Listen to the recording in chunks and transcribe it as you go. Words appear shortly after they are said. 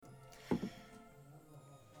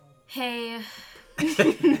Hey.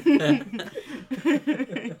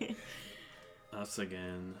 Us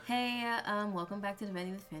again. Hey, welcome back to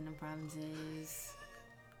Debating with Fandom Provinces.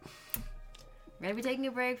 We're gonna be taking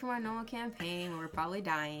a break from our normal campaign where we're probably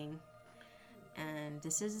dying. And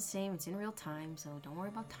this is the same, it's in real time, so don't worry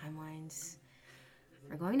about timelines.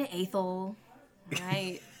 We're going to Athel,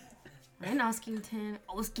 right? We're in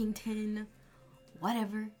Oskington,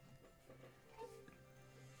 whatever.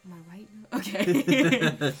 Am I right? Okay.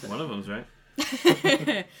 One of them's right.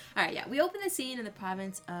 Alright, yeah. We open the scene in the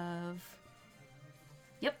province of...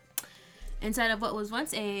 Inside of what was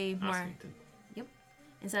once a more... Oskington.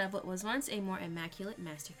 Inside of what was once a more immaculate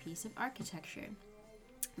masterpiece of architecture.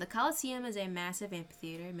 The Colosseum is a massive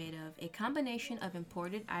amphitheater made of a combination of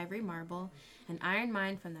imported ivory marble and iron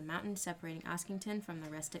mined from the mountains separating Oskington from the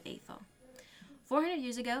rest of Athel. 400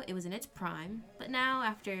 years ago, it was in its prime, but now,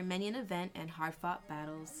 after many an event and hard-fought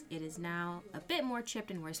battles, it is now a bit more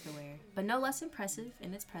chipped and worse for wear, but no less impressive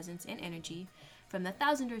in its presence and energy from the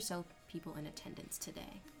 1,000 or so people in attendance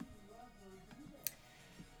today.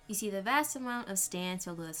 You see the vast amount of stands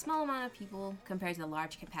filled with a small amount of people compared to the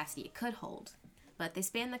large capacity it could hold, but they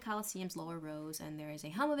span the Colosseum's lower rows, and there is a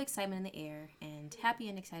hum of excitement in the air and happy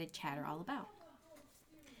and excited chatter all about.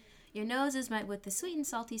 Your nose is met with the sweet and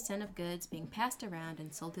salty scent of goods being passed around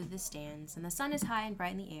and sold through the stands, and the sun is high and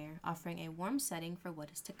bright in the air, offering a warm setting for what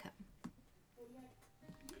is to come.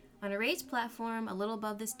 On a raised platform a little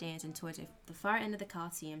above the stands and towards the far end of the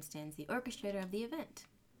Colosseum stands the orchestrator of the event.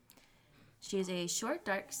 She is a short,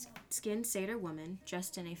 dark-skinned satyr woman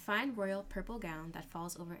dressed in a fine royal purple gown that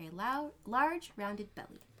falls over a large, rounded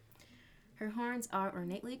belly. Her horns are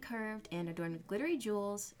ornately curved and adorned with glittery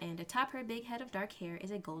jewels, and atop her big head of dark hair is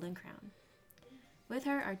a golden crown. With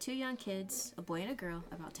her are two young kids, a boy and a girl,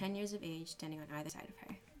 about 10 years of age, standing on either side of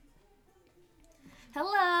her.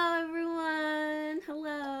 Hello, everyone!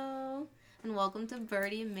 Hello! And welcome to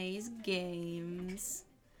Birdie May's Games.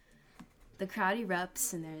 The crowd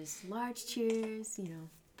erupts, and there's large cheers,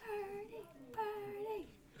 Birdie,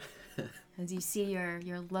 Birdie! As you see your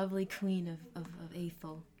lovely queen of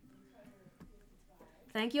Athel.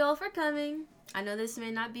 Thank you all for coming. I know this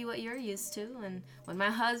may not be what you're used to, and when my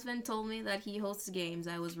husband told me that he hosts games,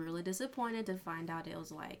 I was really disappointed to find out it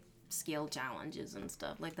was like skill challenges and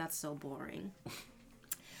stuff. Like, that's so boring.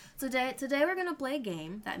 Today we're gonna play a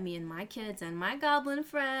game that me and my kids and my goblin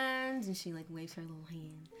friends, and she like waves her little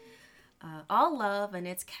hand, all love, and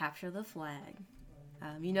it's Capture the Flag.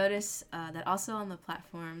 You notice that also on the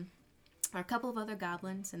platform are a couple of other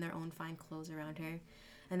goblins in their own fine clothes around her.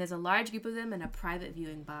 And there's a large group of them in a private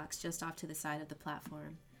viewing box just off to the side of the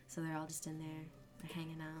platform. So they're all just in there. They're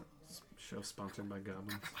hanging out. Show sponsored by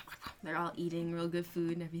Goblins. They're all eating real good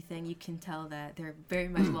food and everything. You can tell that they're very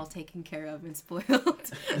much well taken care of and spoiled.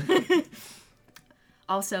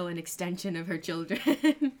 Also an extension of her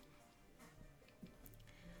children.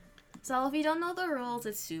 So if you don't know the rules,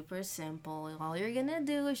 it's super simple. All you're going to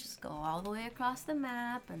do is just go all the way across the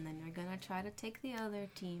map, and then you're going to try to take the other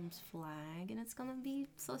team's flag, and it's going to be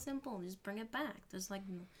so simple. Just bring it back. There's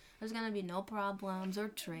going to be no problems or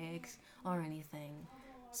tricks or anything.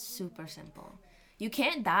 Super simple. You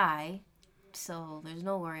can't die, so there's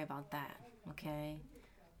no worry about that, okay?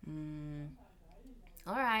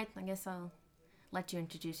 Alright, I guess I'll let you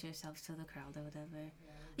introduce yourselves to the crowd or whatever.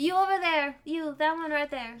 You over there! You, that one right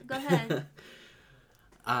there. Go ahead.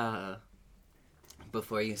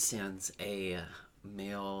 Before you stands a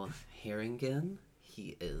male Haringen.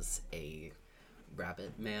 He is a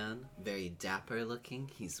rabbit man, very dapper looking.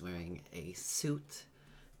 He's wearing a suit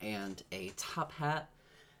and a top hat.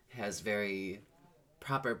 Has very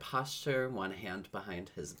proper posture, one hand behind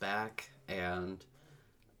his back, and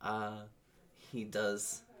he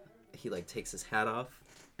takes his hat off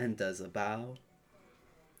and does a bow.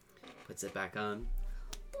 Puts it back on.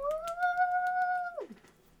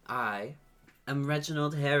 I am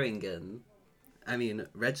Reginald Haringen. I mean,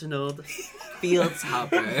 Reginald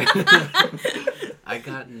Fieldshopper. I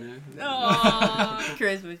got nervous. Oh,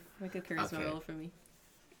 charisma. Make a charisma roll for me.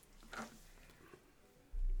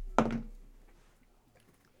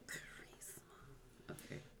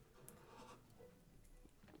 Okay.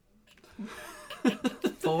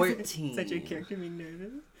 14. Such a character being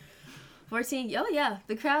nervous. 14. Oh yeah,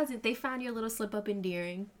 the crowds, they found your little slip up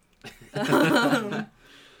endearing.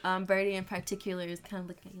 Birdie in particular is kind of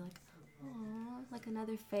looking at you like, oh, like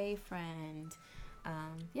another Fae friend.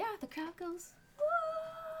 Yeah, the crowd goes,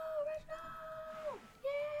 whoa, Reginald,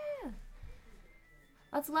 yeah.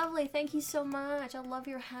 That's lovely. Thank you so much. I love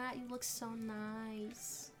your hat. You look so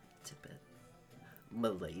nice. Tippet.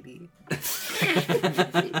 Milady.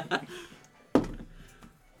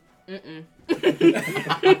 Mm-mm. The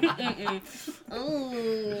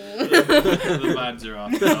vibes are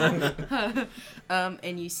off now.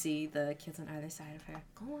 And you see the kids on either side of her.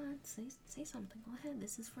 Go on, say something. Go ahead.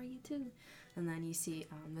 This is for you too. And then you see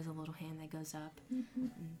there's a little hand that goes up. And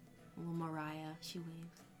little Mariah, she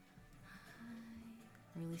waves. Hi.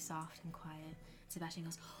 Really soft and quiet. Sebastian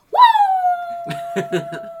goes, woo! You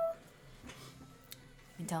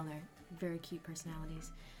can tell they're very cute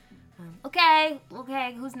personalities. Okay,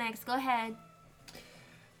 who's next? Go ahead.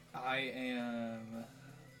 I am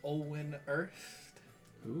Olwen Earth.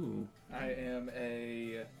 Ooh. I am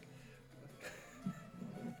a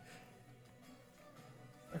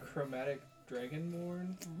chromatic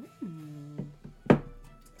dragonborn,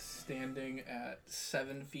 standing at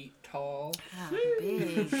 7 feet tall. Ah,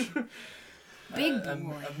 big. Big boy.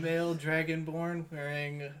 A male dragonborn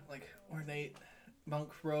wearing like ornate monk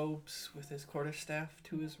robes with his quarterstaff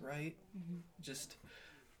to his right. Just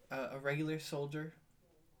a regular soldier.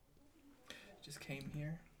 Just came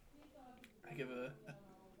here. I give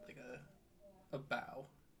a bow.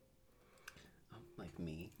 Oh, like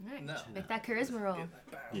me. All right. No. Make that charisma roll. Give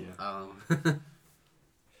a bow. Yeah. Oh.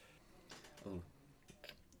 Oh.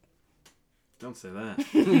 Don't say that.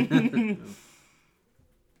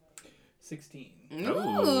 16. Ooh.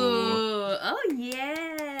 Oh. Oh,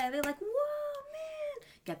 yeah. They're like, whoa, man.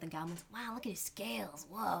 Got the goblins. Wow, look at his scales.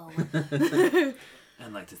 Whoa.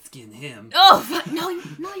 I'd like to skin him. Oh, fuck. No,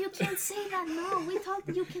 you can't say that. No,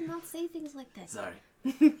 you cannot say things like that. Sorry.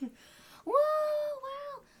 Whoa,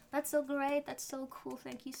 wow. That's so great. That's so cool.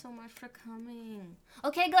 Thank you so much for coming.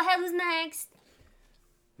 Okay, go ahead. Who's next?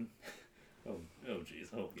 Oh,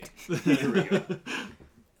 jeez. Oh, yeah. Here we go.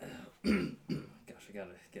 Gosh, I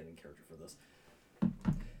gotta get in character for this.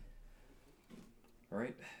 All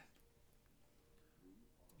right.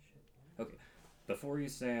 Okay. Before you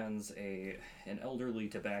stands an elderly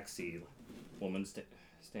tabaxi woman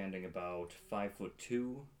standing about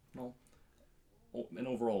 5'2". Well, an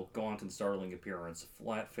overall gaunt and startling appearance,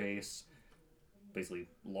 flat face, basically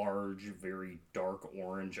large, very dark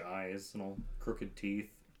orange eyes, crooked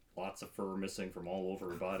teeth. Lots of fur missing from all over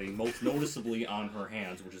her body, most noticeably on her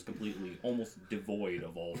hands, which is completely, almost devoid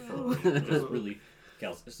of all fur. Just really,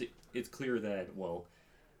 it's clear that,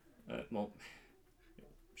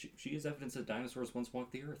 she is evidence that dinosaurs once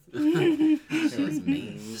walked the earth. She was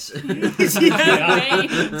mange.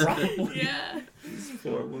 Probably. Yeah.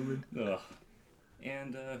 Poor woman.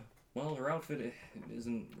 And, her outfit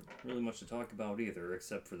isn't really much to talk about either,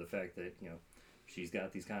 except for the fact that, she's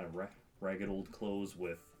got these kind of ragged old clothes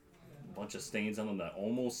with a bunch of stains on them that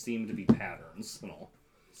almost seem to be patterns and all.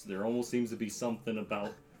 So there almost seems to be something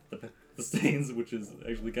about the stains, which is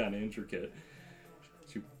actually kind of intricate.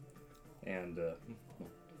 She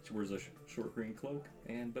wears a short green cloak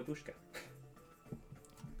and babushka.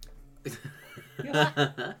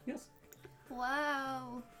 Yes.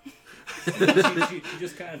 Wow. She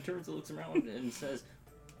just kind of turns and looks around and says,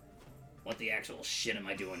 "What the actual shit am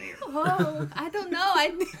I doing here?" Oh, I don't know.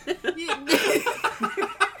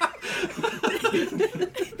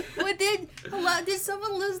 Did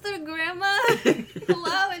someone lose their grandma?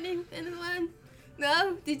 Hello? Anyone?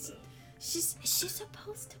 No? Is she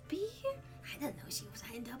supposed to be here? I don't know. She was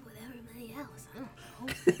hanging up with everybody else. I don't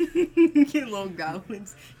know. Cute little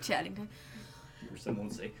goblins chatting. Or someone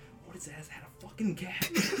would say, "What his ass had a fucking cat?"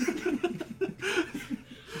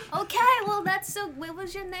 Okay, well that's so. What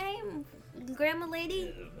was your name, Grandma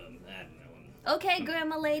Lady? I don't know. Okay,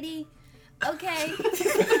 Grandma Lady. Okay.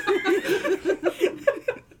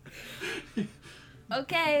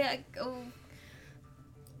 Okay.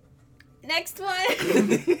 Next one.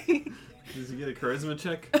 Does he get a charisma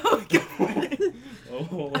check? Oh god.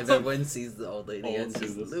 Oh, And everyone sees the old lady Oh, and let's do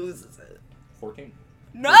just this. loses it. 14.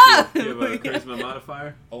 No. Do you have a charisma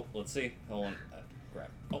modifier? Oh, let's see. Hold on. Grab.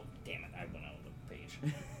 Oh, damn it. I went out of the page.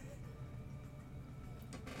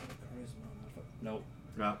 Nope.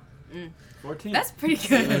 No. 14. That's pretty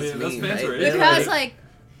good. Yeah, That's those mean, fans right? were The in. crowd's like,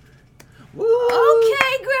 Woo!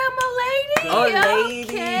 okay, Grandma Lady. Oh, lady!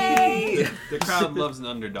 Okay. The crowd loves an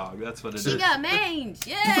underdog. That's what it is. She got mange.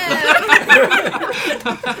 Yeah.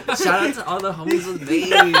 Shout out to all the homies with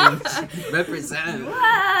mange. Represent.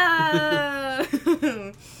 Wow.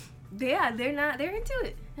 Yeah, they're into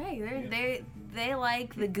it. Hey, they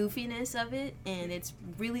like the goofiness of it, and it's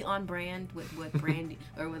really on brand with what Brandy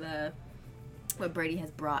or with what Brady has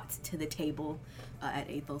brought to the table at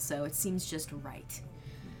Athel. So it seems just right.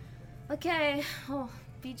 Okay. Oh,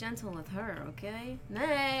 be gentle with her. Okay.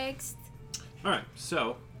 Next. All right.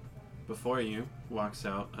 So, before you walks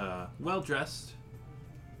out, well dressed,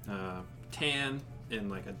 tan in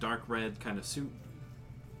like a dark red kind of suit,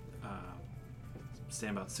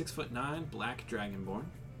 stand about 6'9", black dragonborn,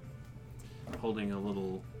 holding a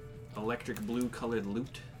little electric blue colored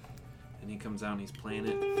lute, and he comes out and he's playing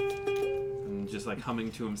it and just like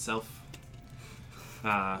humming to himself.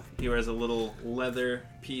 He wears a little leather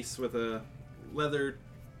piece with a leather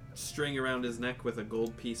string around his neck with a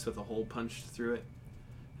gold piece with a hole punched through it,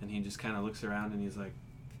 and he just kind of looks around and he's like,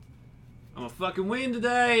 "I'm gonna fucking win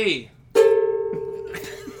today!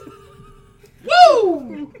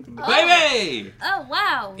 Woo! Baby! Oh,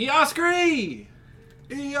 wow. Eoscree!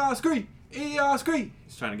 Eoscree! Eoscree!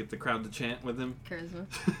 He's trying to get the crowd to chant with him. Charisma.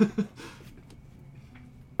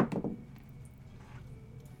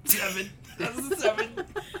 7. That's a 7.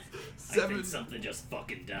 I think something just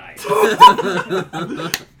fucking died.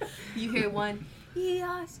 You hear one.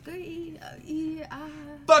 Yeah, scream.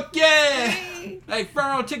 Fuck yeah! Hey,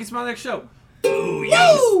 front row tickets to my next show. Ooh,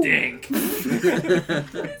 you stink.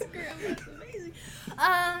 This grandma's amazing.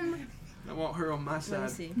 I want her on my Let me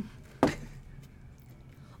side. see.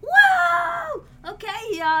 Whoa! Okay,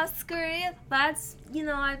 yeah, scream. That's,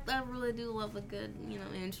 I really do love a good,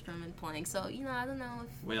 instrument playing. So, I don't know if...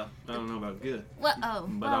 Well, I don't know about good, What? Oh,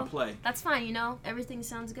 but well, I'll play. that's fine, Everything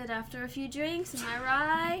sounds good after a few drinks. Am I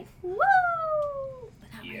right? Woo!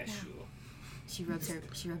 But not Yeah, right now. sure. She rubs her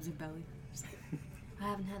belly. She's like, I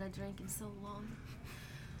haven't had a drink in so long.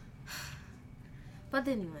 But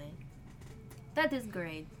anyway, that is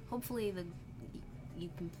great. Hopefully you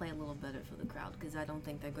can play a little better for the crowd, because I don't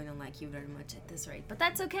think they're going to like you very much at this rate. But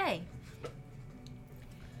that's okay.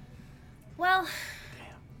 Well,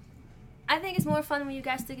 I think it's more fun when you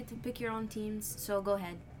guys get to pick your own teams, so go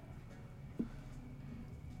ahead.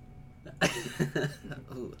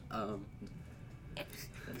 Ooh,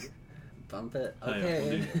 bump it. Oh, yeah,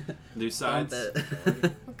 Okay. Do sides. Bump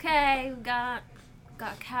it. Okay, we got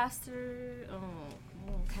Caster.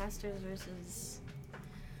 Casters versus.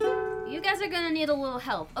 You guys are gonna need a little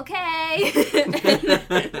help, okay?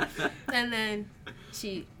 And then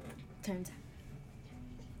she turns.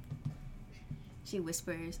 She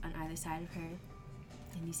whispers on either side of her,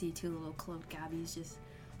 and you see 2 little cloaked gabbies just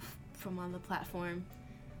from on the platform.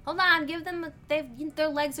 Hold on, give them. Their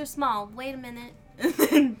legs are small. Wait a minute.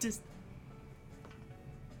 Just.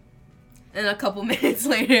 And a couple minutes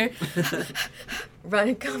later,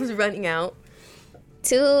 comes running out.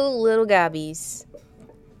 2 little gabbies.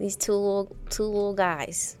 These two little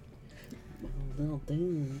guys. Little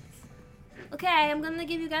dudes. Okay, I'm gonna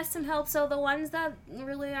give you guys some help. So the ones that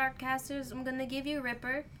really are casters, I'm gonna give you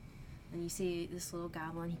Ripper. And you see this little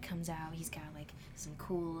goblin. He comes out. He's got like some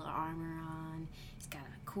cool little armor on. He's got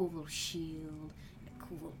a cool little shield.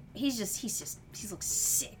 He looks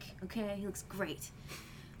sick. Okay, he looks great.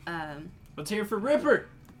 Let's hear for Ripper.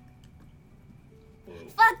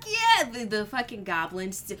 Fuck yeah! The fucking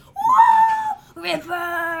goblins. Whoa!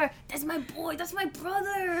 Ripper! That's my boy! That's my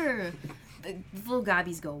brother! The little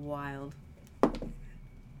gobbies go wild.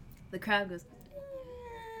 The crowd goes...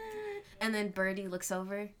 And then Birdie looks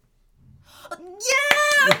over.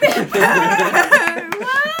 Yeah! Ripper!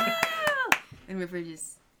 Wow! And Ripper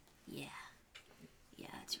just... Yeah. Yeah,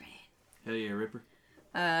 that's right. Hell yeah, Ripper.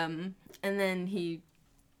 And then he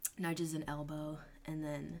nudges an elbow and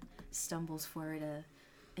then stumbles forward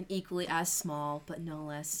an equally as small but no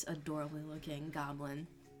less adorably looking goblin,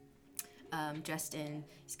 dressed in,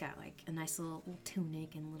 he's got like a nice little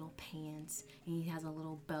tunic and little pants, and he has a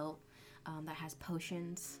little belt that has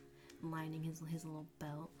potions lining his little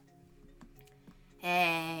belt.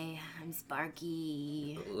 Hey, I'm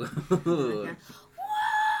Sparky. Whoa,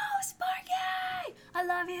 Sparky! I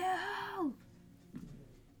love you!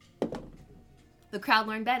 The crowd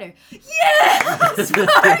learned better. Yeah!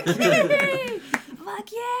 Sparky!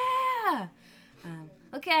 Fuck yeah!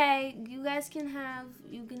 Okay, you guys can have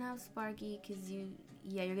Sparky, because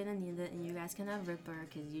you're gonna need it, and you guys can have Ripper,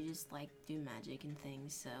 because you just like do magic and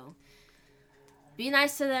things, so be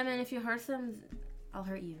nice to them, and if you hurt them, I'll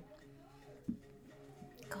hurt you.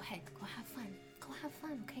 Go ahead, go have fun,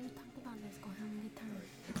 okay? We talked about this, go have a good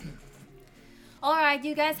time. Alright,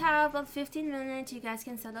 you guys have about 15 minutes. You guys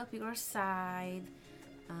can set up your side.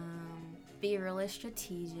 Be really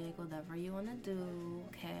strategic, whatever you want to do,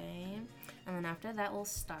 okay? And then after that, we'll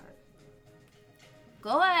start.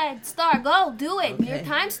 Go ahead, start. Go, do it. Okay. Your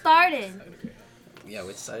time started. Yeah,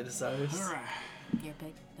 which side is ours? All right. Your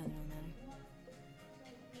pick. Doesn't really matter.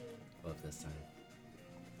 Love this side.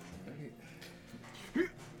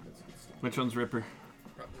 Which one's Ripper?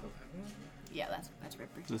 Yeah, that's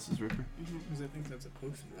Ripper. This is Ripper. Because I think that's a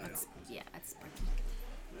potion. That's Sparky.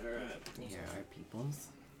 All right. Here are peoples.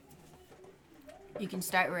 You can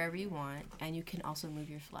start wherever you want, and you can also move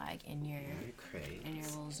your flag in your Crate.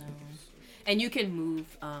 little zone. And you can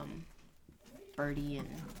move Birdie and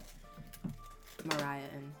Mariah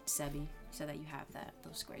and Sebi, so that you have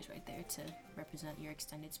those squares right there to represent your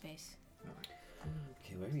extended space.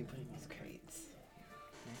 Okay, where are we putting these crates?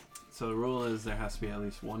 So the rule is there has to be at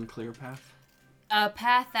least one clear path. A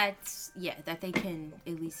path that they can,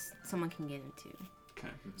 at least someone can get into. Okay.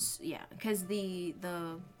 Yeah, because the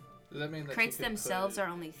Does that mean that crates you could themselves put... are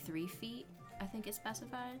only 3 feet, I think it's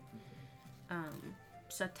specified.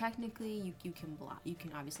 So technically you can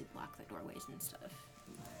obviously block the doorways and stuff.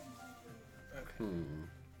 Okay.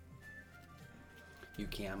 You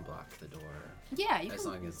can block the door Yeah, you as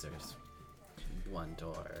can. long as there's one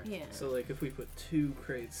door. Yeah. So like if we put 2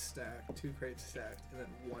 crates stacked, and then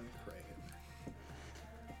 1 crate.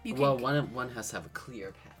 You Well, can, one has to have a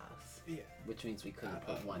clear path, Yeah. which means we couldn't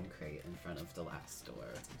put 1 crate in front of the last door.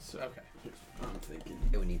 So Okay. I'm thinking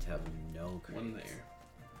It would need to have no crates. one there,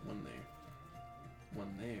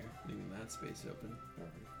 one there, leaving that space open.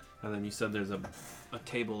 And then you said there's a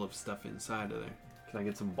table of stuff inside of there. Can I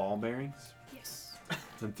get some ball bearings yes.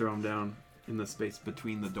 and throw them down in the space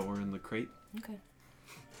between the door and the crate? Okay.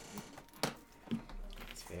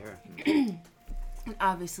 It's fair. And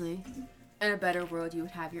obviously, in a better world, you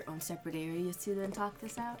would have your own separate areas to then talk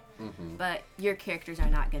this out. Mm-hmm. But your characters are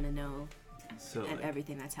not gonna know So and like,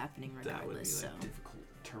 everything that's happening that would be regardless. like So difficult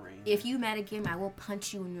terrain. if you metagame, I will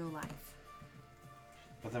punch you in real life.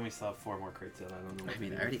 But then we still have 4 more crates that I don't know. I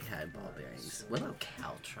mean, I already had ball bearings. What about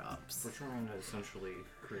caltrops? We're trying to essentially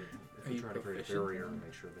create. If Are we you try to create a proficient? barrier and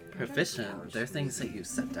make sure they. Proficient. They're things that you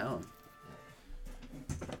set down.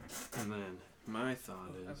 And then my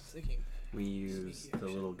thought I was is thinking. we use the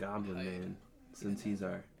little goblin man since he's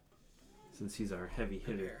our heavy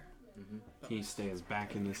hitter. He stays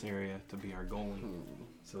back in this area to be our goalie,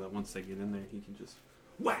 so that once they get in there, he can just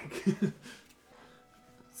whack.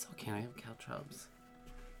 So can I have caltrops?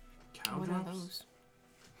 Cow What are drops? those?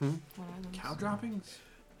 Hmm? What are those? Cow droppings?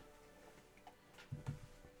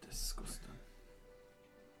 Disgusting.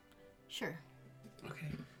 Sure. Okay.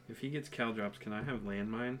 If he gets cow drops, can I have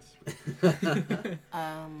landmines?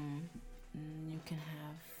 You can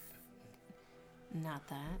have not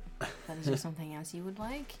that. But is there something else you would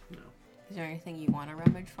like? No. Is there anything you want to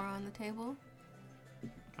rummage for on the table?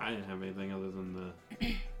 I didn't have anything other than the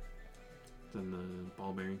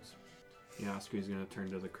ball bearings. Yeah, Oscar's gonna turn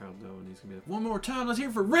to the crowd though, and he's gonna be like, "One more time, let's hear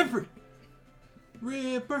it for Ripper,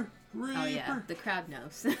 Ripper, Ripper." Oh yeah, the crowd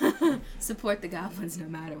knows. Support the goblins no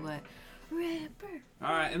matter what. Ripper.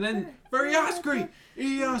 All right, and then for Oscar,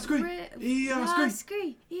 Oscar, Oscar.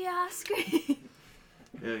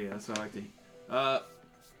 Yeah, that's what I like to eat. The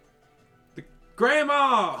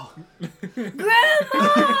grandma.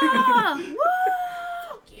 Grandma! Woo!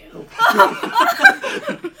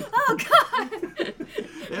 Oh god!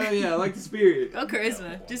 Yeah, I like the spirit. Oh,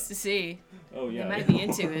 charisma, just to see. Oh yeah. You might be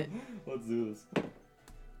into it. Let's do this.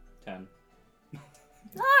 10.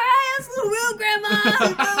 Alright, that's the real grandma!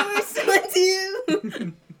 We're still into you!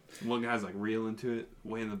 One guy's like real into it,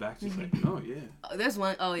 way in the back, just like, "Oh yeah." Oh, there's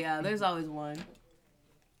one. Oh yeah, there's always one.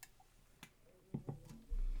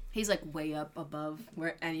 He's like way up above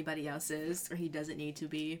where anybody else is, or he doesn't need to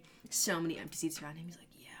be. So many empty seats around him. He's like,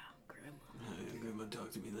 yeah, grandma. Grandma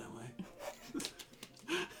talked to me that way.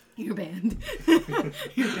 You're banned. You're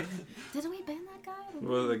banned. Didn't we ban that guy?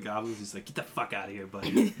 Well, the goblin's just like, "Get the fuck out of here,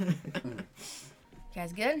 buddy." You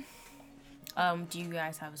guys good? Do you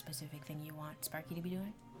guys have a specific thing you want Sparky to be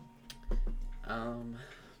doing? I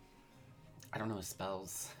don't know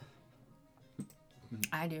spells.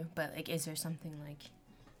 I do, but like, is there something like,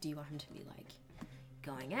 do you want him to be like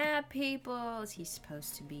going at people? Is he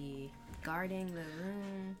supposed to be guarding the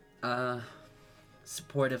room?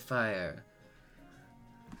 Supportive fire.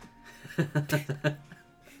 Okay.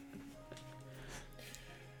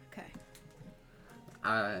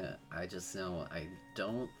 I just know I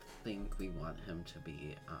don't think we want him to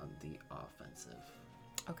be on the offensive.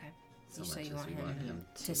 Okay. So So much you as want we him, want him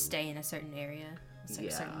to stay in a certain area, a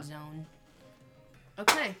Yeah. certain zone.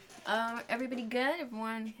 Okay. Everybody good?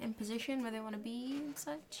 Everyone in position where they want to be and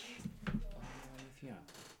such? Yeah.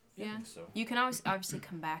 Yeah. So. You can always obviously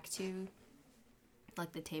come back to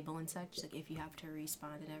like the table and such, like if you have to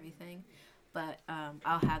respawn and everything. But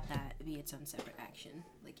I'll have that be its own separate action.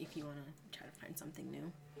 Like if you want to try to find something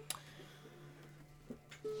new.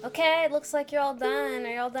 Okay, it looks like you're all done.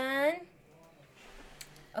 Are you all done?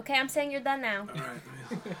 Okay, I'm saying you're done now. All right.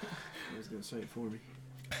 I was gonna say it for me.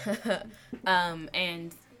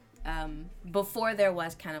 Before there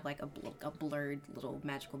was kind of like a blurred little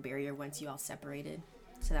magical barrier once you all separated,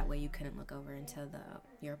 so that way you couldn't look over into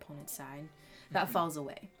your opponent's side. That falls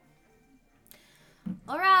away.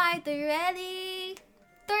 All right, are you ready?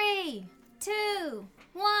 3, 2,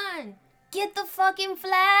 1, Get the fucking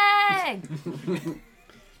flag!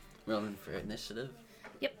 Rolling for initiative.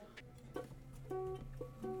 Yep.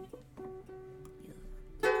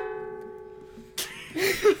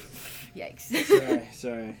 Yikes.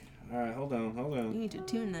 Sorry. Alright, hold on. You need to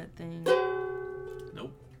tune that thing.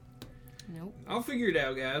 Nope. Nope. I'll figure it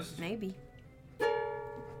out, guys. Maybe. If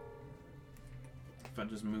I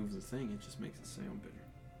just move the thing, it just makes it sound better.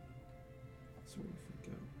 So if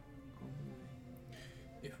we go all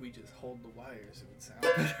If we just hold the wires, it would sound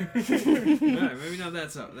better. Alright, maybe not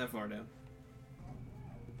that far down.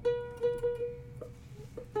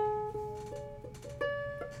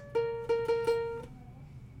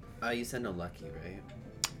 You said no lucky, right?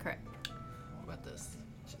 Correct. What about this?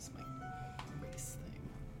 Just my race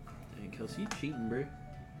thing. Dang, Kelsey, you cheating, bro.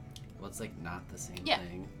 Well, it's like not the same Yeah.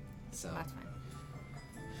 thing. So That's fine.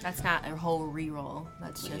 That's not a whole reroll.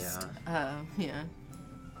 That's just, yeah. yeah,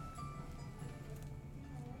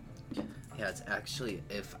 it's actually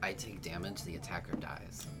if I take damage, the attacker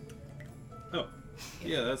dies. Oh.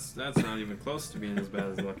 Yeah, that's not even close to being as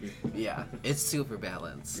bad as lucky. Yeah, it's super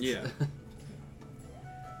balanced. Yeah.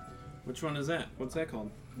 Which one is that? What's that called?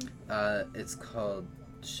 It's called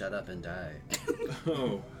Shut Up and Die.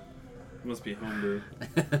 Oh. Must be homebrew.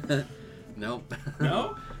 Nope.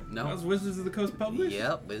 No? No. That was Wizards of the Coast published?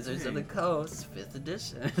 Yep, Wizards of the Dang. Coast, 5th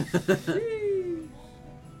edition.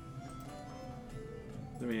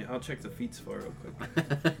 I'll check the feats for it real quick.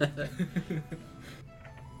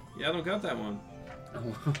 Yeah, I don't got that one.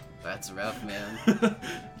 Oh, that's rough, man.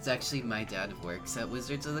 It's actually my dad works at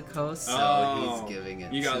Wizards of the Coast, so Oh, he's giving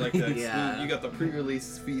it. You got to- like the yeah, you got the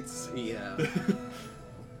pre-release feats. yeah.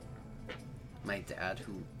 My dad,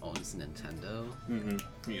 who owns Nintendo.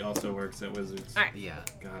 Mm-hmm. He also works at Wizards. Alright. Yeah.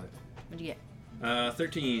 Got it. What'd you get?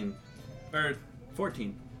 13 or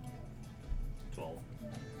 14. 12.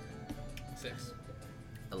 6.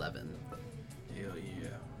 11. Hell yeah!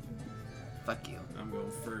 Fuck you. I'm going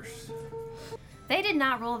first. They did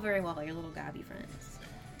not roll very well, your little gobby friends.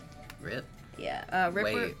 Rip. Yeah, Ripper.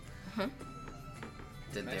 Wait. Huh?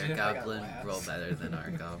 Did Imagine their if I got goblin laughs. roll better than our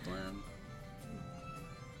goblin?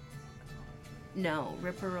 No,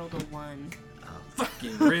 Ripper rolled a 1. Oh.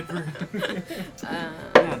 Fucking Ripper. Uh,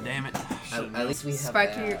 God damn it. At least we have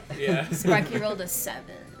Sparky, that. Yeah. Sparky rolled a 7.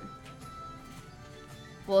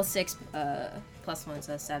 Well, 6 plus 1,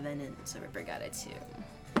 so 7, and so Ripper got a 2.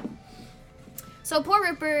 So poor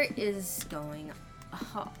Ripper is going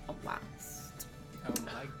last.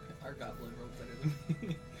 Our goblin rolled better than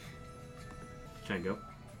me. Can I go?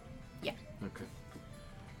 Yeah. Okay.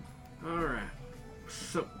 Alright.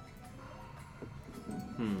 So.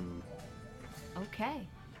 Okay.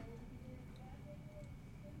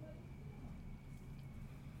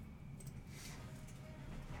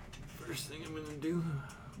 First thing I'm gonna do.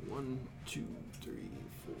 1, 2, 3,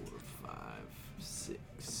 4, 5,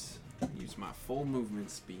 6. Use my full movement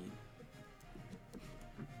speed.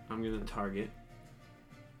 I'm gonna target.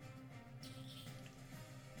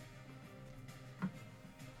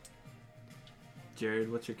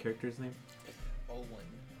 Jared, what's your character's name? Olin.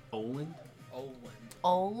 Olin?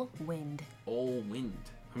 Wind. Olwind.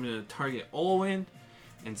 I'm gonna target Olwind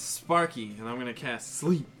and Sparky, and I'm gonna cast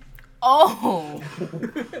Sleep. Oh!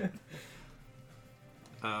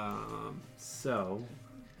 So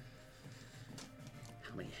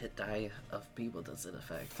How many hit die of people does it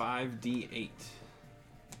affect? 5d8.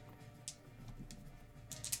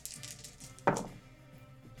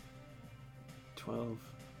 $12,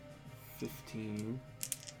 15,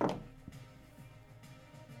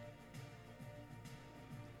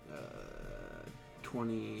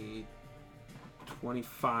 20,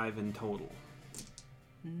 25 in total.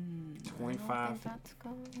 25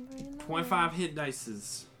 25 hit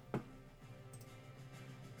dices.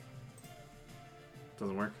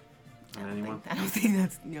 Doesn't work on anyone. I don't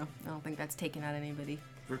think that's taken out anybody.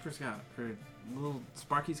 Ripper's got, or little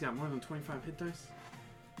Sparky's got more than 25 hit dice?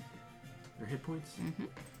 Or hit points? Mm-hmm.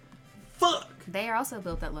 Fuck! They are also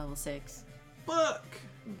built at level 6. Fuck!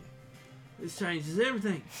 This changes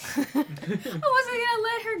everything. I wasn't gonna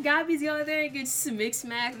let her gobbies go out there and get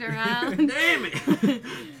smacked around. Damn it!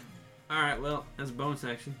 Alright, well, as a bonus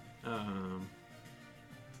action, I'm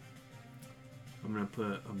gonna put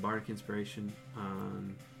a Bardic Inspiration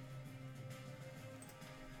on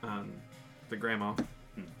the grandma.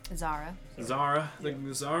 Zara. Zara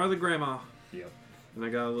the grandma. Yep. And I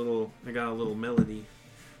got a little melody.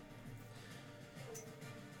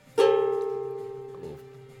 Ooh.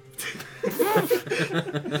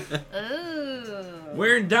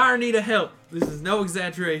 We're in dire need of help. This is no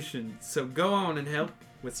exaggeration. So go on and help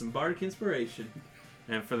with some Bardic Inspiration.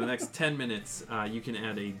 And for the next 10 minutes, you can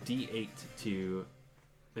add a D8 to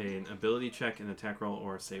an ability check, an attack roll,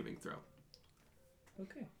 or a saving throw.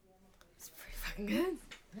 Okay. It's pretty fucking good.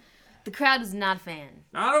 The crowd is not a fan.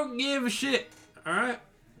 I don't give a shit. All right.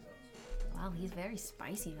 Wow, he's very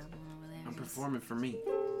spicy, that one over there. I'm performing for me.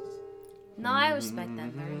 No, I respect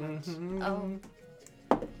that very much. Oh.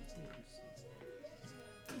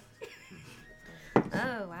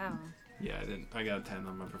 Oh, wow. Yeah, I didn't. I got a 10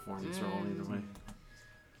 on my performance roll either way.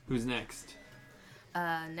 Who's next?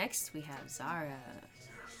 Next we have Zara.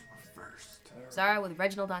 First. Zara with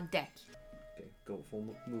Reginald on deck. Okay, go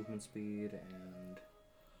full movement speed and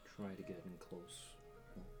try to get in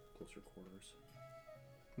closer quarters.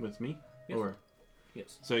 With me? Yes. Or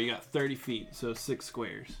Yes. so you got 30 feet, so 6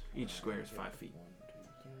 squares. Each square is 5 feet. 1, 2,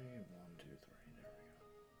 3. 1, 2,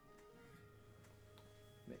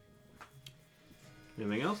 3. There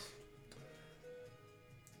we go. Anything else?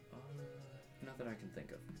 Not that I can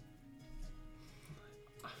think of.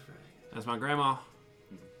 That's my grandma.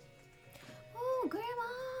 Oh,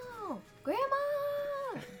 Grandma! Grandma!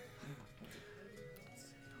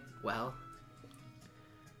 Well,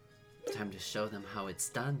 time to show them how it's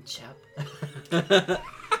done, Chep. And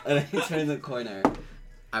I turn the corner.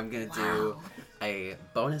 I'm gonna do a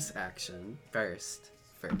bonus action first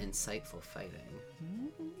for insightful fighting.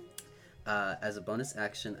 As a bonus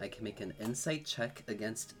action, I can make an insight check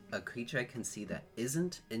against a creature I can see that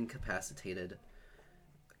isn't incapacitated,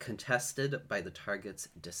 contested by the target's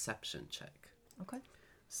deception check. Okay.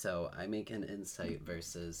 So I make an insight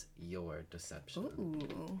versus your deception.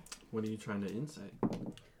 Ooh. What are you trying to insight?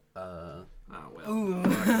 Oh well.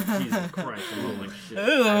 Fuck, Jesus Christ, I'm rolling shit.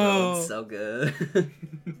 I rolled so good.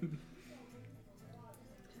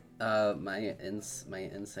 My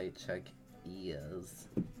insight check is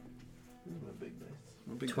My big dice.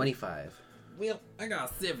 My big 25. Well, I got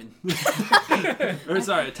a 7. Or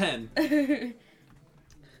sorry, a 10.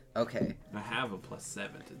 Okay. I have a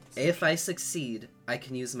 +7 to this. If I succeed, I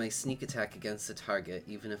can use my sneak attack against the target,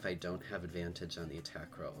 even if I don't have advantage on the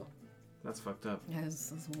attack roll. That's fucked up. Yeah,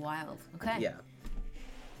 this is wild. Okay. Yeah.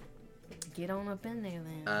 Get on up in there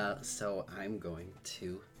then. So I'm going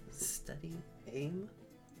to steady aim,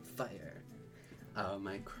 fire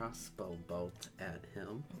my crossbow bolt at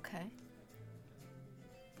him. Okay.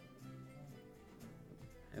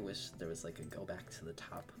 I wish there was like a go back to the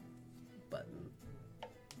top button.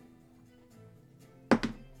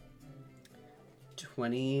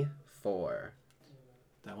 24.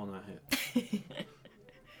 That will not hit.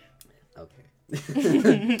 Okay.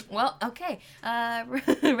 Well, okay.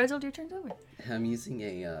 Reginald, your turn's over. I'm using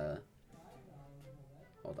a,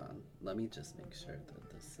 hold on. Let me just make sure that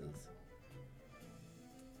this is...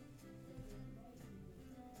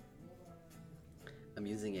 I'm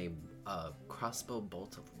using a crossbow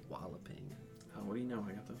bolt of walloping. Oh, what do you know?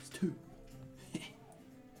 I got those 2.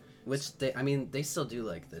 Which, they still do,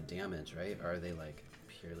 like, the damage, right? Or are they, like,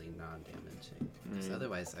 purely non-damaging? Because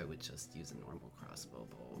otherwise I would just use a normal crossbow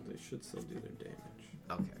bolt. They should still do their damage.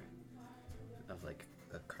 Okay. Of, like,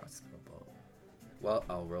 a crossbow bolt. Well,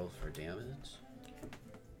 I'll roll for damage.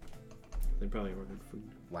 They probably ordered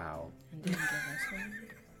food. Wow. And didn't give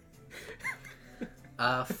us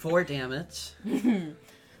one. 4 damage.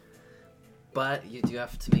 But you do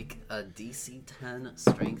have to make a DC 10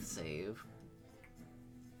 strength save.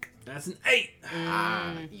 That's an 8!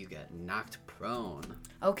 You get knocked prone.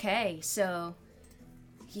 Okay, so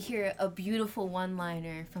you hear a beautiful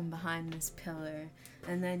one-liner from behind this pillar,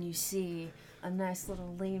 and then you see a nice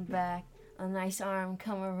little lean back, a nice arm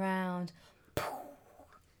come around,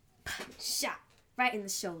 shot right in the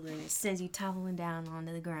shoulder, and it sends you toppling down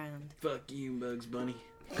onto the ground. Fuck you, Bugs Bunny.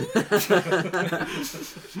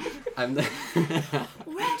 I'm the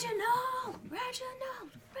Reginald!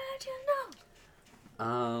 Reginald! Reginald!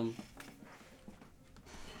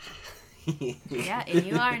 Yeah, and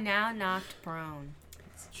you are now knocked prone.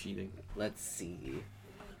 It's cheating. Let's see.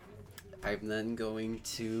 I'm then going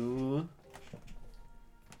to...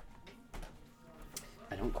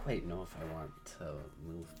 I don't quite know if I want to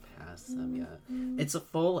move past them yet. It's a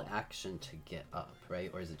full action to get up, right?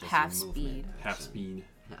 Or is it just Half a movement speed. action? Half speed.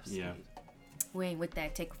 Half speed. Yeah. Wait, with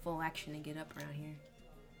that, take a full action to get up around here.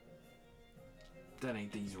 That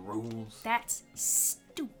ain't these rules. That's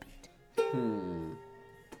stupid. Hmm.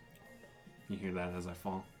 You hear that as I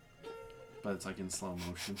fall? But it's like in slow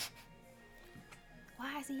motion.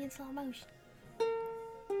 Why is he in slow motion?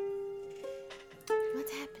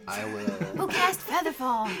 What's happened? I will... Who cast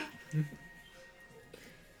Featherfall?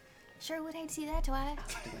 Sure would hate to see that twice.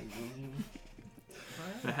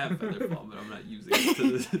 I have Featherfall, but I'm not using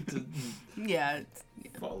it to Yeah.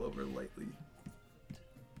 fall over lightly.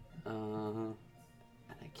 And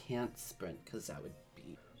I can't sprint because that would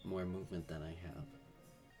be more movement than I have.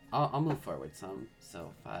 I'll move forward some.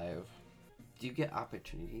 So 5. Do you get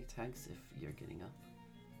opportunity attacks if you're getting up?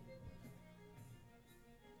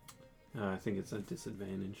 I think it's a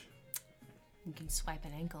disadvantage. You can swipe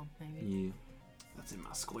an ankle, maybe. Yeah. That's in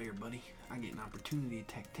my square, buddy. I get an opportunity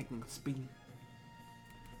attack, technical speed.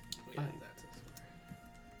 Yeah, Fine. that's it.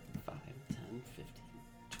 5, 10,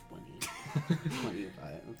 15, 20,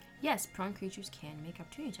 25, Yes, prone creatures can make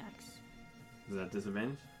opportunity attacks. Is that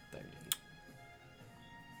disadvantage? 30.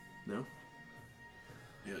 No?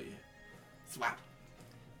 Hell yeah. Swap.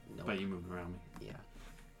 Nope. But you move around me. Yeah.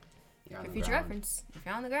 You're on For the future ground. reference, if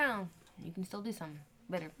you're on the ground, you can still do something.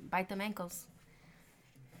 Better bite them ankles.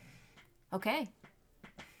 Okay.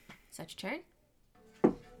 Is that your turn?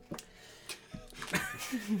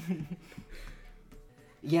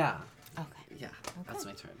 Yeah. Okay. Yeah. That's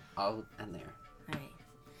my turn. I'll end there. Alright.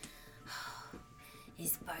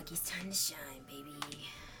 It's Sparky's time to shine, baby.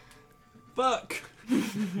 Fuck!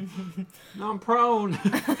 No, I'm prone!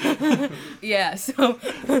 Yeah, so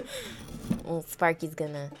well, Sparky's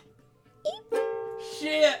gonna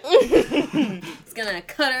Shit! he's gonna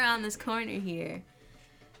cut around this corner here.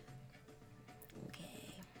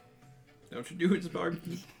 Okay. Don't you do it,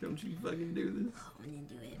 Sparky. Don't you fucking do this. I'm gonna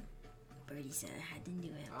do it. Birdie said I had to do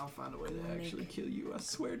it. I'll find a way to gonna make actually it. kill you, I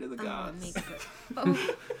swear to the I'm gonna gods. make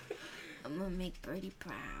oh. I'm gonna make Birdie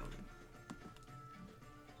proud.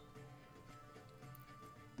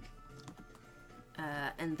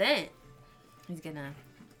 And then he's gonna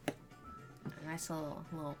a nice little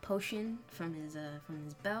potion from his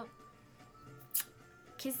belt.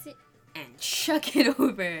 Kiss it and chuck it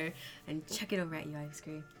over at you, Ice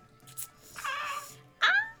Cream.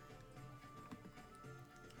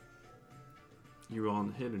 You roll on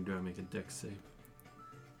the hit, or do I make a dex save?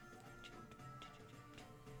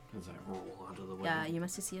 As I roll onto the way. Yeah, you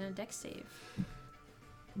must succeed on a dex save.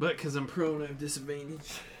 But because I'm prone, I have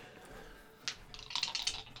disadvantage.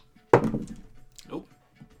 Nope.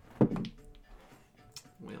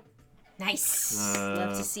 Well, Nice.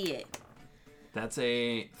 Love to see it. that's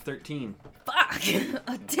a 13. Fuck!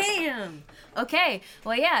 Oh, damn! Okay,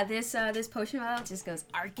 well, yeah, this potion bottle just goes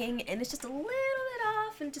arcing, and it's just a little bit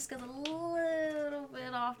off, and it just goes a little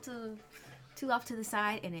bit off to the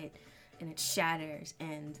side, and it shatters,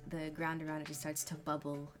 and the ground around it just starts to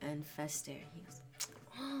bubble and fester. He goes,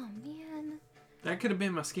 oh, man. That could have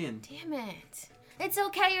been my skin. Damn it. It's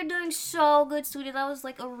okay, you're doing so good, sweetie. That was,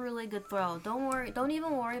 like, a really good throw. Don't worry. Don't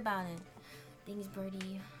even worry about it. Thanks,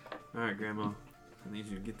 Birdie. Alright, Grandma. I need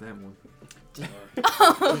you to get that one.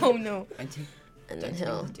 Oh, no. I take And Did I then take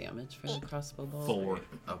he'll... the damage for the crossbow bolt? 4.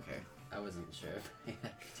 Okay. I wasn't sure if I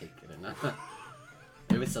could take it or not.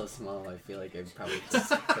 It was so small, I feel like I'd probably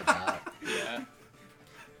just put that. Yeah.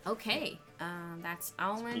 Okay, that's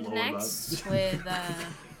Almond blow him next up. with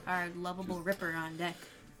our lovable Ripper on deck.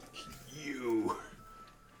 You.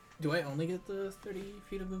 Do I only get the 30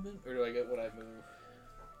 feet of movement, or do I get what I move?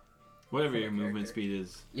 Whatever For your my movement character. speed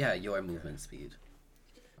is. Yeah, your movement speed.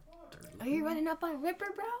 Are you running up on Ripper,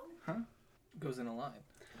 bro? Goes in a line.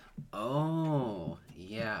 Oh,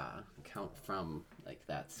 yeah. Count from, like,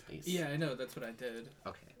 that space. Yeah, I know. That's what I did.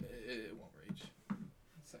 Okay. It won't reach,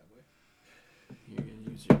 sadly. You're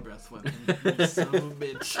gonna use your breath weapon. You son of a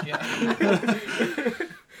bitch. Yeah.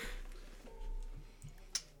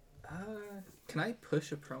 Can I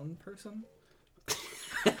push a prone person?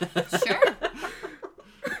 Sure.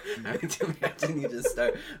 I can imagine you just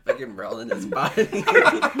start fucking rolling his body.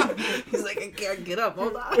 He's like, I can't get up,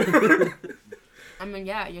 hold on. I mean,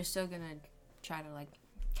 yeah, you're still gonna try to, like,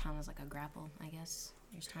 count as, like, a grapple, I guess.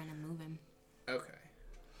 You're just trying to move him. Okay.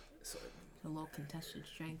 So A little contested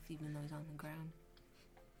strength, even though he's on the ground.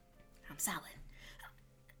 I'm solid.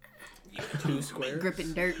 2 squares.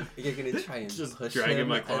 Gripping dirt. You're gonna try and Just push dragging him,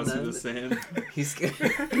 my claws and through then the sand. He's gonna,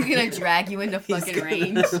 He's gonna drag you into he's fucking gonna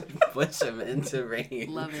range. push him into range.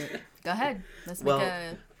 Love it. Go ahead. Let's Well, make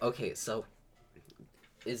a... Okay, so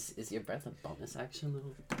is your breath a bonus action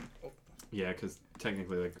though? Yeah, because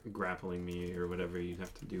technically, like, grappling me or whatever you'd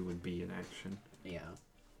have to do would be an action. Yeah.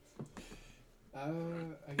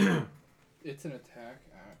 I get, it's an attack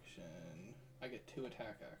action. I get 2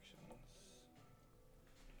 attack actions.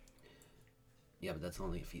 Yeah, but that's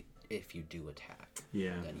only if you do attack.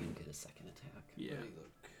 Yeah. Then you get a second attack. Yeah. Let me look.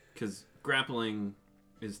 Because grappling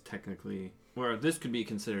is technically... Or this could be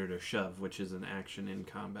considered a shove, which is an action in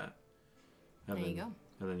combat. And There you then- go.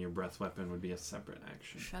 And then your breath weapon would be a separate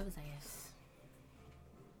action. Shoves, I guess.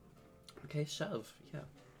 Okay, shove. Yeah.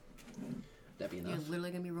 That'd be You're enough.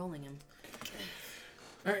 literally gonna be rolling him.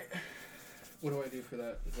 Alright. What do I do for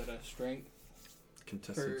that? Is that a strength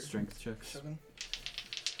Contested For- strength checks. shoving?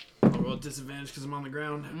 I'll roll disadvantage because I'm on the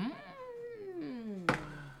ground. Mm.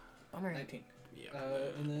 bummer. 19. Yeah.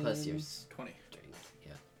 And then Plus your 20. strength.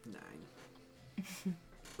 Yeah. 9.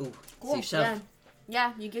 Ooh. Cool. See, chef.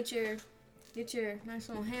 Yeah. You get your nice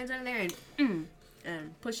little hands in there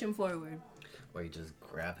and push him forward. Or you just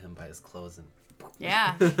grab him by his clothes and.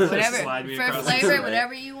 Yeah. Whatever. Slide me For across the flavor, side.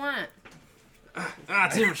 whatever you want.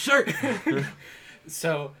 It's in my shirt.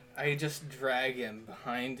 So I just drag him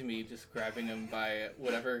behind me, just grabbing him by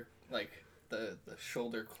whatever, like, the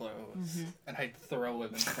shoulder clothes, and I throw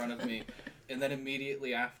him in front of me. And then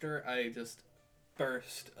immediately after, I just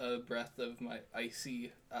burst a breath of my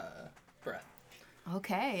icy breath.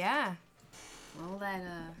 Okay. Yeah. Roll that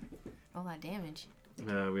damage.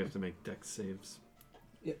 We have to make dex saves.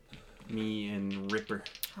 Yep. Me and Ripper.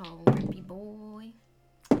 Oh, Rippy boy.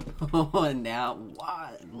 Oh, and now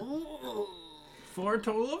what? For a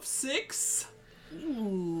total of 6.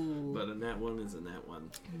 Ooh. But a nat 1 is a nat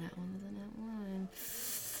 1. And that one is a nat one.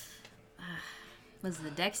 Was it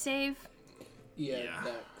the dex save? Yeah.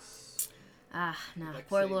 Dex. No. Dex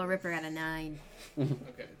Poor save. little Ripper got a 9. Okay,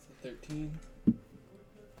 it's a 13.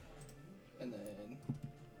 And then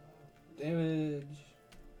damage.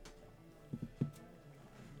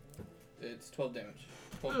 It's 12 damage.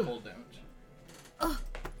 12 cold damage.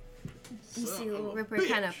 You see little Ripper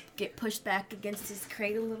kind of get pushed back against his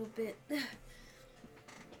crate a little bit.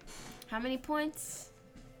 How many points?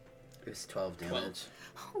 It was 12 damage.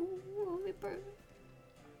 Oh, Ripper.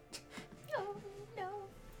 Oh, no.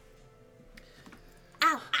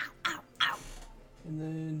 Ow, ow, ow, ow. And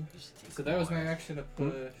then You should take so that was more. my action to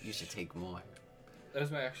push. You should take more. That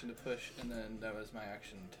was my action to push, and then that was my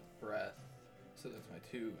action to breath. So that's my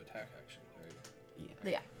 2 attack actions, right?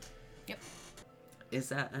 Yeah. Yeah. Is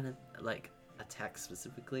that an attack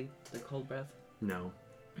specifically the cold breath? No.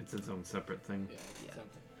 It's its own separate thing. Yeah. Yeah.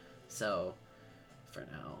 Something. So, for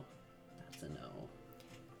now, that's a no.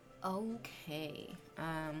 Okay.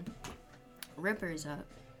 Ripper's up.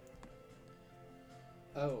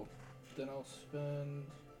 Oh, then I'll spend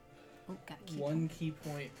Oh, gotta keep 1 key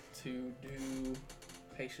point to do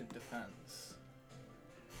patient defense.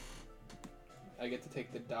 I get to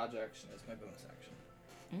take the dodge action as my bonus action.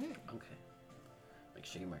 Okay. Make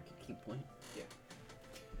sure you mark your key point. Yeah.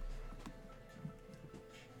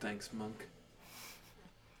 Thanks, monk.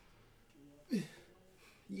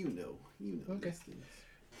 You know Okay. these things.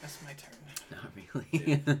 That's my turn. Not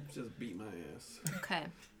really. Just beat my ass. Okay.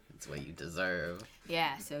 That's what you deserve.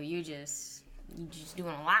 Yeah, so you just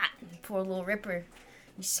doing a lot. Poor little Ripper.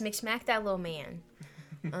 You smack that little man.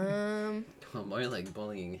 Well, more like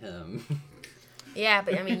bullying him. Yeah,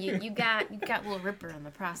 but I mean you got little Ripper in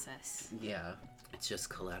the process. Yeah. It's just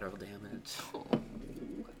collateral damage. Oh,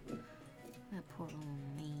 that poor little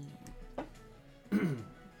man.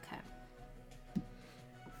 Okay.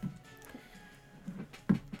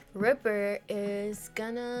 Ripper is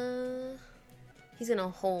gonna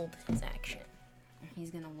hold his action.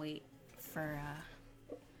 He's gonna wait for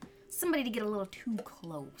somebody to get a little too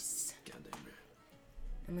close. God damn it.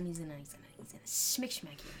 And then he's gonna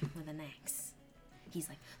smack you with an axe. He's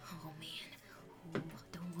like, oh man, ooh,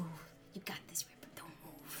 don't move. You got this, Ripper. Don't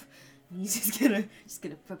move. And he's just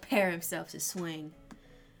gonna prepare himself to swing.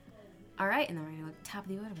 All right, and then we're gonna go to the top of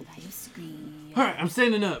the order with Ayuski. Alright, I'm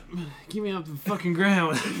standing up. Keep me off the fucking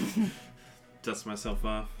ground. Dust myself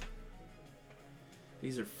off.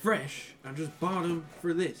 These are fresh. I just bought them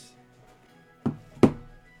for this.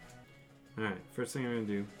 Alright, first thing I'm gonna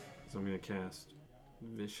do is I'm gonna cast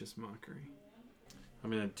Vicious Mockery.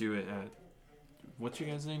 I'm gonna do it at... What's your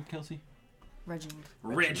guy's name, Kelsey? Reginald.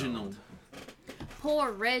 Reginald.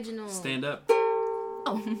 Poor Reginald. Stand up.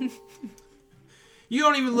 Oh. You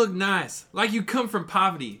don't even look nice. Like you come from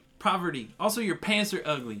poverty. Also, your pants are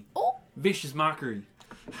ugly. Oh. Vicious Mockery.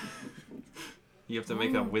 You have to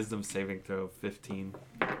make a wisdom saving throw of 15.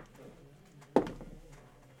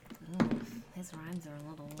 His rhymes are a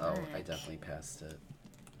little Oh, whack. I definitely passed it.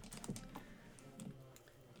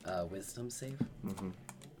 Wisdom save? Mm-hmm.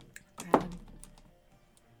 Proud.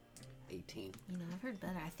 18. You know, I've heard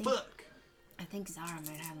better. Fuck. I think Zara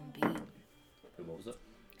might have him beat. Wait, what was it?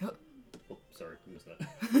 Oh. Oh, sorry, I missed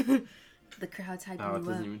that. The crowd's hyping Oh, it you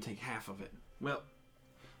doesn't up. even take half of it. Well,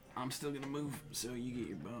 I'm still gonna move, so you get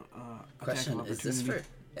your Question, attack of is this for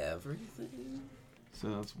opportunity. everything? So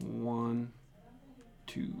that's 1,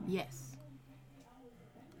 2. Yes.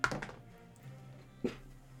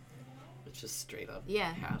 It's just straight up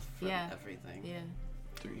Yeah. half from Yeah. everything. Yeah.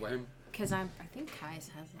 3. Worm? Because I think Kai's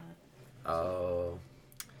has that. Oh.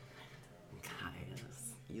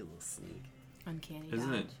 Caius, you little sneak. Uncanny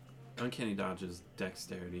Isn't dodge. it? Uncanny Dodge is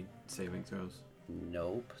dexterity saving throws.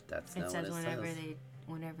 Nope, that's It not says what it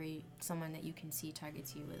whenever says. someone that you can see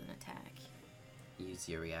targets you with an attack. use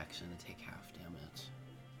your reaction to take half damage.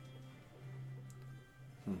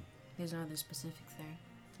 There's no other specifics there.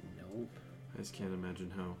 Nope. I just can't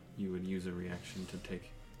imagine how you would use a reaction to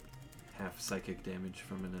take half psychic damage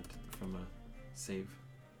from a save.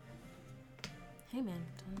 Hey man,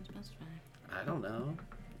 tell him his best friend. I don't know.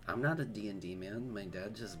 I'm not a D&D man. My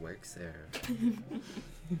dad just works there.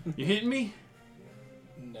 You hitting me?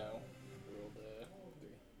 No. Rolled a 3.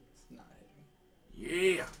 It's not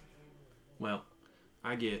hitting. Yeah. Well,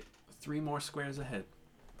 I get 3 more squares ahead,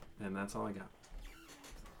 and that's all I got.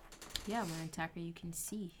 Yeah, when an attacker you can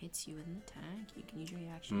see hits you with an attack, you can use your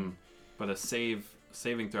reaction. But a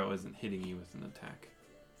saving throw isn't hitting you with an attack.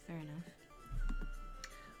 Fair enough.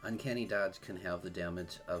 Uncanny Dodge can have the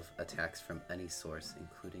damage of attacks from any source,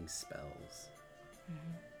 including spells.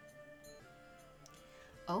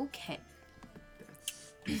 Okay.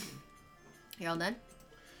 That's You all done?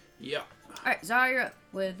 yeah. Alright, Zara, you're up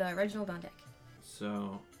with Reginald on deck.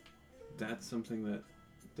 So that's something that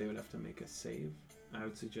they would have to make a save. I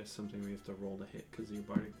would suggest something where you have to roll to hit because you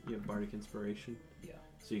have bardic inspiration. Yeah.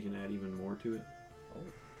 So you can add even more to it. Oh.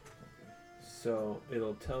 So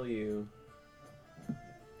it'll tell you,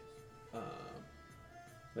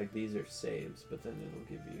 like these are saves, but then it'll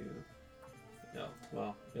give you,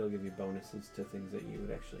 it'll give you bonuses to things that you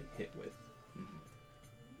would actually hit with.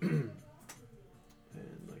 And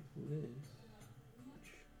like this,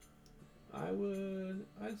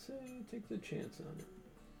 I'd say take the chance on it.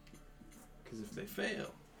 Because if they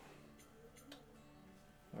fail,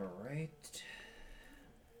 Alright.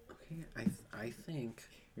 Okay, I think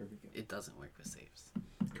Here we go. it doesn't work with saves.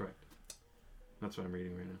 correct. That's what I'm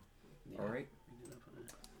reading right now. Yeah, Alright. read it up on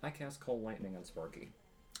it. I cast Call Lightning on Sparky.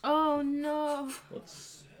 Oh no!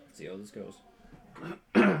 Let's see how this goes.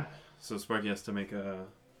 So Sparky has to make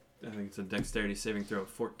I think it's a dexterity saving throw of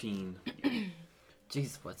 14.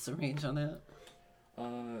 Jeez, what's the range on that?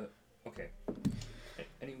 Okay.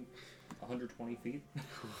 Any 120 feet?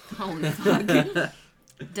 Holy fuck.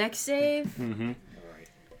 Deck save. Mm-hmm.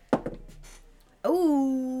 Alright.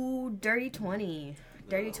 Oh, dirty 20.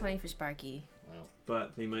 Dirty 20 for Sparky. Well,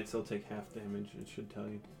 But they might still take half damage, it should tell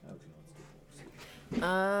you. okay, let's do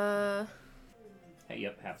Uh, Hey,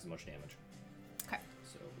 yep, half as much damage. Okay.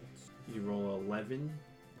 So, You roll 11,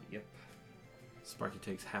 yep. Sparky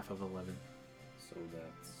takes half of 11. So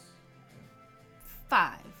that's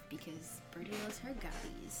 5 because Birdie loves her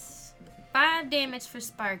guppies. 5 damage for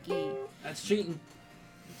Sparky. That's cheating.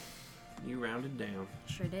 You rounded down.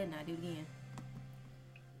 Sure did, and I do it again.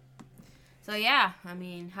 So yeah, I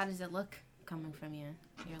mean, how does it look coming from you?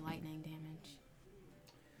 Your lightning damage.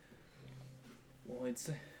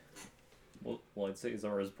 well, I'd say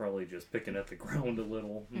Zara's probably just picking at the ground a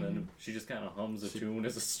little, and then she just kind of hums a tune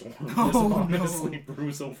as a storm just ominously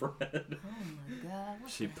brews overhead. Oh my god.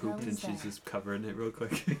 What She the hell pooped is and she's that? just covering it real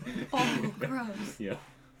quick. Oh, gross. Yeah.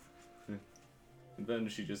 And then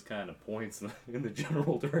she just kind of points in the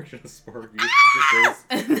general direction of Sparky. Just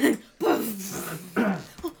And then,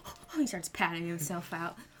 poof. Oh, he starts patting himself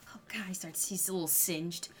out. Oh god, he's a little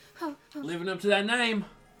singed. Oh, Living up to that name.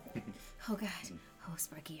 oh god. Oh,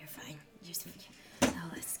 Sparky, you're fine.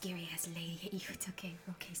 Oh, that scary ass lady hit you. It's okay.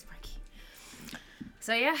 We're okay, Sparky.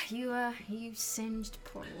 So yeah, you singed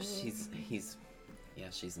poor. She's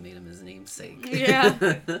made him his namesake.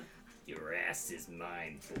 Yeah. Your ass is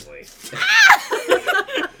mine, boy.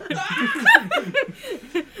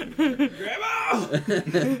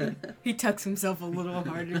 Grandma! He tucks himself a little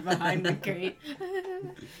harder behind the crate.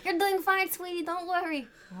 You're doing fine, sweetie. Don't worry.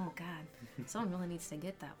 Oh God, someone really needs to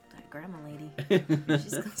get that grandma lady.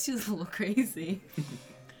 She's a little crazy.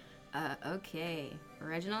 Okay,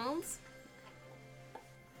 Reginald's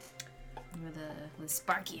with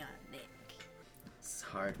Sparky on deck. It's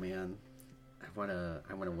hard, man. I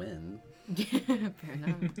wanna win. Fair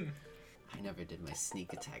enough. I never did my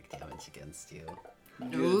sneak attack damage against you.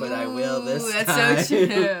 But I will this Ooh, time. That's so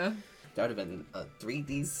true. That would have been a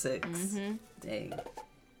 3d6. Mm-hmm. Dang.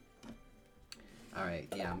 Alright,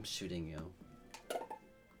 yeah, I'm shooting you.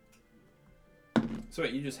 So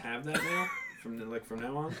wait, you just have that now? From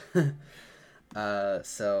now on?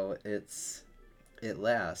 So it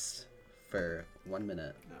lasts for 1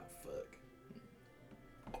 minute. Oh,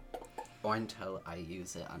 fuck. Or until I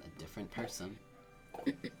use it on a different person.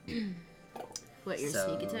 What, your So-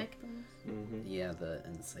 sneak attack? Mm-hmm. Yeah, the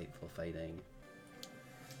insightful fighting.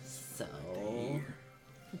 So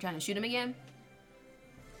You trying to shoot him again?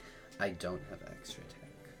 I don't have extra attack.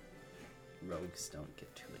 Rogues don't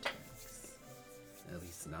get 2 attacks. At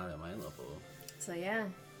least not at my level. So yeah,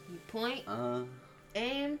 you point, Uh,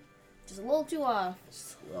 aim, just a little too off.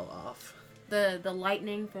 just a little off. The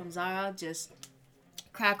lightning from Zara just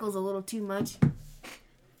crackles a little too much.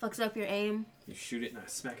 fucks up your aim. You shoot it and I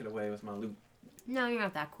smack it away with my loot. No, you're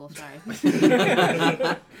not that cool. Sorry.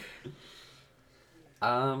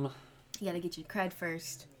 You gotta get your cred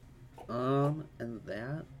first. And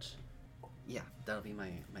that, yeah, that'll be my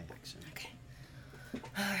action. Okay.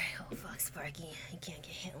 Alright, oh fuck, Sparky. You can't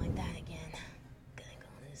get hit like that again. Gonna go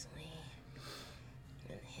this way.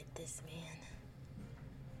 Gonna hit this man.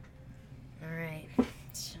 Alright.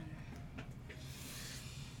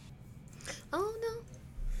 Oh no.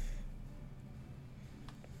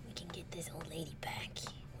 We can get this old lady back.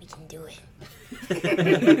 We can do it.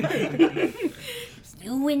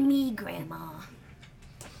 You and me, Grandma.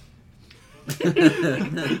 And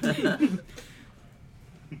then,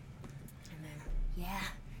 yeah,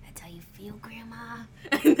 that's how you feel, Grandma.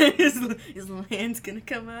 And then his little hand's gonna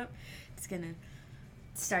come up. It's gonna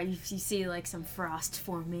start. You see like some frost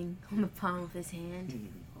forming on the palm of his hand.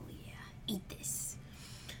 Oh yeah, eat this.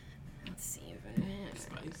 Let's see if it has.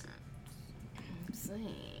 Spicy. Let's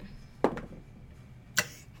see.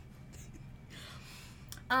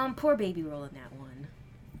 Poor baby rolling that one.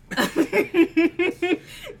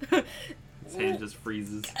 His hand just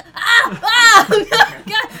freezes. God.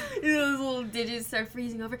 Those little digits start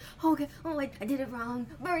freezing over. Oh, God. Oh, wait, I did it wrong.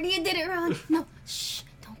 Birdie, I did it wrong. No, shh.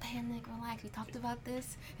 Don't panic. Relax. We talked about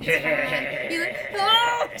this. It's fine. You're like,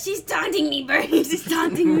 oh, she's taunting me, Birdie. She's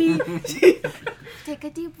taunting me. Take a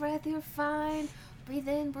deep breath. You're fine. Breathe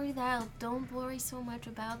in, breathe out. Don't worry so much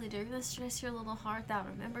about it. You're going to stress your little heart out.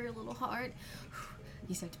 Remember your little heart.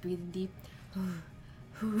 You start to breathe in deep.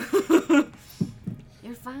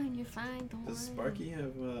 You're fine, don't Does worry. Sparky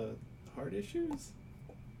have heart issues?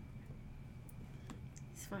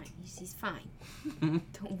 He's fine, he's fine.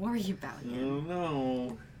 Don't worry about Oh him.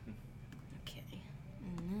 no. Okay.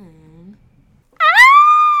 And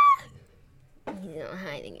then... He's not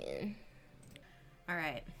hiding in.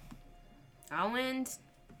 Alright. I'll wind.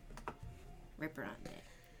 Ripper on it.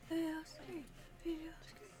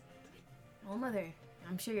 Oh, Mother.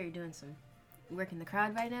 I'm sure you're doing some work in the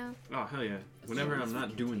crowd right now. Oh hell yeah. Whenever I'm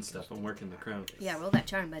not doing stuff, I'm working the crowd. Yeah, roll that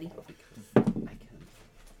charm, buddy. I can.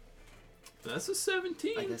 That's a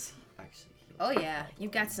 17. I guess actually. Oh yeah,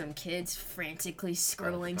 you've got some kids frantically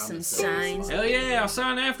scribbling some promises. signs. Hell yeah, I'll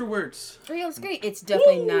sign afterwards. Oh yeah, it's great. It's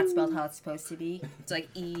definitely not spelled how it's supposed to be. It's like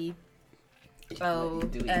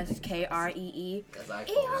E-O-S-K-R-E-E. Because I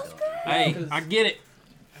Ew, probably it's don't. Hey, I get it.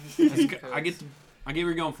 I get what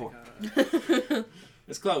you're going for.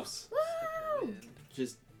 It's close. Woo!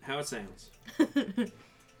 Just how it sounds. Because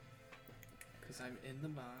I'm in the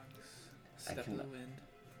box. I Step in can- the wind.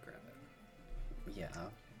 Grab it. Yeah.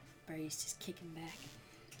 Birdie's just kicking back.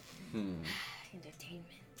 Entertainment.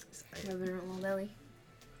 I- Rubbing her little belly.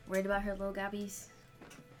 Worried about her little gobbies.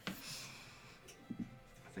 I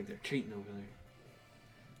think they're cheating over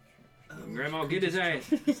there. Grandma, get his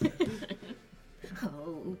ass.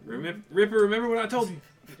 Oh. Ripper, remember what I told you?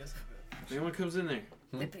 He does have it. If anyone comes in there.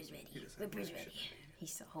 Ripper's ready. Ripper's ready.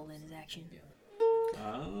 He's still holding his action.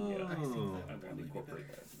 Oh. I'm going to incorporate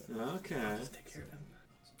that. Okay. Just take care of him.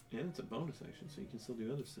 Yeah, it's a bonus action, so you can still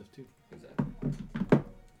do other stuff too. Exactly.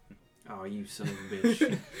 Oh, you son of a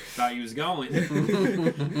bitch. Thought you was going.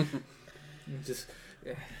 Just,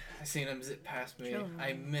 I seen him zip past me. Kill him.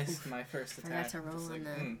 I missed my first Forgot attack. to roll Just on like,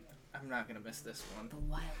 the- I'm not gonna miss this one. The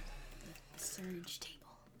wild. The surge table.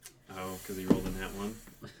 Oh, because he rolled in that one.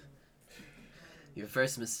 Your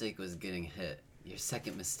first mistake was getting hit. Your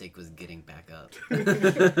second mistake was getting back up.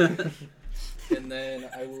 And then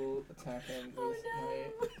I will attack him with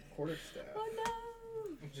my quarterstaff. Oh no!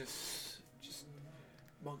 Just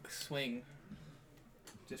monk swing.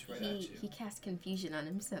 Just right at you. He cast confusion on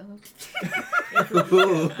himself.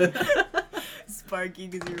 Sparky,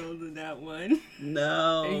 because he rolled in that one.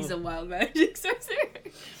 No. And he's a wild magic sorcerer.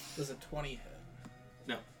 Does a 20 hit?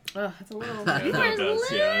 Oh, that's a little. Yeah, You that were a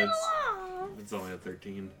does, yeah, little it's- off. It's only a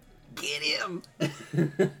 13. Get him.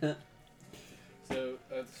 So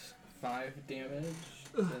that's 5 damage,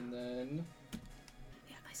 and then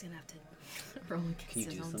Yeah, he's gonna have to roll against Can you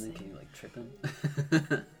his do own something? save. Can you like trip him?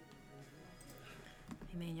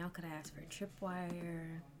 Hey man, y'all could have asked for a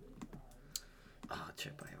tripwire. Oh,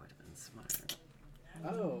 tripwire would have been smart.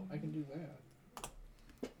 oh, I can do that.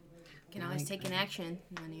 You can always take an action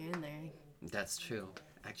when you're in there. That's true.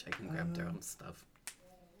 Actually, I can grab their own stuff.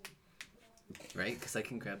 Right? Because I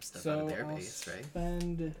can grab stuff out So of their I'll base, right?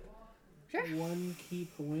 spend Sure. 1 key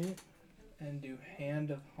point and do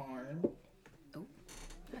Hand of Harm.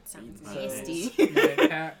 That sounds So- nasty.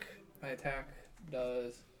 My attack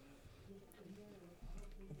does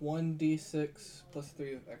 1d6 plus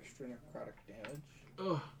 3 of extra necrotic damage,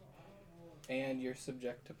 Ugh. and you're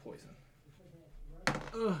subject to poison.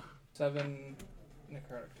 Ugh. 7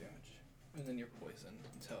 necrotic damage. And then you're poisoned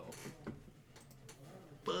until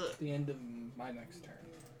But the end of my next turn.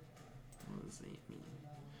 what does that mean?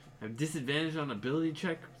 I have disadvantage on ability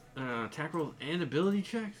check, attack rolls, and ability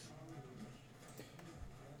checks.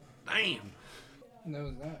 Damn. And that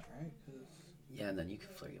was that, right? Because Yeah, and then you can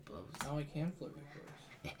flurry of blows. now I can flurry of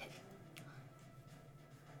blows.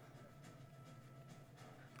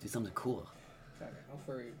 Do something cool. Sorry, I'll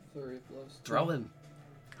flurry of blows. Throw him.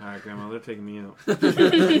 All right, Grandma, they're taking me out.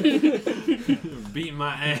 Beating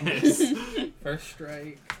my ass. First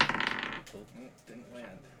strike. Oh, didn't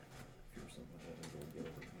land.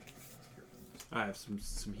 I have some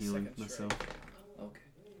healing Second myself. Okay.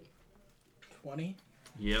 20.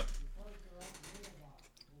 Yep.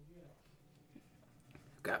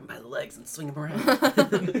 Grab him by the legs and swing him around.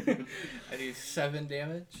 I do 7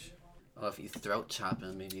 damage. Oh, if you throat chop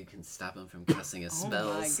him, maybe you can stop him from casting his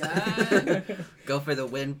spells. Oh my god. Go for the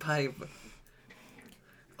windpipe.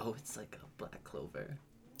 Oh, it's like a black clover.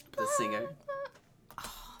 The singer.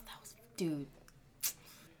 Oh, that was... Dude.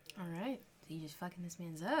 Alright. So you just fucking this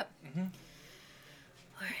man's up. Mm-hmm.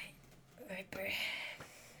 Alright. Ripper.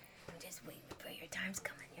 I'm just waiting, Ripper. Your time's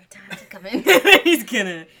coming. Your time's coming. He's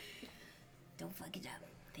gonna... Don't fuck it up.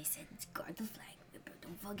 They said guard the flag. Ripper,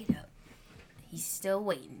 don't fuck it up. He's still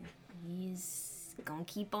waiting. He's gonna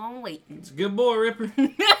keep on waiting. It's a good boy, Ripper.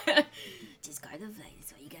 Just guard the flag.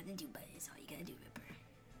 That's all you gotta do, buddy. That's all you gotta do, Ripper.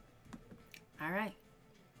 Alright.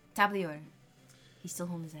 Top of the order. He's still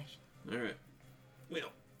holding his action. All right.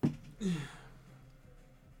 Well,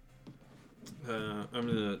 I'm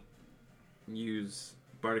gonna use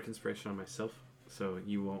Bardic Inspiration on myself, so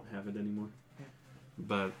you won't have it anymore.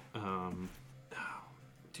 But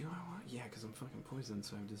do I want? Yeah, because I'm fucking poisoned,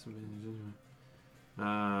 so I have disadvantage anyway.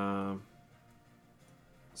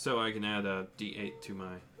 So I can add a D8 to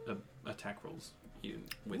my attack rolls, even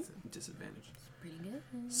with disadvantage. Pretty good.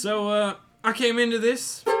 So I came into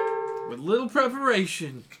this with little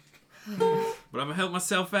preparation, but I'm gonna help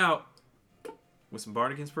myself out with some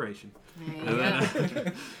Bardic Inspiration. There you And go.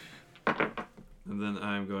 then, and then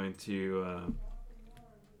I'm going to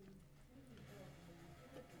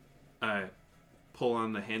I pull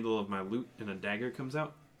on the handle of my lute and a dagger comes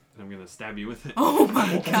out, and I'm gonna stab you with it. Oh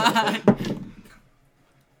my god.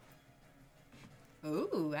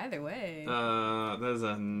 Ooh, either way. That is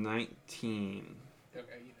a 19, Okay,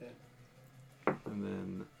 you hit. and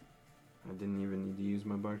then I didn't even need to use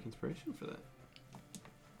my Bardic Inspiration for that.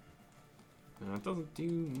 It doesn't do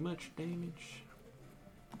much damage.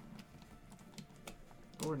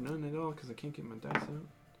 Or none at all, because I can't get my dice out.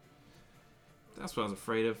 That's what I was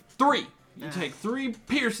afraid of. 3! You take 3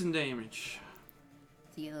 piercing damage.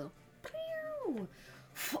 See a little pew,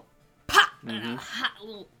 pop, and Mm-hmm. a hot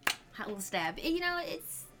little stab. You know,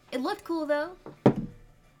 it looked cool though.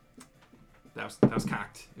 That was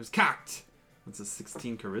cocked. It was cocked. That's a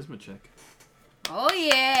 16 charisma check. Oh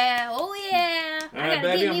yeah, oh yeah. All right,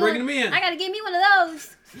 baby, I'm bringing him in. I gotta give me one of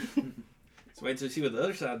those. Let's wait till see what the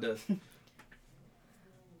other side does.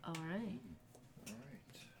 All right,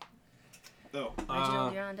 Oh,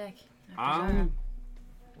 Reginald, you're on deck. After Zara.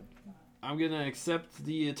 I'm gonna accept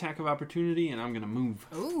the attack of opportunity, and I'm gonna move.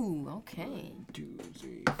 Ooh, okay. 2,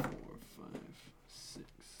 3, 4, 5, 6.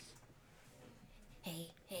 Hey.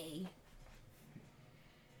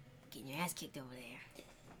 Getting your ass kicked over there.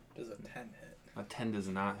 Does a 10 hit? A 10 does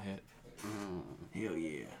not hit. Hell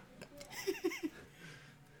yeah.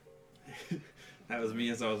 That was me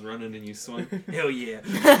as I was running and you swung. Hell yeah.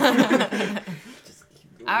 Just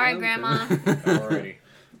keep All right, going. Grandma. Alrighty.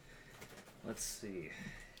 Let's see.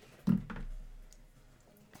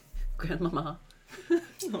 Grandmama.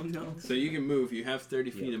 Oh no. So you can move. You have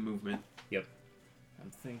 30 feet of movement. Yep. I'm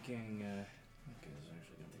thinking. Okay, this is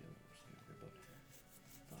actually gonna be a little stupid, but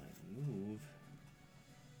if I move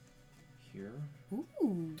here.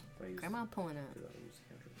 Ooh, If I use, Grandma pulling up. did I use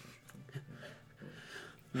cantrip?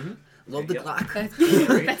 Load the Yep. Glock. That's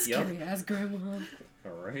Right, that's yep. scary ass Grandma.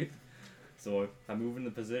 Alright. So I move in the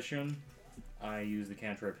position. I use the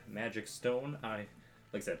cantrip Magic Stone. Like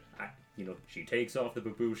I said, she takes off the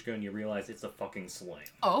babushka and you realize it's a fucking sling.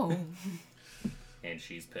 Oh. And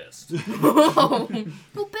she's pissed.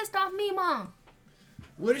 Who pissed off me, Mom?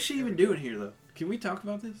 What is she even doing here, though? Can we talk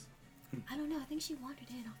about this? I don't know. I think she wandered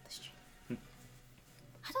in off the street. I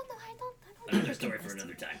don't know. I don't Another story for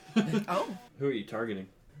another time. Oh. Who are you targeting?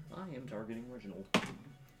 I am targeting Reginald.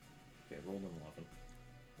 Okay, rolled an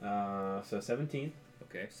 11. So 17.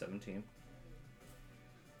 Okay, 17.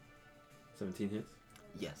 17 hits.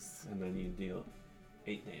 Yes, And then you deal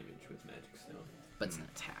 8 damage with Magic Stone. but it's an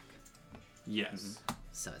attack. Yes.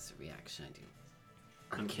 So as a reaction, I do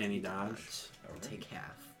Uncanny dodge. I take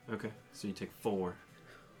half. Okay, so you take 4.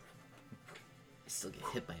 I still get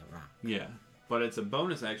hit by a rock. Yeah, but it's a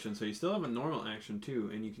bonus action, so you still have a normal action too,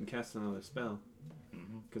 and you can cast another spell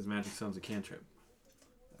because magic stone's a cantrip.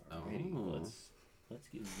 Alrighty, Oh. let's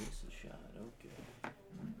give this a shot. Okay.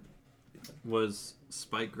 Was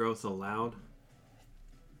spike growth allowed?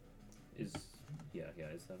 Is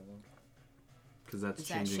that allowed? Because that's Is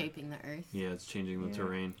that changing. shaping the earth? Yeah, it's changing the Yeah.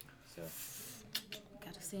 terrain. So,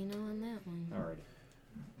 Gotta say no on that one.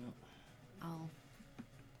 alrighty. I'll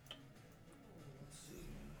Let's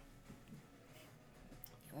see.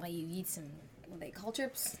 let you eat some, what they call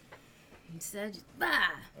trips? Instead, just, bah!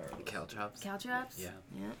 Alright. Caltrops. Caltrops? Yeah.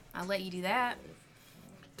 Yeah, I'll let you do that.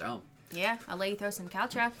 Don't. Yeah, I'll let you throw some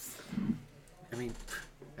caltrops. I mean,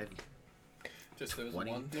 I, Just there was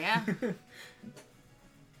 20. one. Yeah.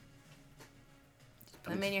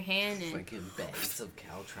 Put them in your hand and like in bags of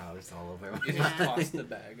caltrops all over. You Yeah. just toss the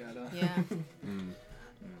bag at him. yeah.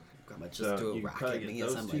 Grandma just So threw a you rock probably at get me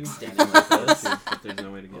as those I'm two. like standing like this. But there's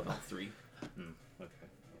no way to get all 3. Okay.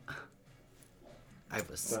 I have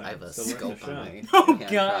a So scope worth on a shot. my Oh,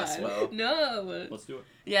 hand God. crossbow. No. Let's do it.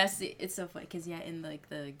 Yeah, see, it's so funny because in like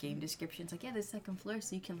the game description, it's like there's second floor,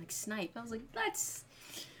 so you can like snipe. I was like, that's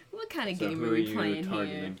what kind of So game who are are we you playing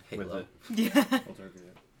targeting with Halo. it? here? Yeah. I'll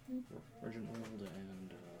target Reginald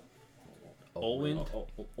and Olwind?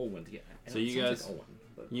 Olwind, yeah. So you It sounds guys- like Olwind,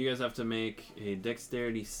 but You guys have to make a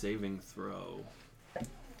dexterity saving throw.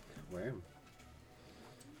 Where?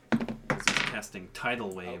 This is casting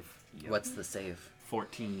Tidal Wave. What's the save?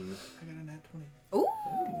 14. I got a nat 20. Ooh.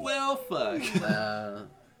 Well, fuck.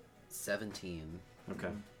 17. Okay.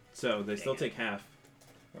 So they still take half.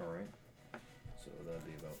 alright. So that'd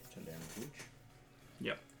be about 10 damage each.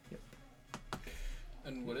 Yep.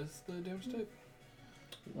 And what is the damage type?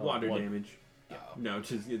 Water blood. damage. Oh. No, I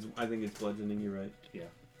think it's bludgeoning. You're right. Yeah.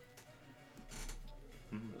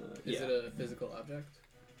 Is yeah. it a physical object?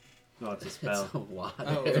 No, it's a It's spell. a water.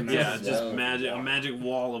 Oh, Yeah, it's just wall of magic. A water. magic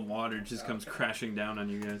wall of water just comes crashing down on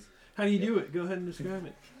you guys. How do you do it? Go ahead and describe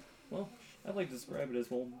it. Well, I'd like to describe it as,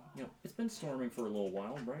 well, it's been storming for a little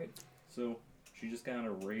while, right? So she just kind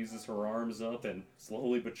of raises her arms up, and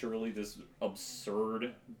slowly but surely this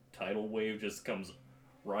absurd tidal wave just comes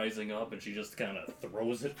rising up, and she just kind of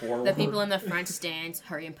throws it forward. The people in the front stands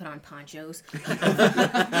hurry and put on ponchos.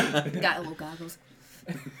 Got little goggles.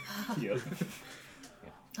 Yep.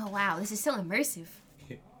 Oh wow, this is so immersive.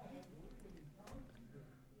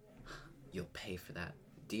 You'll pay for that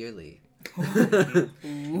dearly.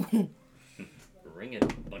 Bring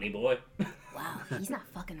it, bunny boy. Wow, he's not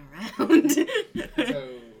fucking around. So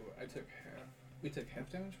I took half. We took half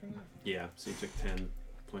damage from that? Yeah. So you took 10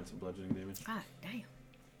 points of bludgeoning damage. God damn.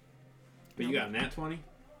 But you got a nat 20.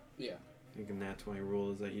 Yeah. I think a nat 20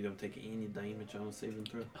 rule is that you don't take any damage on a saving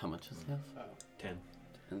throw. How much is half? 10.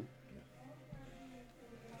 10?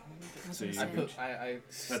 So you, I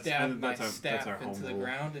stab my that's staff our into home the rule.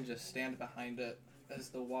 ground and just stand behind it as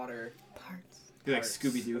the water. Parts. You're like Parts.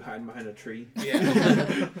 Scooby Doo hiding behind a tree.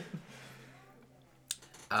 Yeah.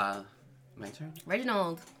 My turn?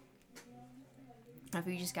 Reginald.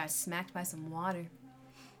 After you just got smacked by some water.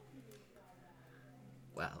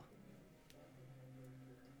 Well.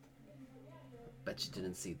 Bet you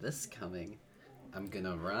didn't see this coming. I'm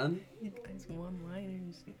gonna run Those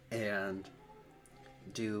one-liners. and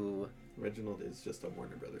do Reginald is just a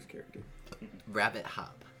Warner Brothers character. rabbit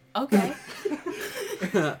hop. Okay.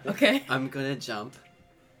 Okay. I'm gonna jump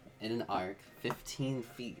in an arc 15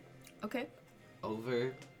 feet Okay.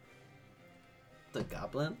 over the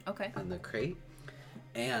goblin Okay. and the crate,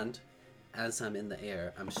 and as I'm in the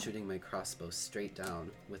air, I'm shooting my crossbow straight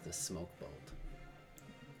down with a smoke bolt.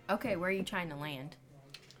 Okay, where are you trying to land?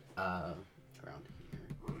 Around here.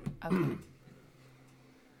 Okay.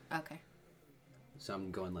 Okay. So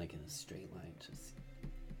I'm going like in a straight line, just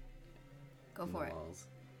Go in for the it. walls.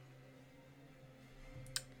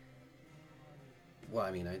 Well,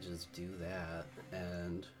 I mean, I just do that,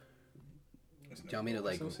 and Isn't you want me to,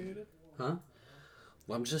 like- associated? huh?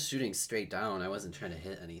 Well, I'm just shooting straight down. I wasn't trying to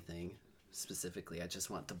hit anything specifically. I just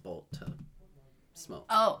want the bolt to smoke.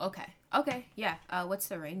 Oh, okay. Okay, yeah. What's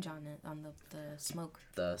the range on it, on the smoke?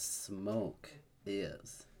 The smoke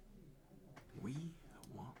is We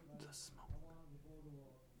want the smoke.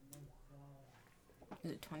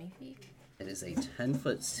 Is it 20 feet? it is a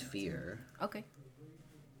 10-foot sphere. Okay.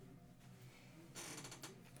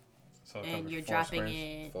 So it And covers you're 4 dropping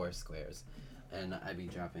squares. it. 4 squares, and I'd be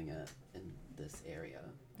dropping it in this area.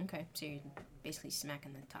 Okay, so you're basically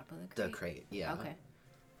smacking the top of the The crate? crate, yeah. Okay.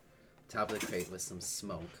 Top of the crate with some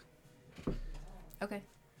smoke. Okay.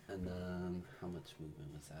 And then, how much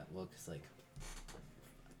movement was that? Well, because, like,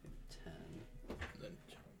 10. Then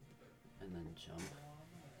jump. and then jump.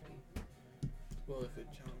 Well, if it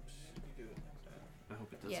jumps, you do it like that. I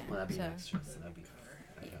hope it doesn't. Yeah. Well, that'd be so- extra, so that'd be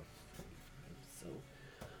I Yeah. have so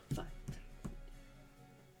fine.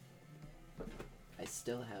 I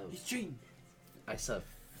still have cheating. I still have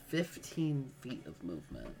 15 feet of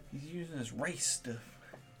movement, He's using his race stuff.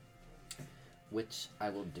 which I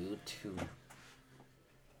will do to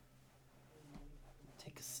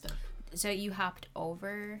take a step. So you hopped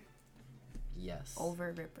over Yes.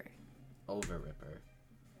 Ripper. Over Ripper.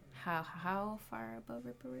 How far above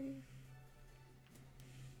Ripper were you?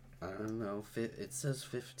 I don't know. It says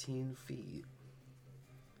 15 feet.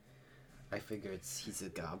 I figure he's a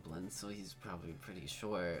goblin, so he's probably pretty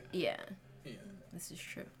short. Yeah, Yeah. this is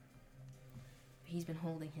true. He's been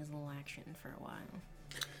holding his little action for a while.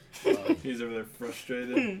 Well, He's over there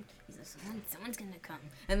frustrated. He's like, someone's gonna come,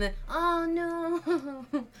 and then oh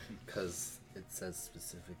no. because it says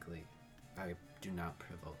specifically, I do not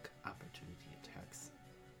provoke opportunity attacks.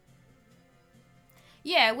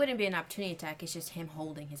 Yeah, it wouldn't be an opportunity attack. It's just him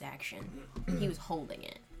holding his action. He was holding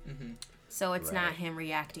it. Mm-hmm. So it's not Right. him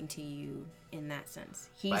reacting to you in that sense.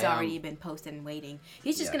 He's But, already been posted and waiting.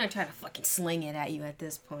 He's just yeah. gonna try to fucking sling it at you at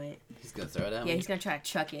this point. He's gonna throw it at Yeah, me? he's gonna try to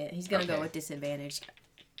chuck it. He's gonna go Okay. with disadvantage.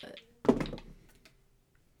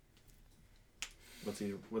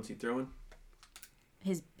 What's he throwing?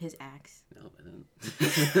 His axe. No, I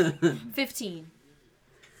didn't. 15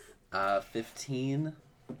 15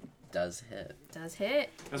 does hit. does hit.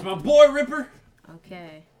 That's my boy, Ripper.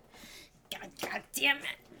 Okay. God damn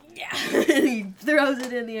it! Yeah. He throws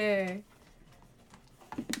it in the air.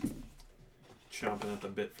 Chomping at the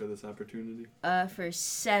bit for this opportunity. For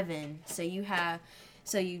 7. So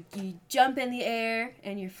you jump in the air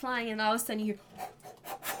and you're flying, and all of a sudden you hear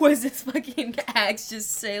was this fucking axe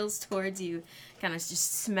just sails towards you, kind of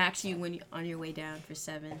just smacks you when you on your way down for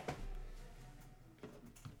 7.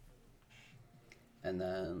 And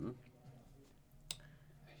then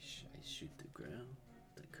I shoot the ground,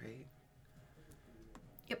 the crate.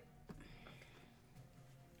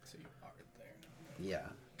 So you are there now. Yeah.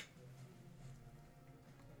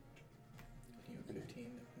 You have 15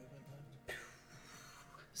 movement left.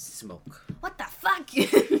 Smoke. What the fuck?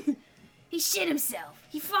 He shit himself.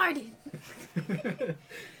 He farted.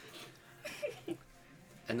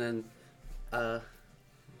 And then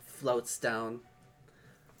floats down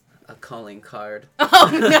a calling card.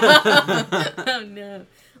 Oh no!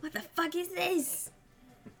 What the fuck is this?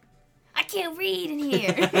 I can't read in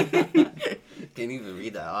here. Can't even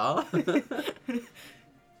read that all.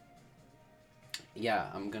 Yeah,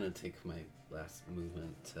 I'm gonna take my last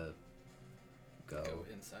movement to go. Go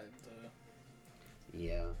inside the.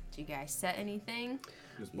 Yeah. Did you guys set anything?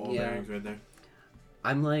 There's ball Yeah. bearings right there.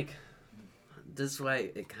 I'm like, this is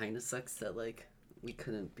why it kind of sucks that, like, we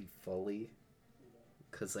couldn't be fully.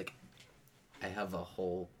 Because, like, I have a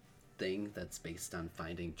whole thing that's based on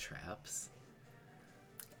finding traps.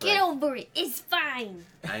 Get But- over it. It's fine.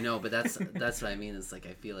 I know, but that's what I mean. Is like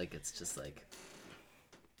I feel like it's just like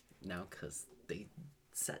now because they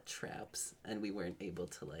set traps and we weren't able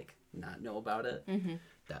to like not know about it. Mm-hmm.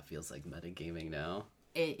 That feels like metagaming now.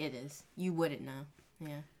 It is. You wouldn't know.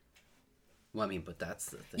 Yeah. Well, I mean, but that's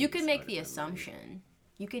the thing. You could is make how the to assumption.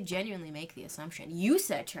 You could genuinely make the assumption. You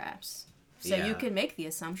set traps. So you Yeah. could make the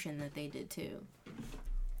assumption that they did too. But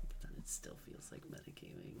then it still feels like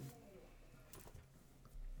metagaming.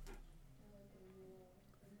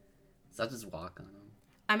 So I'll just walk on them.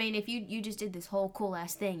 I mean, if you just did this whole cool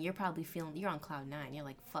ass thing, you're probably feeling you're on cloud 9. You're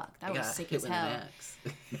like, fuck, that was sick as hell.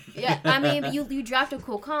 Yeah, I mean, but you dropped a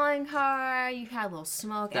cool calling card. You had a little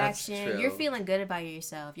smoke That's action. true. You're feeling good about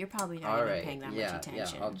yourself. You're probably not All even right. paying that Yeah, much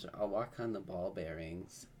attention. yeah. I'll walk on the ball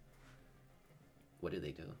bearings. What do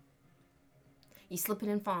they do? You slip it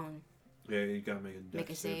and falling. Yeah, you gotta make a dex Make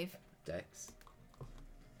a save. Dex.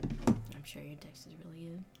 I'm sure your dex is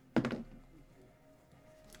really good.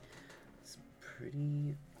 It's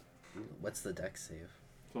pretty. What's the dex save?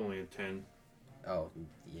 It's only a 10. Oh,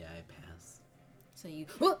 yeah, I pass. So you,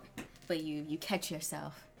 but you catch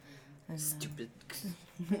yourself. And, Stupid.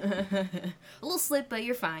 a little slip, but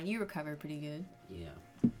you're fine. You recover pretty good.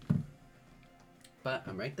 Yeah. But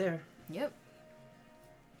I'm right there. Yep.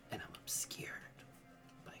 And I'm obscured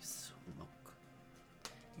by smoke.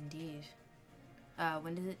 Indeed.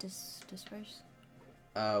 When does it disperse?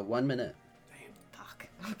 1 minute. Fuck.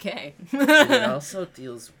 Okay. And it also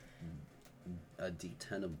deals a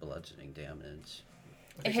d10 of bludgeoning damage.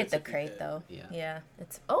 It hit the crate though. Yeah. Yeah.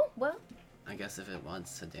 It's well. I guess if it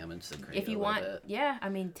wants to damage the crate If you a want, little bit. yeah. I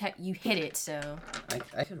mean, you hit it, so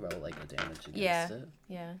I could roll like a damage against Yeah. it.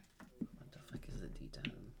 yeah. What the fuck is a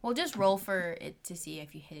d10? Well, just roll for it to see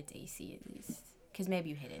if you hit its AC at least. Because maybe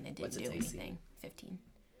you hit it and it didn't What's do its AC? anything. 15.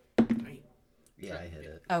 Yeah, I hit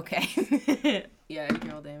it. Okay. Yeah, you can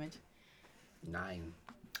roll damage. 9.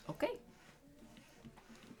 Okay.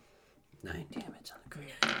 9 damage on the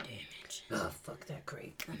crate. Damage. Oh, fuck that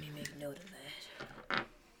crate. Let me make note of that.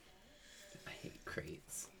 I hate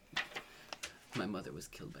crates. My mother was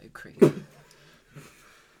killed by a crate.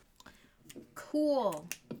 Cool.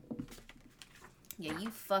 Yeah, you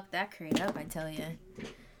fucked that crate up, I tell you.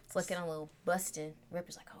 It's looking a little busted.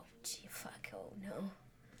 Ripper's like, oh, gee, fuck, oh no.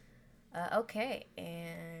 Okay,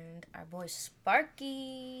 and our boy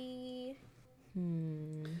Sparky.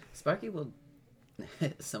 Sparky will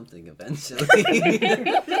hit something eventually.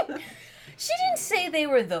 She didn't say they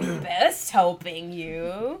were the best helping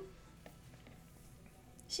you.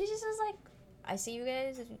 She just was like, I see you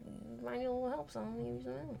guys. If you might need a little help, so I'm gonna use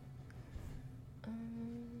them.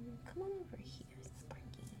 Come on over here,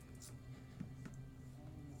 Sparky.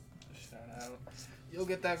 Shout out. You'll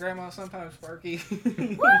get that grandma sometime, Sparky. Woo!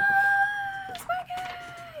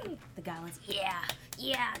 Sparky! The goblin's,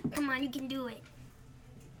 yeah, come on, you can do it.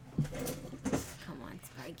 Come on,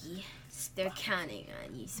 Sparky. They're counting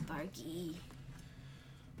on you, Sparky.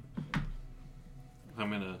 I'm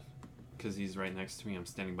gonna, because he's right next to me, I'm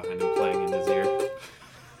standing behind him playing in his ear.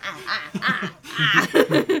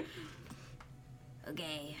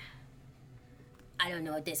 Okay. I don't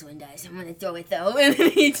know what this one does. I'm gonna throw it though. And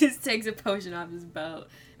then he just takes a potion off his belt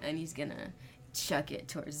and he's gonna chuck it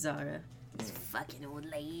towards Zara. This fucking old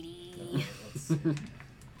lady.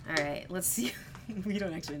 Alright, let's see. We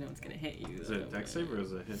don't actually know what's gonna hit you. Is it a dex save or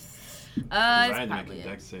is it a hit? It's I'd make probably a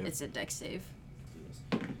dex save. It's a dex save.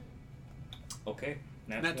 Okay.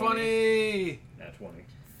 Nat 20! Nat 20.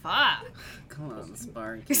 Fuck. Come on,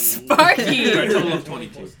 Sparky. Sparky! For a total of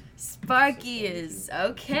 22. Sparky is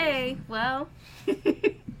okay. Well,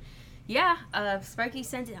 yeah. Sparky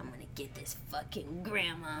sends it. I'm gonna get this fucking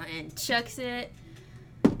grandma and chucks it.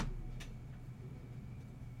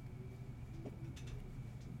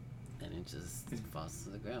 And it just falls to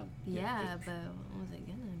the ground. Yeah, but what was it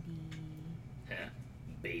gonna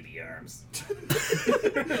Baby arms.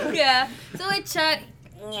 be? Yeah. So it chucked.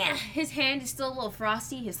 Yeah, his hand is still a little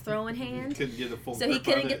frosty. His throwing hand. Couldn't get a full So he grip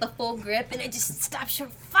couldn't on get it. the full grip, and it just stopped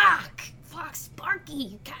short. Fuck,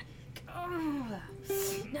 Sparky. God. Oh,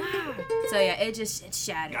 nah. So yeah, it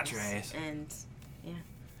shatters. Got your ass. And Yeah,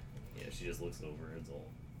 she just looks over and it's all.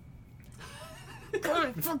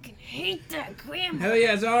 God, I fucking hate that grandma. Hell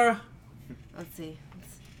yeah, Zara! Let's see.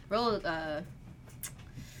 Roll. Let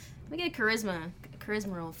me get a charisma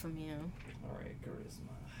roll from you. Alright,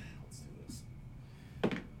 charisma. Let's do this.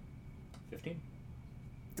 15?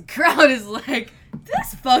 The crowd is like,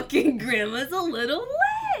 this fucking grandma's a little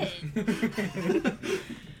lit.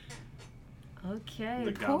 Okay.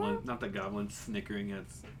 The cool. goblin, not the goblin, snickering at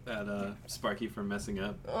Sparky for messing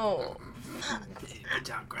up. Oh. Good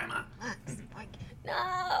job, Grandma. Sparky.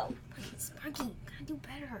 No. Sparky, gotta do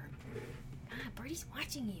better. Birdie's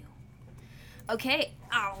watching you. Okay,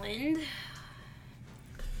 Alland.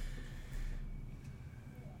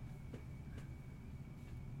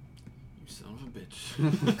 You son of a bitch.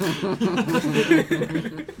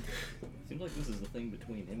 Seems like this is the thing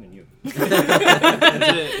between him and you.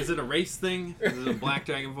 Is it a race thing? Is it a black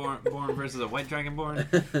dragonborn versus a white dragonborn?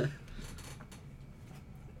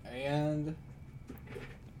 And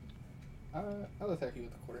I'll attack you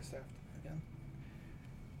with the quarterstaff again.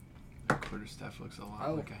 Quarterstaff looks a lot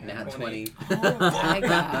Oh, like a hand. Nat 20. Oh my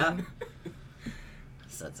god.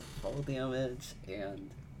 So that's a full damage and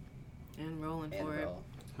And rolling for it. roll.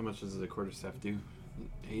 How much does the quarterstaff do?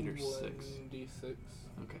 8 or 6? 1d6.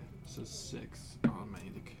 Okay, so 6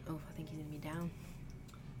 automatic. Oh, I think he's gonna be down.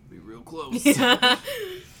 Be real close.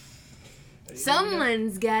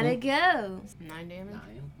 Someone's gotta go. 9 damage.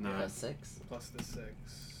 9. Nine. 6. Plus the 6.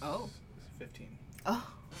 Oh. 15.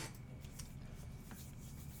 Oh.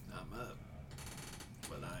 I'm up.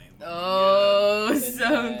 But I am. Oh, And so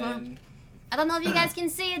then- I don't know if you guys can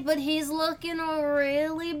see it, but he's looking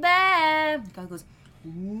really bad. The guy goes,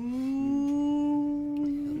 ooh.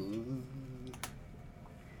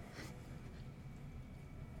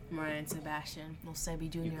 Mariah and Sebastian, well, Sebi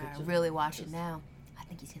Jr. could are just- really watching now. I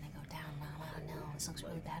think he's gonna go down, Mom. I don't know. This looks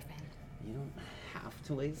really bad for him. You don't have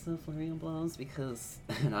to waste the flurry of blows because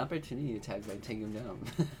an opportunity attack might take him down.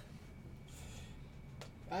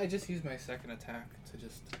 I just used my second attack to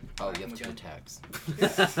just. Oh, whack you him have 2 again. attacks.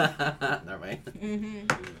 Never mind. Mm-hmm.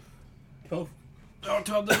 12. Oh,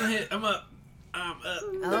 12 doesn't hit. I'm up.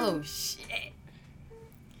 Oh, shit.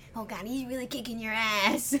 Oh, God, he's really kicking your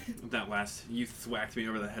ass. That last, you thwacked me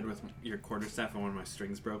over the head with your quarterstaff and one of my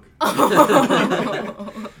strings broke.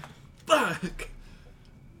 Oh. Fuck!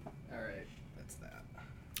 Alright, that's that.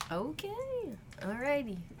 Okay.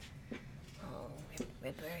 Alrighty. Oh,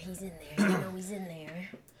 Ripper, he's in there. You know he's in there.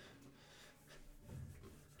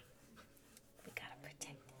 We gotta protect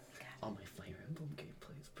him. All my Fire Emblem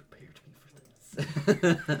gameplay has prepared me for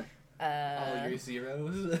this. All your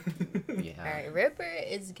zeros. Yeah. Alright, Ripper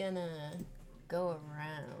is gonna go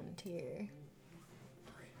around here.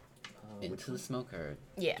 Into the smoke or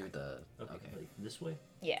Yeah. through the... Okay. Okay. Like this way?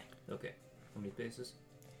 Yeah. Okay. How many paces?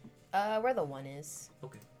 Where the one is.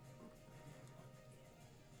 Okay.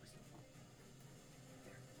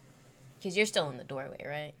 Because you're still in the doorway,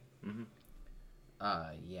 right?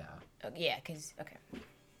 Yeah. Oh, yeah, because... Okay.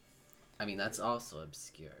 I mean, that's also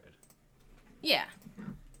obscured. Yeah.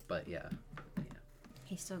 But yeah.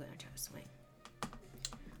 He's still gonna try to swing.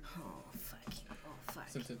 Oh, fuck. Oh, fuck.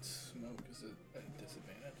 Since it's smoke, is it a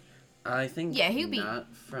disadvantage? I think Yeah, he'll be-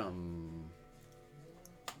 not from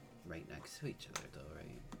right next to each other, though,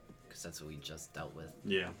 right? Because that's what we just dealt with,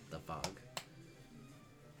 Yeah. the fog.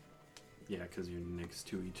 Yeah, because you're next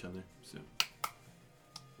to each other. So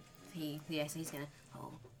So he's gonna,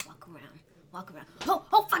 walk around.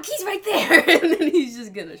 Oh, fuck, he's right there! And then he's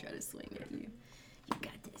just gonna try to swing at you. You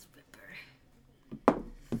got this, Ripper.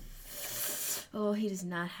 Oh, you do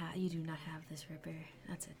not have this, Ripper.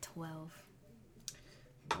 That's a 12.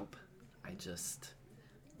 Nope. I just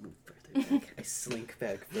move further back. I slink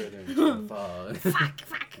back further into the fog. Fuck.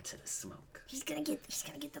 Into the smoke. He's gonna get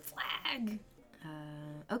the flag.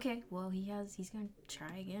 Okay, well, he's gonna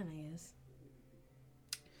try again, I guess.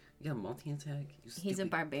 You got multi-attack? He's a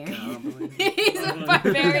barbarian. goblin. He's a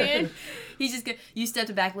barbarian. He's just gonna. You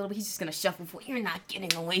stepped back a little bit. He's just gonna shuffle forward. You're not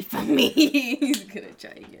getting away from me. He's gonna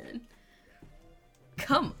try again.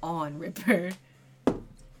 Come on, Ripper.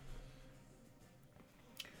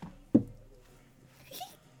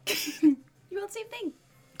 You rolled the same thing.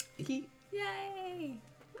 Yay!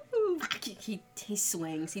 Woo. He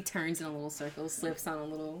swings. He turns in a little circle, slips on a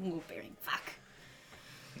little bearing. Fuck.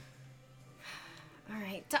 All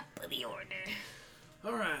right, top of the order.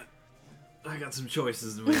 all right, I got some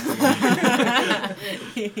choices to make.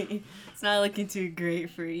 It's not looking too great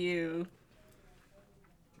for you.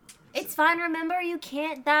 It's fine, remember, you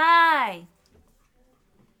can't die.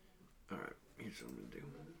 All right, here's what I'm gonna do.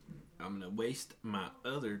 I'm gonna waste my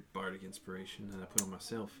other bardic inspiration that I put on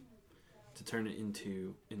myself to turn it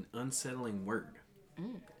into an unsettling word.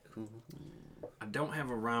 I don't have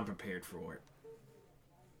a rhyme prepared for it.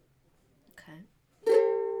 Okay.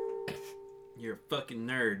 You're a fucking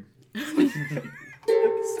nerd.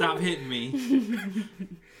 Stop hitting me.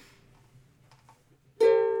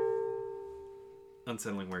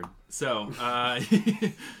 Unsettling word. So, I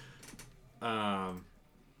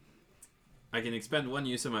can expend one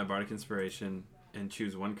use of my bardic inspiration and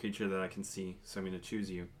choose one creature that I can see. So I'm going to choose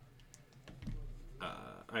you.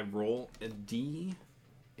 I roll a D8.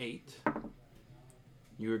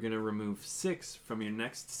 You are going to remove 6 from your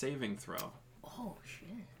next saving throw. Oh, shit.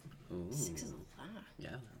 Ooh. 6 is a lot.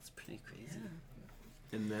 Yeah, that's pretty crazy.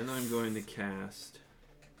 And then I'm going to cast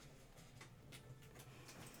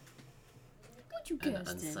What'd you An guess,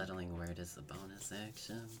 then? unsettling word is a bonus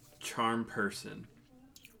action. Charm Person.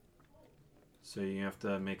 So you have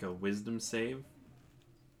to make a wisdom save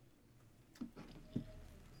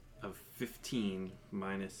of 15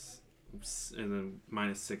 minus, and then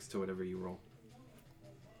minus 6 to whatever you roll.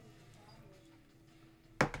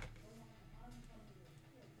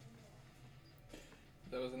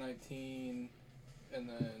 That was a 19, and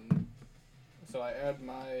then so I add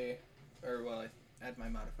I add my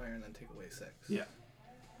modifier and then take away 6. Yeah.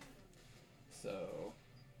 So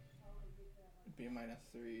it'd be a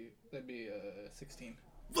 -3. That'd be 16.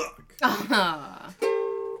 Fuck! Ah.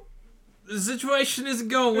 The situation isn't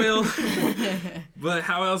going well. But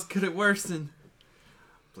how else could it worsen?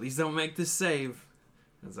 Please don't make this save.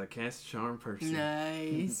 As I cast Charm Person.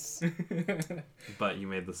 Nice. But you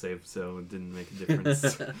made the save, so it didn't make a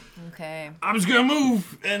difference. Okay. I'm just gonna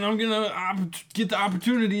move, and I'm gonna get the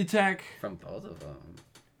opportunity attack. From both of them.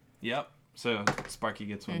 Yep. So Sparky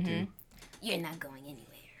gets one too. You're not going anywhere.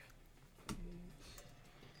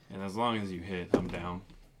 And as long as you hit, I'm down.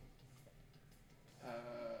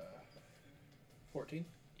 14.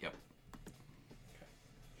 Yep.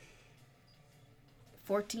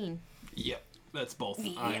 14. Yep. That's both.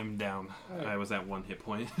 Yeah. I am down. I was at 1 hit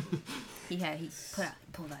point. He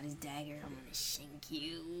pulled out his dagger. I'm gonna shank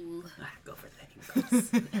you. Go for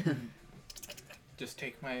that. Just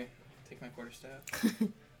take my quarterstaff.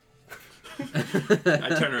 I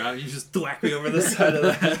turn around, you just thwack me over the side of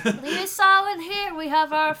that. You saw it here. We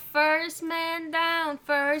have our first man down.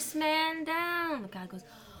 First man down. The guy goes,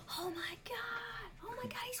 oh my god. my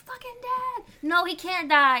god, he's fucking dead. No, he can't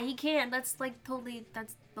die. He can't. That's like totally.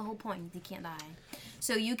 That's the whole point. He can't die.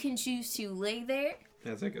 So you can choose to lay there.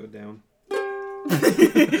 As I go down.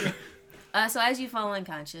 So as you fall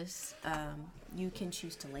unconscious, you can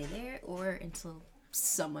choose to lay there, or until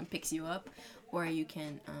someone picks you up, or you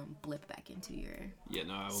can blip back into your. Yeah,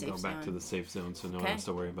 no, I will Safe go back to zone. the safe zone, so no one Okay. has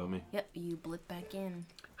to worry about me. Yep, you blip back in.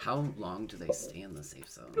 How long do they stay in the safe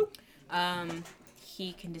zone?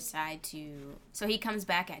 He can decide to. So he comes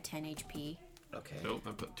back at 10 HP. Okay. Nope,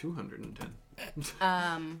 I put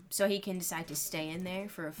 210. So he can decide to stay in there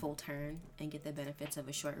for a full turn and get the benefits of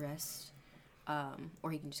a short rest,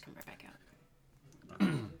 or he can just come right back out.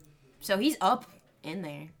 So he's up in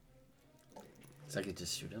there. So I could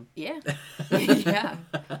just shoot him? Yeah. Yeah.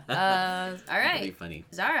 All That'd be right. funny.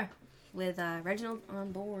 Zara, with Reginald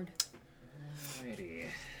on board. Alrighty.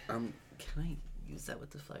 Can I use that with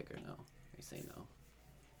the flag or no? You say no.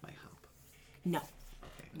 My hop. No,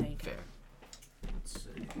 Okay. No, you can't. Fair. Let's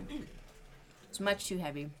see. it's much too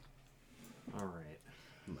heavy. Alright.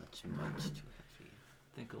 Much too heavy. I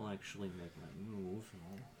think I'll actually make my move. And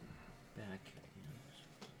I'll back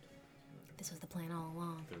This was the plan all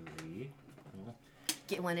along. in 3. Well,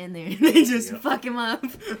 Get one in there and then just Yep. fuck him up.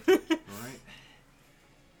 alright. And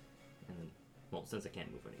then, well, since I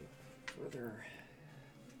can't move any further,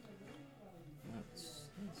 let's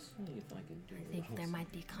see if I can do I think there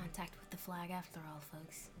might be contact with the flag after all,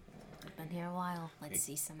 folks. I've been here a while. Let's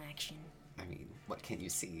see some action. I mean, what can you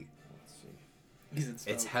see? Let's see. He's in It's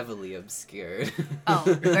smoke. heavily obscured.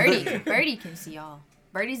 Oh, Birdie. Birdie can see all.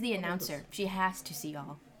 Birdie's the announcer. She has to see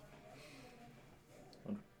all.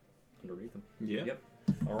 Underneath them. Yeah. Yep.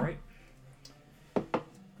 Alright.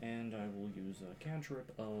 And I will use a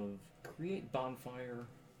cantrip of Create Bonfire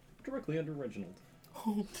directly under Reginald.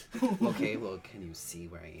 Okay, well, can you see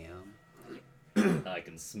where I am? I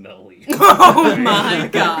can smell you. Oh my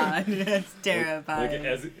god, that's Like, terrifying.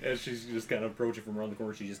 as she's just kind of approaching from around the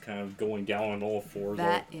corner, she's just kind of going down on all fours.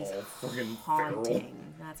 That all, is all friggin' feral. haunting.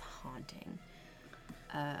 That's haunting.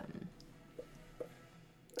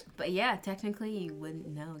 But yeah, technically you wouldn't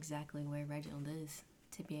know exactly where Reginald is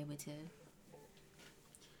to be able to.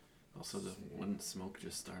 Also, wouldn't smoke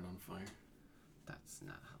just start on fire? That's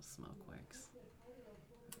not how smoke works.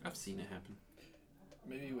 I've seen it happen.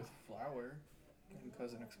 Maybe with flour and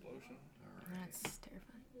cause an explosion. That's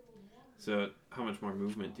terrifying. So, how much more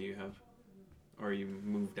movement do you have? Or are you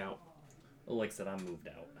moved out? Well, like I said, I'm moved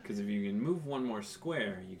out. Because if you can move one more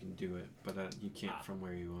square, you can do it, but you can't Ah. from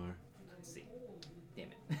where you are. Let's see. Damn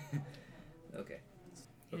it. Okay.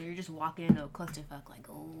 You know, you're just walking into a clusterfuck like,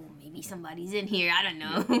 oh, maybe somebody's in here. I don't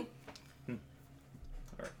know.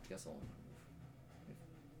 Alright, guess I'll.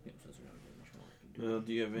 Yep, since we're not doing much more, I can do Well,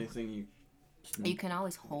 do you have anything you can... You can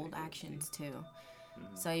always hold actions too.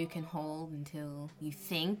 So you can hold until you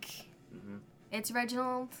think it's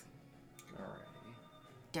Reginald. Alright.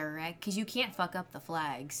 Direct, because you can't fuck up the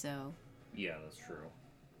flag, so. Yeah, that's true.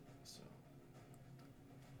 So.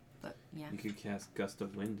 But yeah, You could cast Gust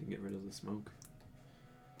of Wind and get rid of the smoke.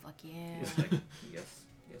 fuck yeah.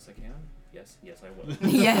 Yes, I can. Yes, I will.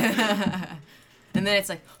 Yeah. And then it's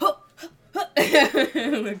like, oh, when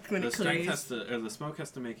it The strength clears. has to, or the smoke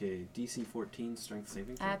has to make a DC 14 strength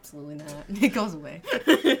saving throw. Absolutely not. It goes away.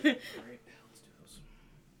 Alright, let's do those.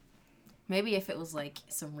 Maybe if it was like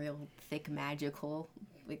some real thick magical,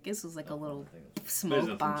 like this was like a little There's smoke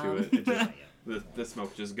nothing bomb. to it. It just, the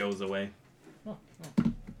smoke just goes away. Oh.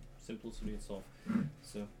 Simplicity itself.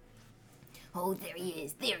 So. Oh, there he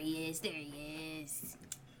is. There he is. There he is.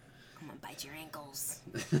 I'm gonna bite your ankles.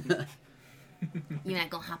 You're not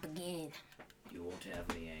gonna hop again. You won't have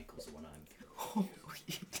any ankles when I'm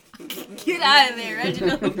through. Get out of there,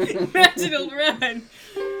 Reginald. Reginald, run.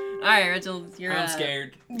 All right, Reginald, you're. I'm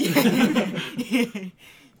scared.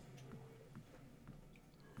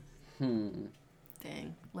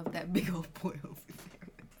 Dang, left that big old boy over there.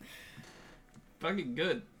 Fucking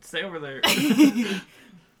good. Stay over there.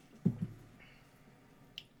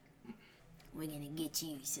 We're gonna get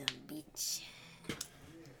you, son of a bitch.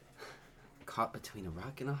 Caught between a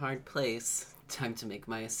rock and a hard place. Time to make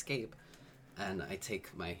my escape. And I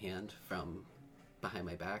take my hand from behind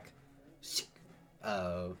my back.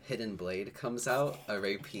 A hidden blade comes out, a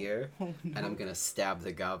rapier, and I'm gonna stab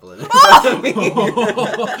the goblin.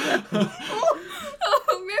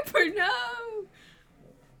 Oh, Ripper, no!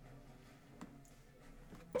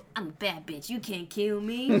 I'm a bad bitch. You can't kill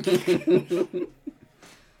me.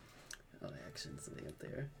 Oh, actions right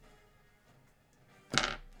there.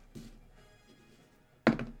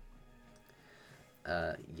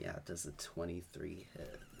 Yeah, does a 23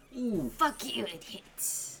 hit? Fuck you, it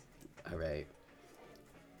hits. Alright.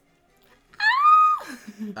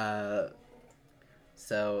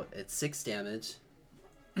 So it's 6 damage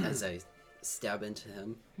as I stab into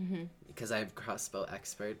him. Mhm. Because I have crossbow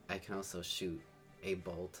expert, I can also shoot a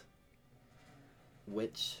bolt,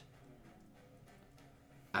 which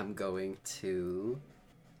I'm going to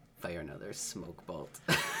fire another smoke bolt.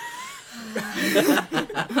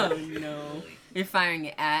 Oh no. You're firing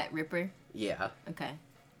it at Ripper? Yeah. Okay.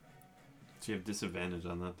 So you have disadvantage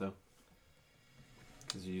on that though,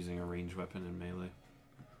 because you're using a ranged weapon in melee.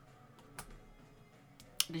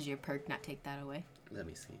 Does your perk not take that away? Let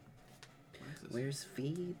me see. What is this? Where's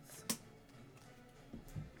feeds?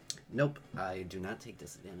 Nope, I do not take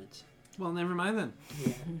disadvantage. Well, never mind then.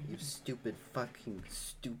 Yeah, you stupid fucking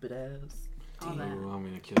stupid ass. All that. Ooh, I'm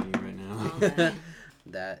gonna kill you right now. All that.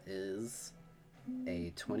 That is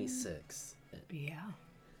a 26. Yeah.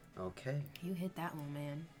 Okay, You hit that one,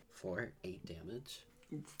 man. for 8 damage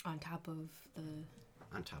On top of the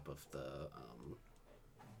on top of the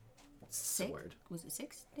six? sword. Was it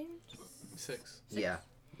 6 damage? 6. Yeah,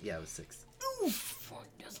 it was 6. Ooh, fuck,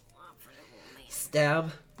 that's a lot for the woman.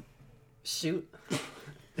 Stab, shoot,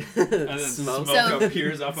 And then smoke. smoke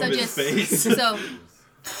appears off of his face. So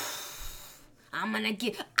I'm gonna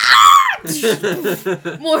get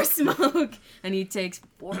more smoke, and he takes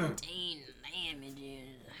 14 damages.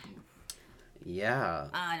 Yeah.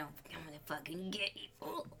 I'm gonna fucking get you.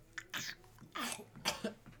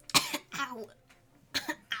 Ow. Ow.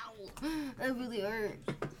 That really hurt.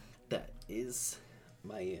 That is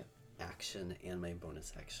my action and my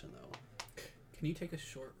bonus action, though. Can you take a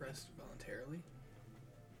short rest voluntarily?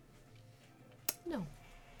 No.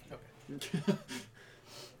 Okay.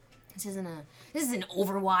 This is an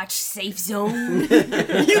Overwatch safe zone. You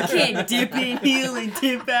can't dip in, heal, and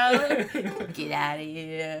dip out. Get out of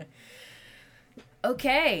here.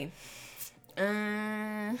 Okay.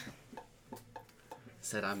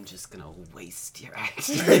 Said I'm just gonna waste your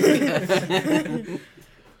action.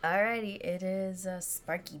 Alrighty, it is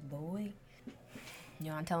Sparky Boy.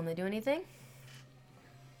 You want to tell him to do anything?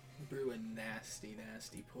 Brew a nasty,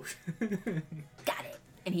 nasty potion. Got it.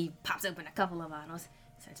 And he pops open a couple of bottles,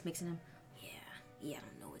 starts mixing them. Yeah, I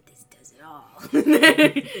don't know what this does at all.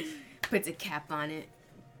 Puts a cap on it,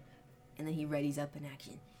 and then he readies up in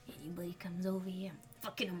action. Anybody comes over here, I'm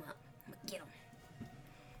fucking him up. I'm gonna get him.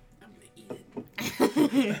 I'm gonna eat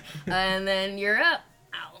it. And then you're up,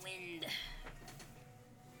 Owlwind.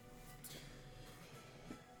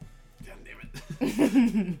 God damn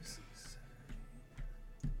it.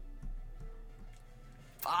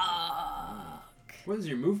 Fuck. What is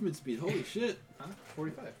your movement speed? Holy shit. Huh?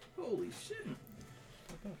 45. Holy shit.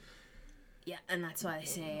 Yeah, and that's why I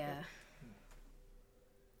say,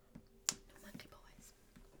 monkey boys.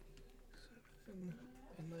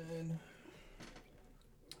 And then...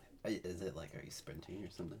 Is it like, are you sprinting or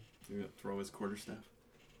something? You're gonna throw his quarterstaff.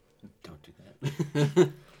 Don't do that.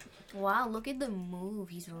 Wow, look at the move.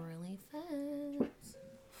 He's really fast.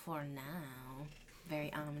 For now.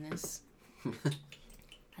 Very ominous. I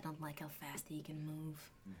don't like how fast he can move.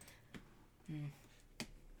 Not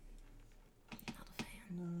a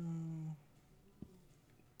fan. No.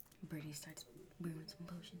 Birdie starts brewing some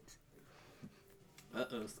potions.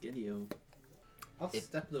 Uh-oh, Skidio. I'll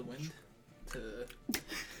step the wind to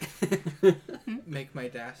make my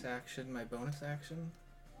dash action my bonus action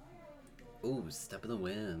Ooh, step of the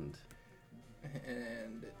wind.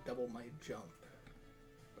 and double my jump.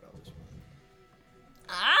 But I'll just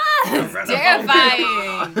Ah!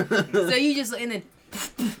 Terrifying! So you just in a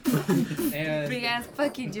run. And big ass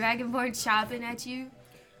fucking dragonborn chopping at you?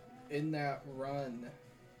 in that run,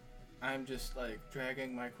 I'm just like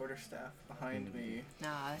dragging my quarterstaff behind me.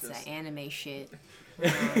 Nah, that's Just- that anime shit.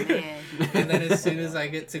 Oh man. And then as soon as I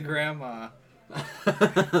get to Grandma,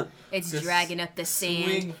 It's Just dragging up the swing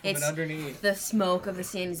sand. from It's underneath. the smoke of the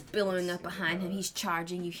sand is billowing up behind him. He's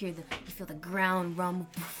charging. You feel the ground rumble.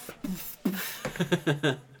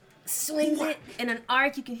 Swings it in an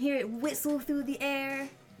arc. You can hear it whistle through the air,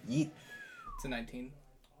 Yeet. It's a 19.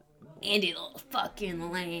 and it'll fucking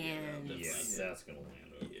land. Yeah, that's gonna land.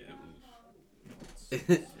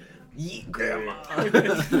 Yeet, Grandma.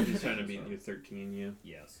 He's trying to beat you 13, yeah.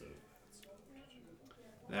 Yeah, so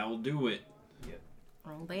That will do it.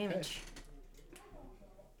 Roll damage.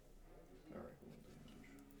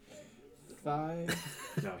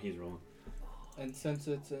 5. No, he's rolling. And since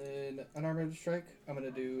it's an unarmored strike, I'm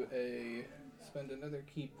gonna do spend another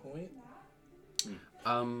key point.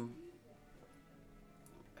 I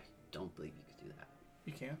don't believe you could do that.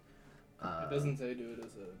 You can't. Uh, It doesn't say do it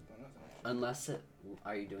as a bonus action. Unless it.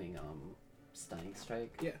 Are you doing stunning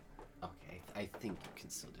strike? Yeah. Okay, I think you can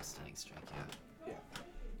still do stunning strike.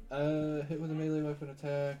 Yeah. Hit with a melee weapon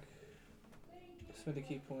attack. spend a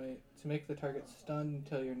key point to make the target stunned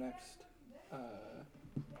until your next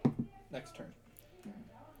turn.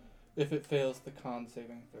 If it fails the con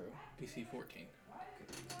saving throw, DC 14.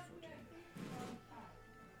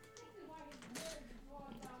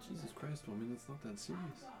 Jesus Christ, woman, it's not that serious.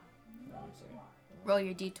 Roll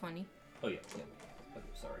your d20. Oh yeah. Okay,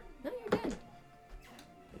 sorry. No, you're good.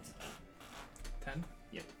 10?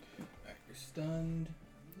 Yep. Alright, you're stunned.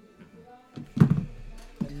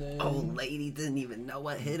 And then... Oh, lady didn't even know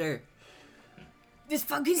what hit her. Just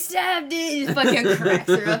fucking stabbed it. Just fucking cracks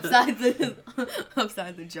her upside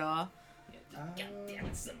the jaw. God damn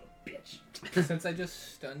it, son of a bitch. Since I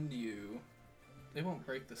just stunned you, they won't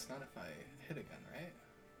break the stun if I hit again, right?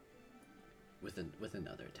 With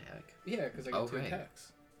another attack. Yeah, because I get 2 right.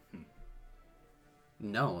 attacks.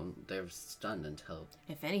 No, they're stunned until.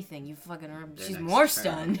 If anything, you fucking are. Their She's next more turn.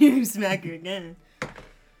 stunned. You smack her again.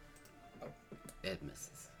 It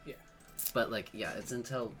misses. Yeah. But it's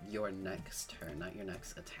until your next turn, not your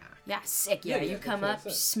next attack. Yeah, sick. Yeah, Yeah, you that's come what I up,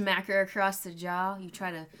 said. smack her across the jaw. You try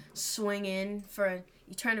to swing in for.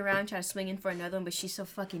 You turn around, try to swing in for another one, but she's so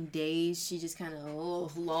fucking dazed. She just kind of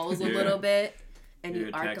lulls a Your- little bit, and Your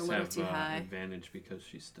you arc a attacks little have too high. advantage because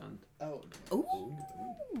she's stunned. Oh, Ooh.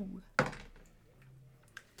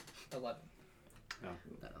 11. Oh,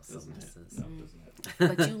 That also Doesn't hit. misses. No, doesn't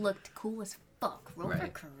it? But you looked cool as fuck. Roll Right.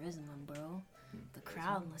 for charisma, bro. The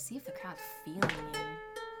crowd. Let's see if the crowd's feeling you.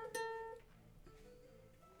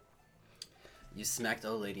 You smack the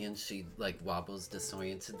old lady and she wobbles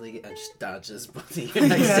disorientedly and she dodges both of your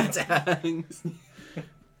next attacks.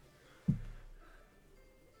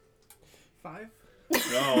 5?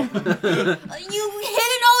 No. You hit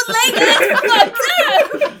an old lady. That's fucked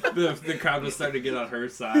up. the crowd was starting to get on her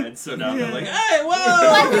side, so now they're like, hey,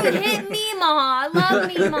 Why whoa! you hit me, Ma? I love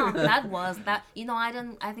me, Ma. That. You know, I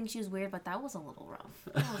think she was weird, but that was a little rough.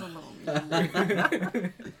 That was a little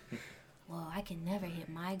mean. Well, I can never hit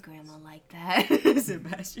my grandma like that,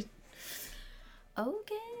 Sebastian.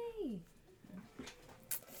 Okay.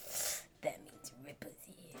 That means Ripper's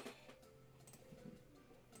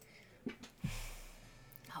here.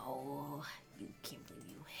 Oh, you can't believe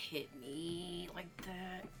you hit me like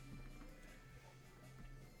that.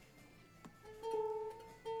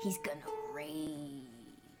 He's gonna rage.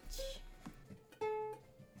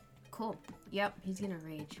 Cool. Yep, he's gonna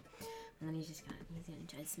rage. And then he's gonna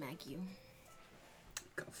try to smack you.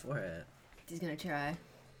 Go for it. He's gonna try.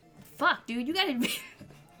 Fuck, dude, you gotta be.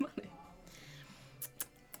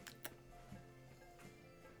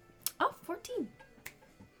 Oh, 14.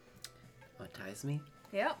 What ties me?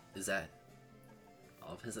 Yep. Is that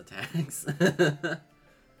all of his attacks?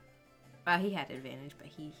 He had advantage, but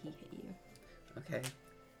he hit you. Okay.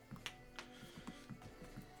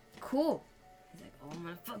 Cool. He's like, oh, I'm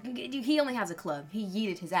gonna fucking get you. He only has a club. He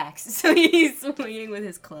yeeted his axe, so he's swinging with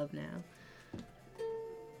his club now. Oh,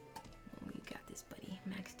 you got this, buddy.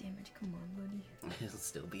 Max damage. Come on, buddy. It'll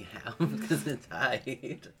still be half because it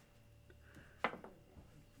tied.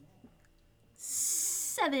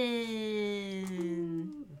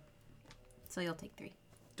 7. So you'll take 3.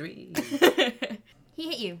 3. He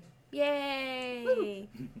hit you. Yay!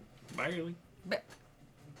 Barely.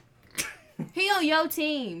 He on your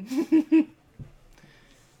team.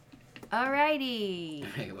 Alrighty.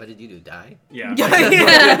 Hey, what did you do? Die? Yeah.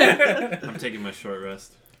 Yeah. I'm taking my short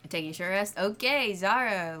rest. Taking a short rest. Okay,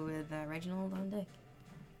 Zara with Reginald on deck.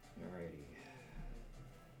 Alrighty.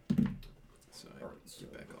 So I Alright, so-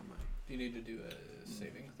 get back on my Do you need to do a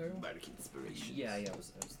saving throw? bardic inspiration. Yeah, I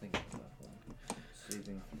was thinking of that one.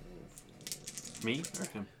 Saving throw for... Me or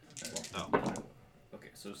him? Oh. Okay,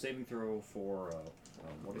 so saving throw for,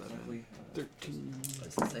 what exactly? 13. What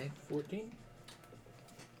does it say? 14?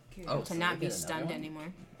 Oh, To so not I be get another stunned one?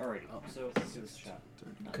 anymore. Alrighty, Oh. so let's give this a shot.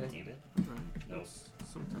 Okay. David? Alright. No,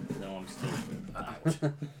 Sometimes. no, I'm still out. Oh, wait.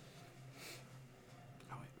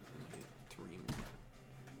 Then I get 3 more.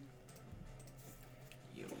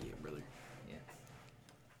 Yeah, brother. Yeah.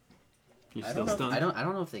 You I still don't know. stunned? I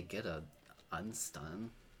don't know if they get a unstun.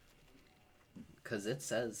 Cause it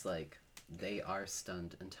says they are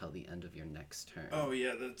stunned until the end of your next turn. Oh,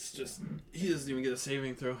 yeah, that's just. He doesn't even get a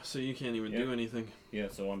saving throw, so you can't even do Yeah. anything. Yeah,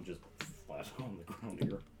 so I'm just flat on the ground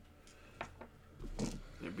here.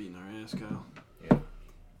 They're beating our ass, Kyle. Yeah.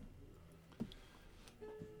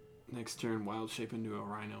 Next turn, wild shape into a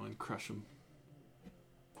rhino and crush him.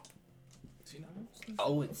 Is he not?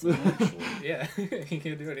 Oh, it's Yeah, he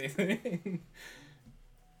can't do anything.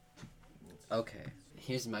 okay.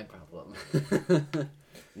 Here's my problem.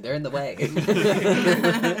 They're in the way.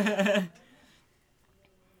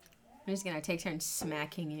 I'm just gonna take turns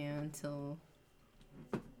smacking you until.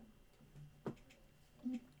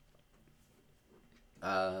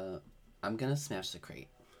 I'm gonna smash the crate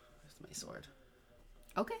with my sword.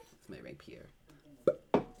 Okay. With my rapier.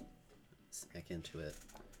 Smack into it.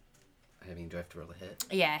 Do I have to roll a hit?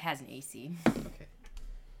 Yeah, it has an AC. Okay.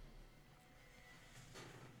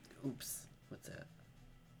 Oops. What's that?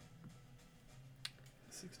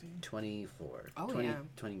 16. 24. Oh, 20, yeah.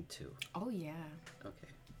 22. Oh yeah. Okay.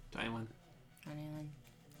 Dylan.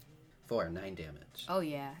 4, 9 damage. Oh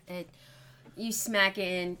yeah. You smack it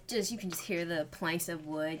and you can just hear the planks of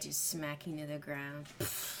wood just smacking to the ground. It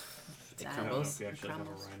I don't know crumbles. if you actually have a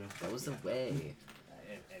Crumbles. rhino. That was the way.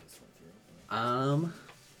 I just went through.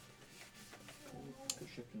 Could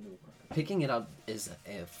shift into a crocodile. Picking it up is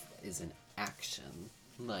an action.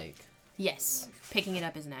 Like, Yes. Picking it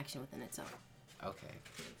up is an action within itself. okay.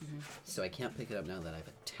 So I can't pick it up now that I've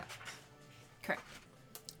attacked. Correct.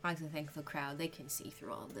 I like to thank the crowd. They can see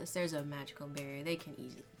through all of this. There's a magical barrier. They can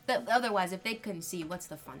easily. Otherwise, if they couldn't see, what's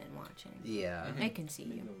the fun in watching? Yeah. They can see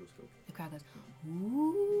you. No scope. The crowd goes,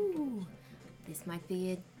 ooh, this might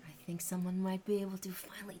be it. I think someone might be able to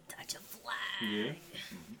finally touch a flag. Yeah.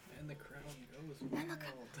 And the crowd goes And the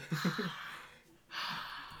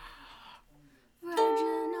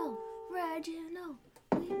wild. Reginald.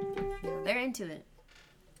 They're into it.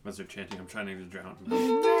 As they're chanting, I'm trying to drown.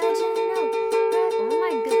 Reginald. Oh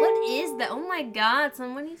my god, what is that? Oh my god,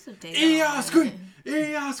 someone needs to take that.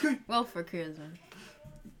 Eoscar! Well, for charisma.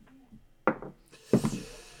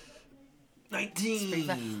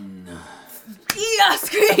 19!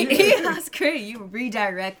 Eoscar! You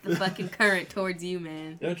redirect the fucking current towards you,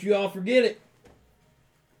 man. Don't you all forget it!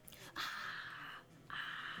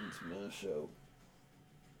 It's my show.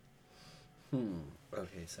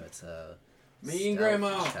 Okay, so it's a Me and stealth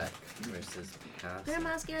Grandma. check versus passive.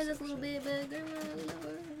 Grandma scares us a little bit, but Grandma love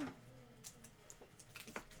her.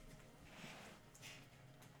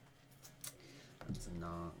 That's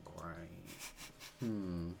not great.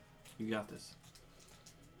 You got this.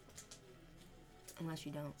 Unless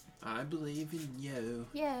you don't. I believe in you.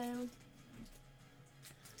 Yeah.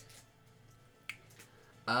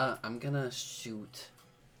 I'm gonna shoot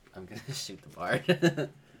the bard.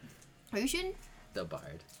 Are you shooting? The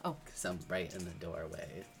bard. Oh. Because I'm right in the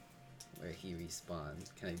doorway where he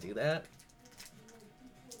respawns. Can I do that?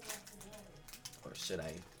 Or should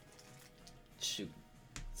I shoot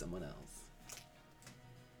someone else?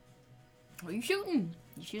 Are you shooting?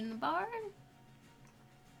 You shooting the barn?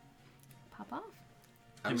 Pop off.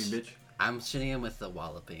 I'm Gimme, bitch. I'm shooting him with the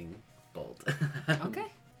walloping bolt. Okay.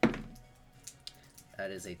 That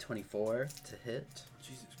is a 24 to hit.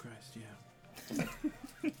 Jesus Christ, yeah.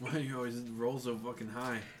 Why do you always roll so fucking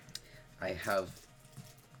high? I have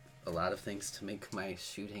a lot of things to make my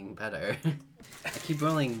shooting better. I keep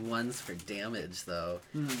rolling ones for damage though.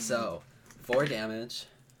 So, 4 damage.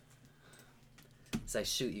 As I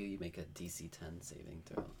shoot you, you make a DC 10 saving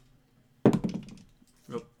throw.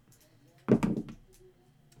 Oh.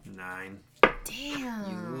 9. Damn.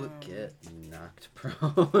 You get knocked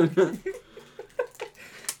prone.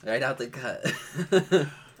 Right out the cut.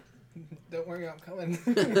 Don't worry, I'm coming.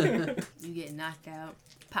 You get knocked out,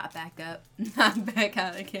 pop back up, knocked back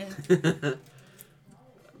out again.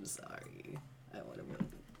 I'm sorry. I want to win.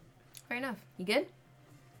 Fair enough. You good?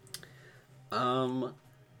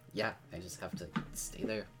 Yeah, I just have to stay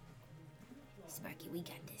there. Sparky, we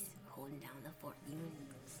got this. Holding down the fort. You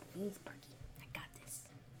and Sparky. I got this.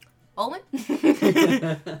 Owen?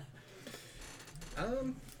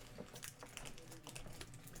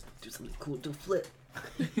 Do something cool to flip.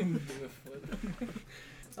 Do a flip.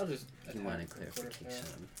 I'll just. You want a attack the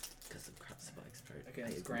clarification because of crossbow expert.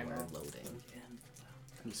 Against I ignore Grandma. loading.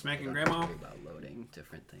 You smacking I don't Grandma? worry about loading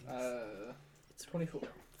different things. It's 24.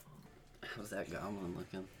 How's that goblin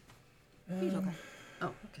looking? He's okay.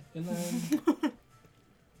 Oh, okay. And then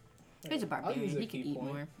He's a I'll use barbarian. a He can key eat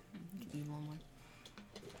point. more. He can eat one more.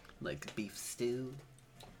 Like beef stew.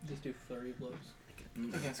 Just do flurry blows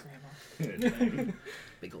against Good. Grandma.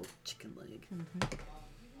 Big old chicken leg.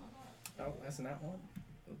 Oh, that's not one.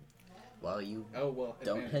 Well, you Oh well.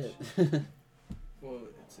 don't advantage. hit it. Well,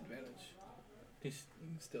 it's advantage. He's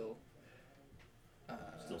still.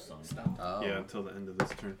 Still stunned. Oh, Yeah, until the end of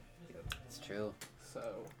this turn. it's true. So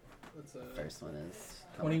that's a First one is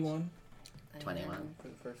how much? 21 21. for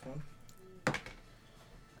the first one.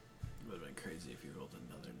 Would have been crazy if you rolled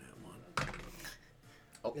another nat 1.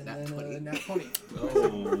 Oh, And not then 20. nat 20.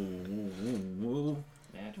 Oh.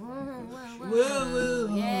 Natural.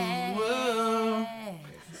 Whoa. Yeah.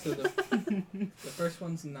 So the first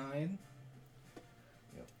one's 9.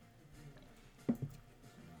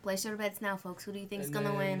 Place your bets now, folks. Who do you think's and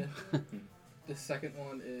gonna win? then The second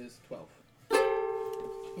one is 12.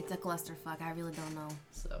 It's a clusterfuck. I really don't know.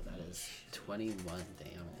 So that is 21 damage.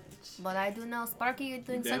 But I do know, Sparky, you're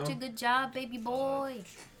doing You such a down? good job, baby boy.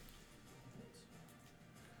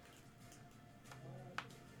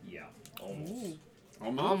 Yeah, almost.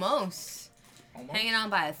 Almost. Almost. Hanging on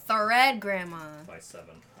by a thread, Grandma. By 7.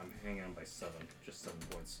 I'm hanging on by 7. Just 7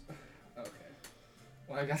 points. Okay.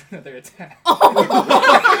 Well, I got another attack.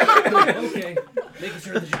 Okay. Making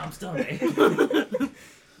sure the job's done, eh?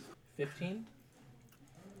 15?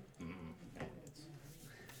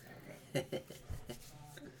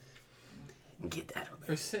 Get that on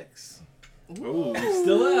For 6. Oh,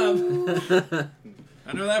 still up.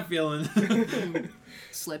 I know that feeling.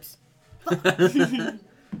 Slips.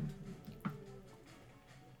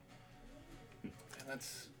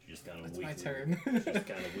 That's She just kind of my weakly. turn. She just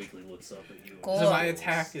kind of weakly looks up at you. Cool. So my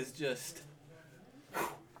attack is just.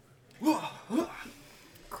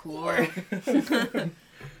 Cool.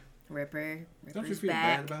 Ripper. Don't you Ripper's feel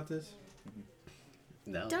back. bad about this?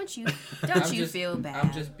 No. Don't you I'm just- feel bad?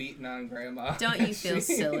 I'm just beating on Grandma. Don't you feel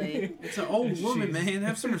silly? It's an old woman, Jeez. man.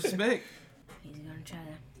 Have some respect. He's gonna try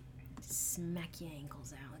to smack your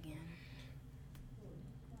ankles out again.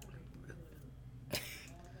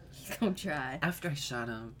 He's gonna try. After I shot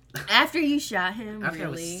him, After you shot him, After I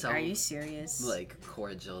was really? so, Are you serious? like,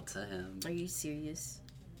 cordial to him. Are you serious?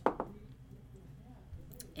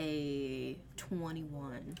 A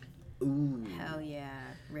 21. Ooh. Hell yeah,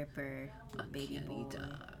 Ripper, baby Uncanny boy.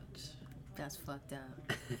 dodge. That's fucked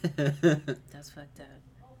up. That's fucked up.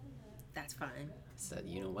 That's fine. Said,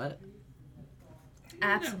 you know what?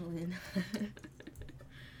 Absolutely not.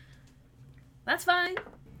 That's fine.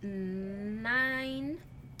 9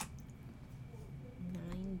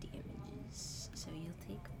 damages. So you'll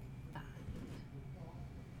take 5.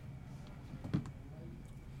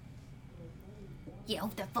 Yeah, I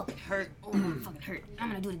hope that fucking hurt. Oh, that fucking hurt. I'm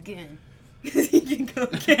gonna do it again. You can go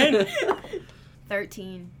again.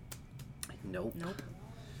 13. Nope. Nope.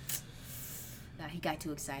 He got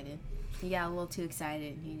too excited. He got a little too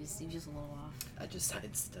excited. He was just a little off. I just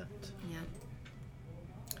sidestepped. Yeah.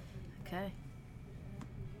 Okay.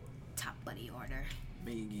 Top buddy order.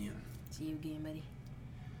 Me again. See you again, buddy.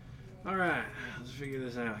 All right, let's figure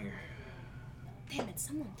this out here. Damn it!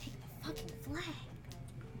 Someone take the fucking flag.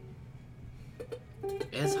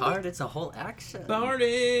 It's hard. It's a whole action.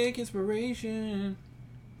 Bardic inspiration.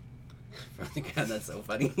 God, that's so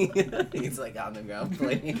funny. He's like on the ground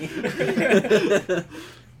playing.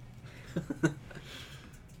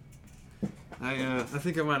 I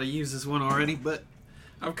think I might have used this one already, but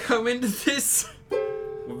I've come into this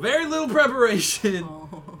with very little preparation.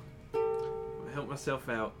 Oh. I help myself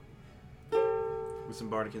out with some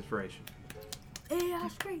bardic inspiration,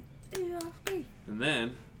 AR3. AR3. and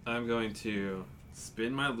then I'm going to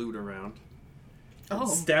spin my loot around. Oh.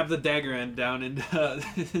 Stab the dagger end down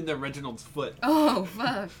into Reginald's foot. Oh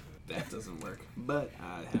fuck. That doesn't work. But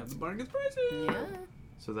I have the bardic inspiration. Yeah.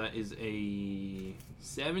 So that is a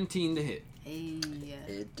 17 to hit. Hey.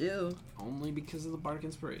 It do. Only because of the bardic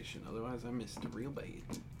inspiration. Otherwise, I missed real bad.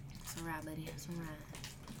 It's alright, buddy. It's alright.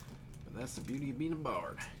 But that's the beauty of being a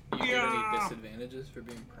bard. You get any disadvantages for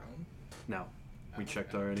being prone? No, we Oh,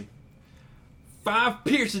 checked okay. already. 5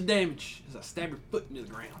 piercing damage as I stab your foot into the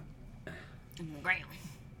ground. In the ground.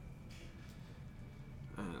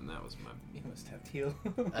 And that was my. You must have heal.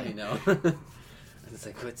 I know. It's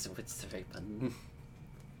like, what's the right button?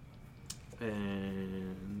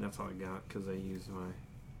 And that's all I got because I used my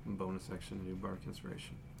bonus action to do bardic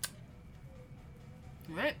inspiration.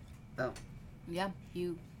 Alright. Oh. Yeah,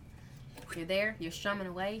 you're there, you're strumming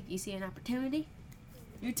away, you see an opportunity,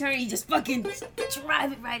 you turn, you just fucking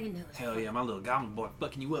drive it right into it. Hell yeah, my little goblin boy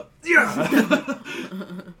fucking you up. Yeah!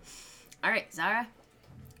 Alright, Zara,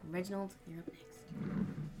 Reginald, you're up next.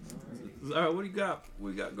 Zara, what do you got? What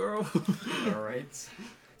you got, girl? Alright.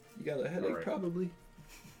 You got a headache, Alright. probably.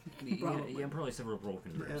 Yeah, probably several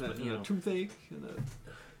broken ribs, but you know. a toothache. And a...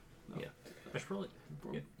 Yeah. I should probably.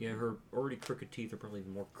 Yeah, her already crooked teeth are probably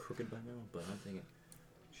more crooked by now, but I'm thinking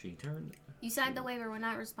she turned. You signed the waiver, we're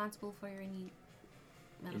not responsible for any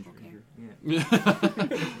medical care. Yeah.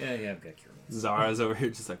 Yeah, I've got cure. Zara's over here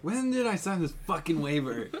just like, when did I sign this fucking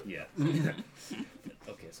waiver? Yeah.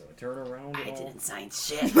 Okay, so I turn around I and all. didn't sign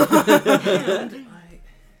shit.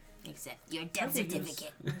 Except your death Probably use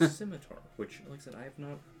certificate. my scimitar, which, like I said, I've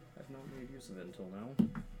not made use of it until now.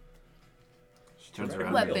 She turns Right.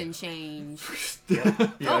 around. Weapon change. Yeah,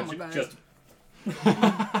 Oh my God. Just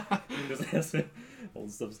because it has all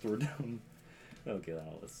the stuff stored down. Okay,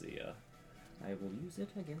 now let's see. I will use it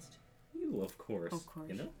against you, of course. Of course.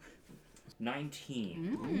 You know.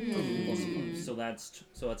 19. Mm. So that's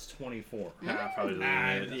 24. Probably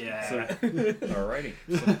doesn't hit. Yeah.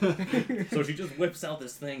 Alrighty. So she just whips out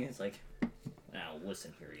this thing. And it's like, now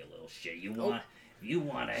listen here, you little shit. You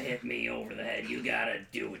want to hit me over the head? You gotta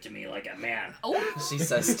do it to me like a man. Oh, She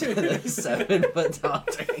says to the 7-foot tall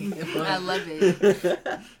dragon. I love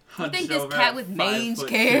it. You think this cat with mange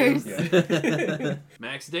cares? Yeah.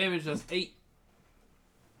 Max damage, that's 8.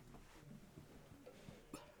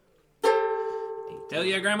 Hell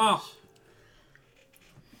yeah, Grandma!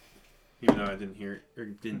 Even though I didn't hear it, or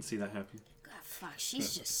didn't see that happen. God, fuck,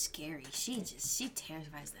 she's just scary. She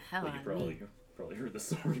terrifies the hell Well, out you of me. probably heard the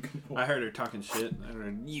story. I heard her talking shit. I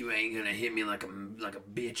heard, you ain't gonna hit me like a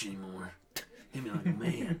bitch anymore. Hit me like a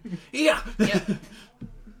man. Yeah! Yep.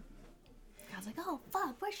 I was like, oh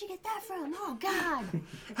fuck, where'd she get that from? Oh god.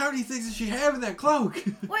 How many things does she have in that cloak?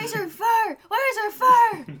 Where's her fur? Where's her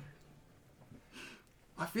fur?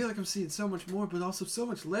 I feel like I'm seeing so much more, but also so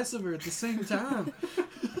much less of her at the same time.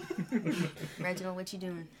 Reginald, what you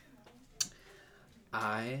doing?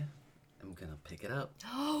 I am gonna pick it up.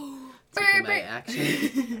 Oh, Taking my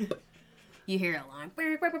action. You hear a alarm.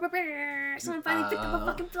 Someone finally picked up a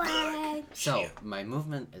fucking flag. So, my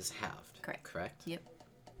movement is halved. Correct. Yep.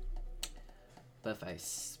 But if I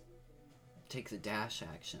take the dash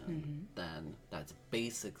action, then that's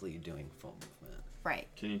basically doing full movement. Right.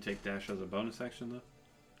 Can you take dash as a bonus action, though?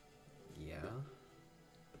 Yeah.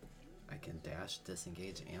 I can dash,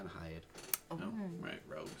 disengage, and hide. Oh. No? Right,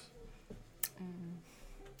 rogues.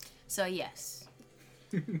 So yes.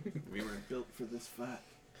 We were built for this fight.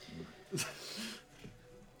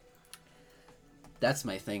 That's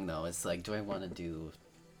my thing, though. It's like, do I want to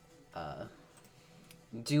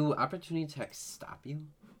do opportunity attacks stop you?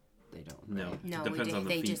 They don't. No. right? No, Depends on the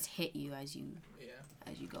they feat. just hit you as you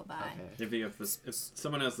go by. Okay. If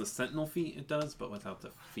someone has the sentinel feat, it does, but without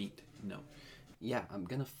the feat, no. Yeah, I'm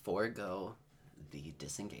gonna forego the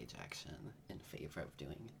disengage action in favor of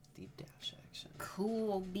doing the dash action.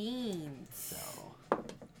 Cool beans. So, I'm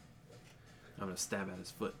gonna stab at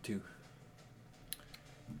his foot, too.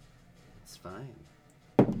 it's fine.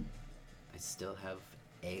 I still have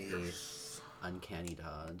a uncanny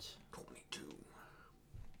dodge. 22.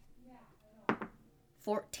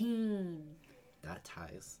 14. That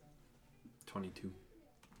ties. 22.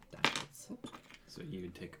 That hits. So you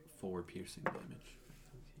would take 4 piercing damage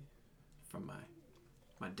from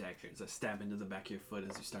my dagger as I stab into the back of your foot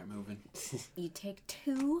as you start moving. You take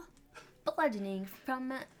 2 bludgeoning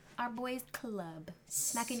from our boys' club,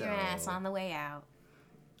 smacking your ass So- on the way out.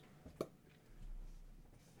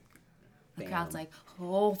 The crowd's like,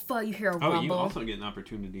 oh fuck! You hear a rumble. Oh, you also get an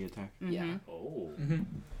opportunity attack. Yeah. Oh.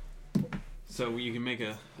 So you can make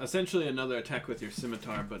essentially another attack with your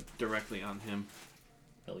scimitar, but directly on him.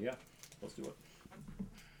 Hell yeah. Let's do it.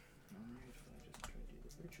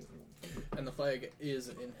 And the flag is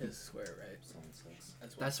in his square, right?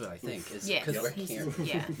 That's That's what I think. Is Yeah, because we're he's- here.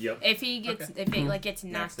 yeah. Yep. If he gets, Okay. if it like gets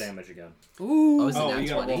Max knocked. damage again. Oh, is it Oh, nat you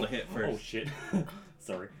gotta 20? roll to hit first. Oh shit.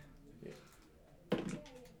 Sorry. Yeah.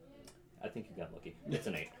 I think you got lucky. It's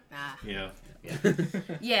an 8. Ah. Yeah.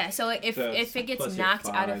 Yeah. So if So if it gets plus your knocked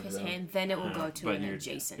out of 5, his though. hand, then it will go to But an your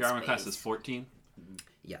adjacent armor space. class is 14.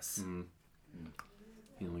 Yes.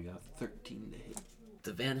 He only got 13 to hit.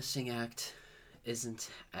 The Vanishing Act isn't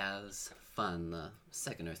as fun the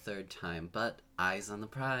second or third time, but eyes on the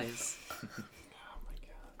prize.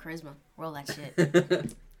 Charisma. Roll that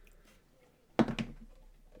shit.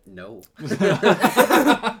 No.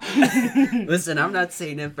 Listen, I'm not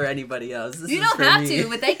saying it for anybody else. This You is don't for have me. to,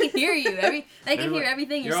 but they can hear you. They can hear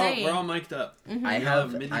everything you're saying. We're all mic'd up. I You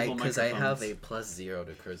have medieval because I have microphones. a +0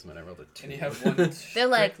 to charisma, and I rolled a 2. And you have one They're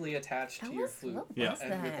like, strictly attached to your flute. What Yeah. was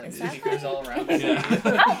And that? with Is like that speakers like- all around.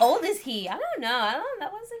 Yeah. How old is he? I don't know.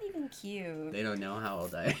 That wasn't even cute. They don't know how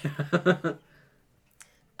old I am.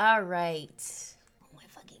 All right. Oh my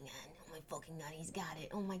fucking god. Oh my fucking god. He's got it.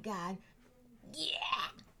 Oh my god. Yeah.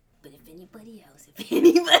 But if anybody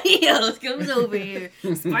else comes over here,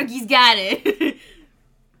 Sparky's got it.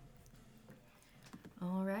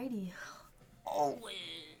 Alrighty. Oh, what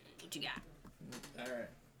you got? Alright.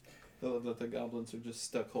 I love that the goblins are just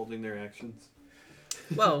stuck holding their actions.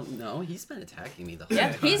 Well, no, he's been attacking me the whole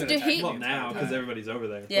Yeah, time. he's gonna attack Well, now, because everybody's over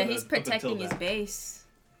there. Yeah, But, he's up until protecting his that. base.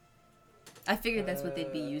 I figured that's what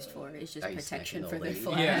they'd be used for. It's just Are you protection smacking for the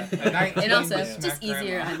their lady? flag. Yeah. a 19 And also, smack just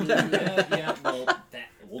easier. grandma. I mean, Yeah.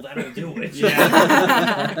 That'll do it.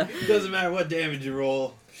 Yeah. Doesn't matter what damage you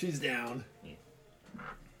roll, she's down.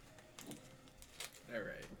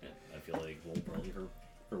 Alright. Yeah, I feel like, well, probably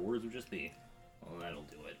her words would just be, well, that'll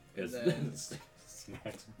do it. And 'Cause then-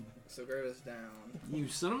 smacks. So Gravis down. You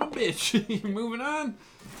son of a bitch. You're moving on.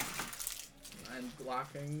 mind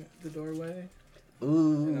blocking the doorway.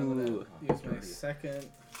 And I'm gonna Ooh. use my second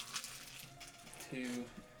to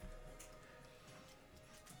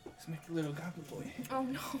smack the little goblin boy. Oh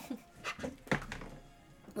no.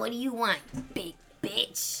 What do you want, big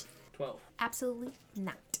bitch? 12. Absolutely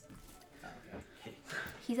not.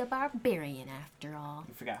 He's a barbarian after all.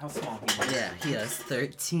 You forgot how small he was. Yeah, he has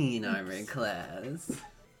 13 armor class.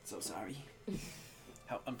 So sorry.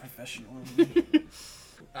 How unprofessional of me.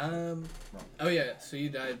 Oh yeah, so you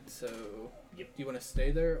died, so Yep. do you want to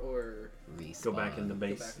stay there or Respawn. Go back in the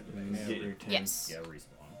base back in the and base. get your 10. Yes. Yeah,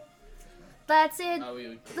 respawn. That's it. oh,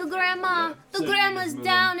 you The grandma. Yeah. The So you grandma's just move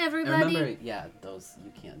down, And everybody. remember, yeah, those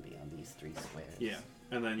you can be on these 3 squares. Yeah.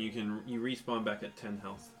 And then you respawn back at 10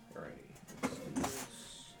 health. Alrighty.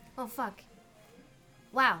 Oh fuck.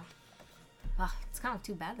 Wow. Ah, it's kind of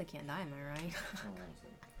too bad they can't die, am I right?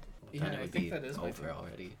 Yeah, Then it I would think be that is my over turn.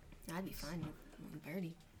 already. I'd be fine with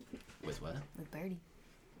Birdie. With what? With Birdie.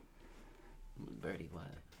 Birdie, what?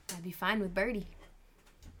 I'd be fine with Birdie.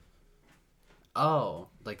 Oh,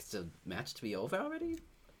 like the match to be over already?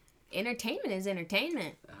 Entertainment is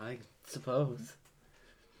entertainment. I suppose.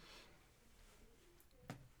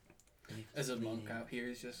 As a monk out here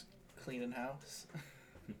is just cleaning house.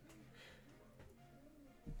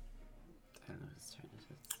 I don't know whose turn it is.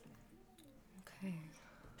 Okay.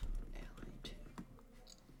 Allie.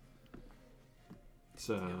 It's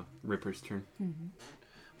Ripper's turn.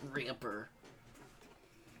 Ripper.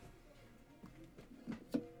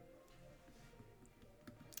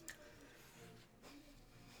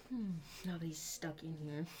 Nobody's stuck in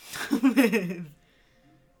here.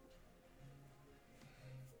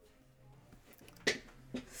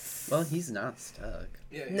 Well, he's not stuck.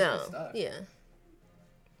 Yeah, he's No. not stuck. Yeah.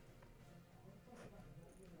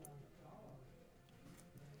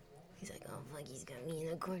 He's like, oh fuck, he's got me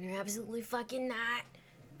in a corner. Absolutely fucking not.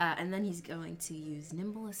 And then he's going to use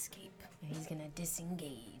Nimble Escape. And he's gonna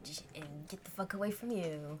disengage and get the fuck away from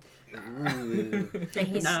you. Ooh. And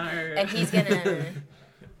he's Nar. and he's gonna I might be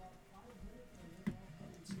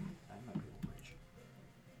able to reach.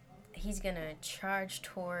 he's gonna charge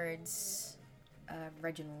towards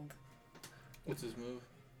Reginald What's his move?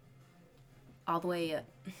 all the way up.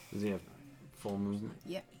 Does he have full movement?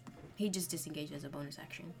 Yep. He just disengaged as a bonus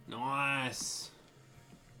action. Nice.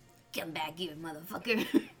 Come back here, motherfucker.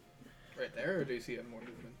 Right there, or does he have more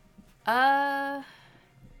movement? 5,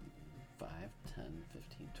 10,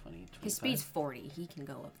 15, 20, 25. His speed's 40. He can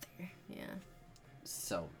go up there. Yeah.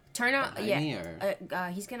 So, Turn out. behind Yeah. me or...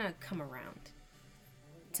 He's gonna come around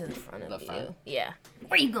to the front The of front? you. Yeah.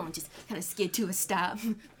 Where you going? Just kind of skid to a stop.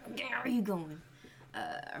 Where are you going?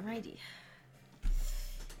 Alrighty.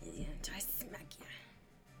 He's gonna try to smack you.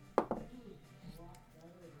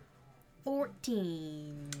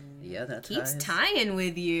 14. Yeah, that Keeps ties. tying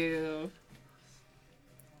with you.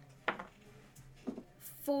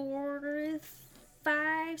 4,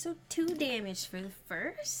 5, so 2 damage for the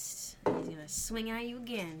first. He's gonna swing at you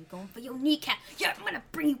again, going for your kneecap. Yeah, I'm gonna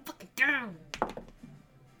bring you fucking down.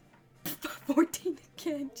 14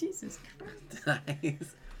 again, Jesus Christ.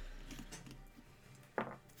 Nice.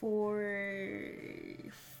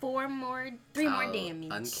 3 more Oh, damage.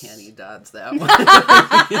 Uncanny dodge that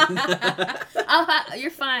one.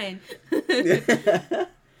 You're fine.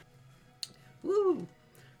 Woo!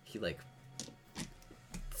 He like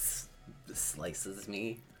slices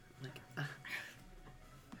me. Like,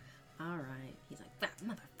 All right. He's like, that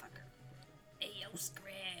motherfucker. Ayo,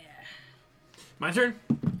 square. My turn?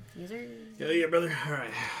 Yes, sir. Yeah, brother. All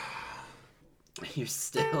right. you're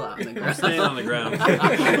still on the I'm ground. staying on the ground.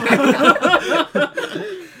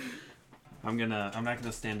 I'm not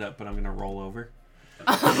gonna stand up, but I'm gonna roll over.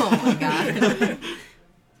 Oh my god.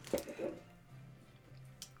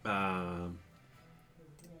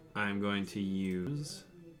 I'm going to use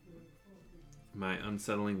my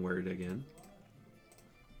unsettling word again.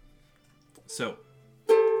 So,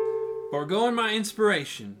 foregoing my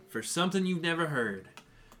inspiration for something you've never heard.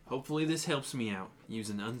 Hopefully this helps me out. Use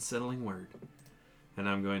an unsettling word. And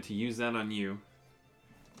I'm going to use that on you.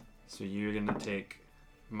 So you're going to take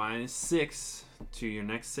 -6 to your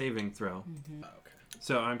next saving throw. Oh, okay.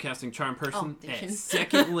 So I'm casting Charm Person Oh, at there.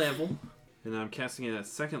 2nd level. And I'm casting it at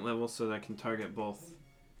 2nd level so that I can target both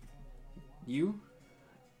you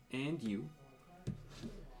and you.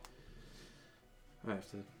 I have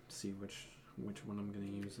to see which one I'm going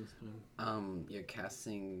to use this time. You're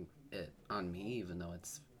casting it on me, even though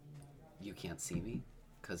you can't see me,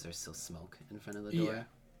 because there's still smoke in front of the door. Yeah.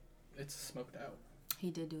 It's smoked out. He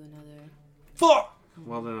did do another. Fuck!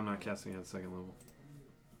 Well, then I'm not casting it at 2nd level.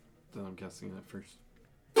 Then I'm casting it at 1st.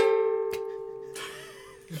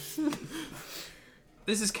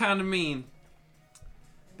 This is kind of mean.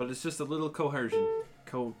 but it's just a little coercion.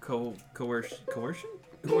 Coercion?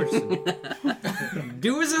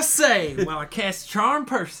 Do as I say while I cast Charm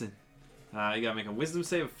Person. You gotta make a wisdom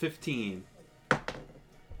save of 15.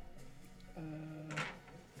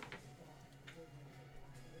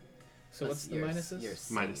 So what's the minuses?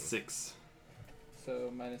 Minus 6. So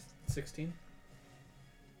minus 16?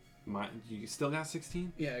 You still got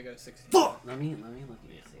 16? Yeah, I got a 16. Fuck! Let me look at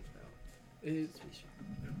your save though. It's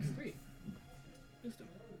 3. Wisdom.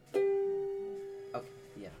 Okay,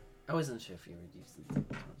 yeah. I wasn't sure if you were using those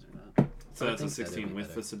ones or not. So I that's a think that'd 16 be with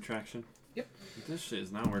better. the subtraction? Yep. This shit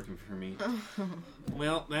is not working for me.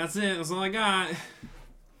 Well, that's it. That's all I got.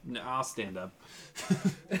 No, I'll stand up.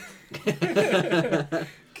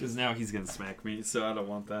 Because now he's going to smack me, so I don't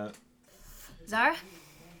want that. Zara?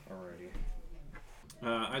 Alrighty.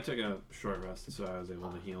 I took a short rest, so I was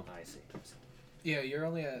able to heal. I see. Yeah, you're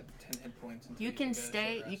only at 10 hit points. until You can get a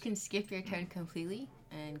stay, short you rest. can skip your turn completely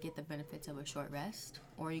and get the benefits of a short rest,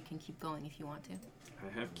 or you can keep going if you want to. I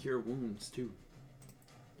have Cure Wounds, too.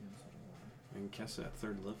 I can cast it at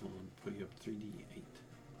 3rd level and put you up 3d8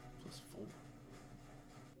 plus 4.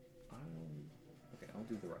 Okay, I'll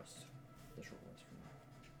do the rest. The short rest for now.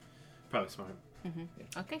 Probably smart.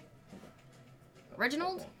 Mm-hmm. Okay.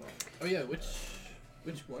 Reginald? Oh yeah, which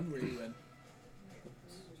one were you in?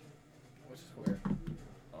 Which square? I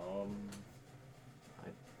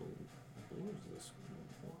believe it was this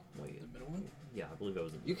one. Wait, The middle one? yeah, I believe it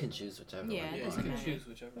was. You can choose whichever Yeah, one it you Yeah, you doesn't want. can matter. choose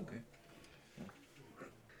whichever. Okay.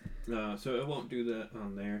 So it won't do that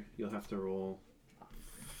on there. You'll have to roll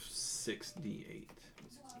 6d8.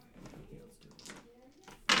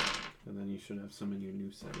 And then you should have some in your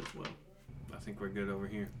new set as well. I think we're good over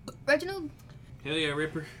here. Reginald? Hell yeah,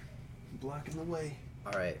 Ripper. Blocking the way.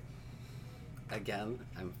 Alright. Again,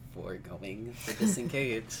 I'm foregoing the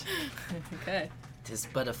disengage. Okay. Tis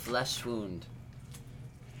but a flesh wound.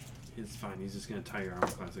 It's fine. He's just going to tie your armor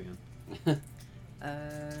class again.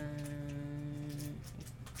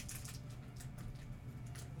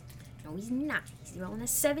 No, he's not. He's rolling a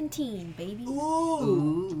 17, baby.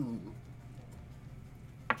 Ooh.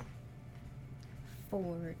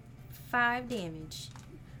 For 5 damage.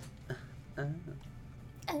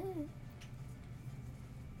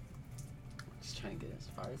 Just trying to get as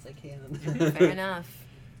far as I can. Fair enough.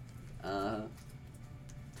 30.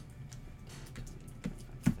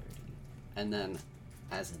 And then,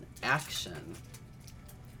 as an action,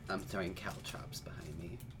 I'm throwing caltrops behind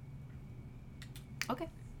me. Okay.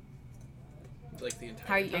 Like the entire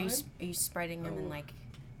How are you, time? are you spreading them in Oh. like?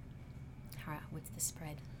 What's the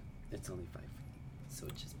spread? It's only 5 feet, so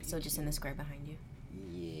it just be. So just in the square behind you.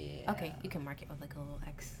 Yeah. Okay, you can mark it with like a little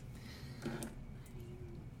X.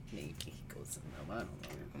 Maybe he goes in them. I don't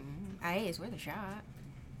know. Hey, it's worth a shot.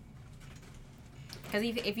 Because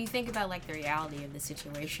if you think about like the reality of the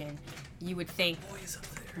situation, you would think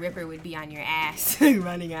Ripper would be on your ass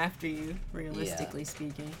running after you. Realistically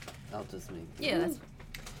speaking. I'll just make. Yeah,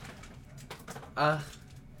 that's.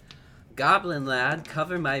 Goblin lad,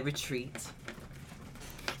 cover my retreat.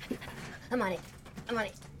 I'm on it.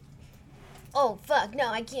 Oh fuck! No,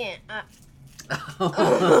 I can't.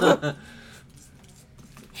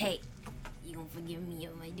 Hey, you gonna forgive me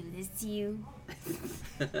if I do this to you?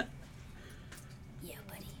 Yeah,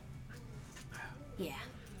 buddy. Yeah,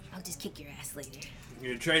 I'll just kick your ass later.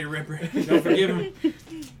 You're a traitor, Ripper. Don't forgive him.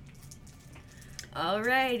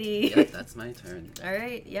 Alrighty. Yep, that's my turn.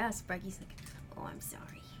 Alright, yeah, Sparky's like, oh, I'm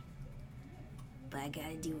sorry. But I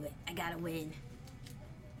gotta do it. I gotta win.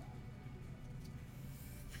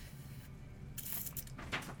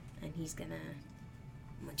 And he's gonna...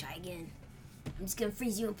 I'm gonna try again. I'm just gonna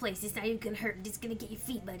freeze you in place. It's not even gonna hurt. Just gonna get your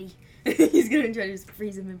feet, buddy. He's gonna try to just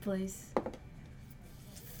freeze him in place.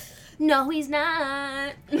 No, he's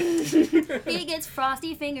not. He gets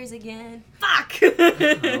frosty fingers again. Fuck!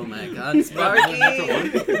 Oh my god, Sparky!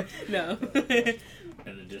 No.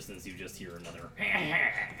 In the distance, you just hear another.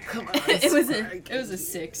 Come on, It was Sparky. a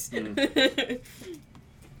 6. Do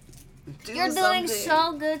You're doing something.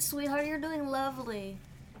 so good, sweetheart. You're doing lovely.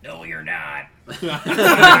 No, you're not.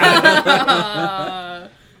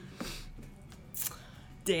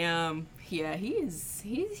 Damn. Yeah, he's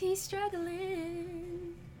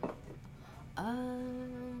struggling.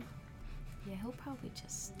 Yeah, he'll probably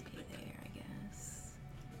just stay there, I guess.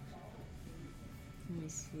 Let me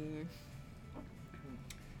see.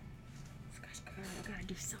 I gotta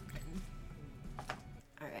do something.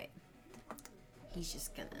 Alright. He's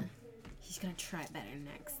gonna try better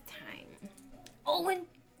next time. Owen!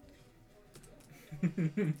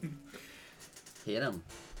 Hit him.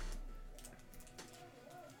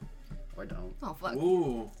 Or don't. Oh, fuck.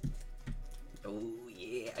 Ooh. Oh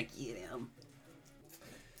yeah, I get him.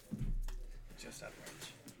 just out of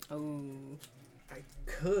range. Oh. I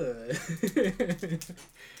could.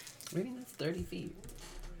 I mean, that's 30 feet.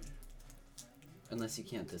 Unless you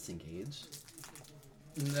can't disengage.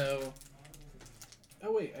 No.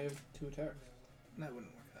 Oh wait, I have 2 attacks. That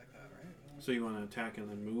wouldn't work like that, right? So you want to attack and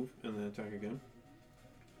then move and then attack again?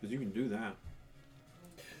 Because you can do that.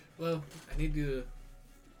 Well, I need to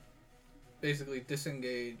basically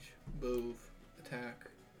disengage, move, attack,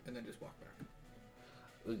 and then just walk back.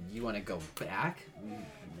 You want to go back?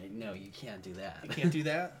 No, you can't do that. You can't do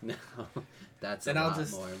that? No, that's Then a I'll lot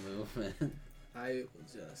just- more movement. I will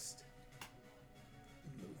just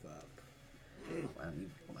move up. Why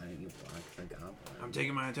don't you block the goblin? I'm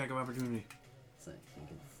taking my attack of opportunity. So he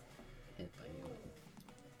gets hit by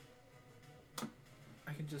you.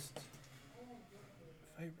 I can just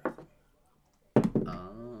fire breath.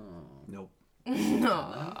 Oh. Nope.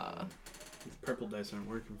 Aw. These purple dice aren't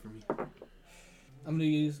working for me. I'm gonna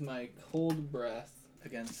use my cold breath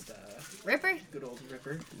against Ripper? good old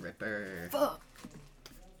Ripper. Ripper. Fuck.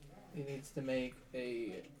 He needs to make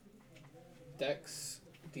a Dex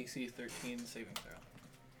DC 13 saving throw.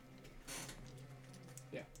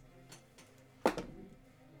 Yeah.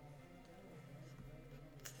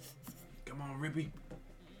 Come on, Rippy.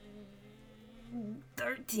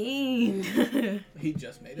 13. He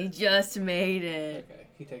just made He it. just made it. Okay,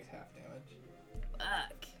 he takes half damage.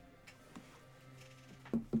 Fuck.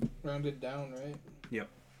 Rounded down, right? Yep.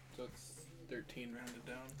 So it's 13 rounded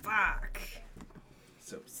down. Fuck.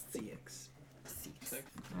 So 6. 6.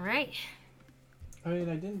 Alright. I mean,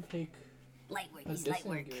 I didn't take Light work. a He's light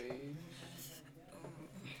work. disengage.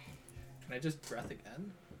 Can I just breath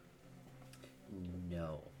again?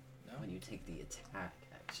 No. No? When you take the attack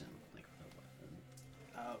action, like the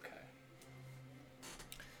weapon. Okay.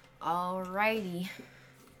 Alrighty.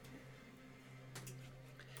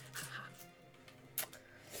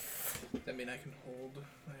 Does that mean I can hold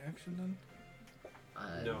my action then?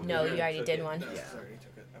 No, you already took did it. one. No, Yeah. I already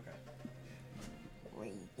took it. Okay. Where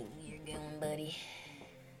you think you're going, buddy?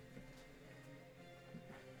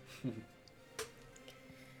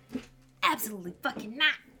 Absolutely fucking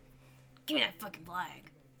not. Give me that fucking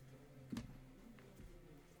flag.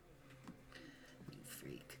 You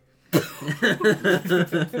freak.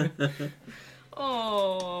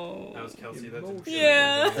 Oh. That was Kelsey. That's a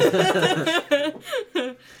Yeah.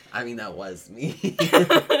 I mean, that was me.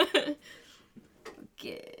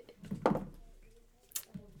 Okay.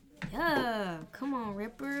 Yeah. Come on,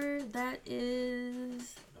 Ripper. That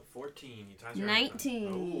is 14. You ties her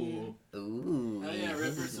 19. Ooh. Oh yeah,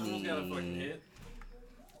 Ripper. Someone's got a fucking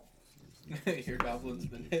hit. Your goblin's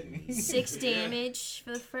been hitting. 6 damage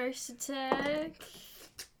for the first attack.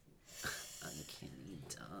 Uncanny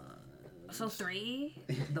dodge. So 3.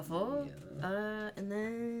 The full. And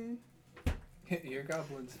then Your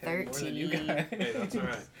goblin's hitting more than you 13. guys. Hey, that's all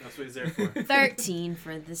right. That's what he's there for. 13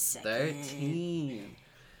 for the second. 13.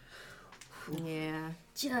 Yeah,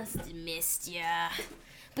 just missed ya.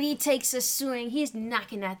 But he takes a swing. He's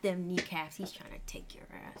knocking at them kneecaps. He's trying to take your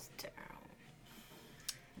ass down.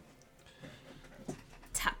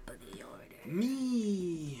 Top of the order.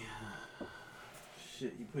 Me.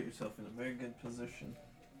 Shit, you put yourself in a very good position.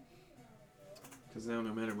 Because now,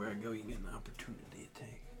 no matter where I go, you get an opportunity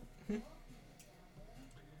attack.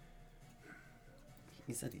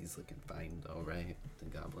 He said he's looking fine though, right? The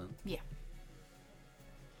goblin.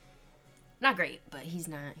 Not great, but he's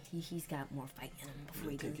not. He's got more fight in him before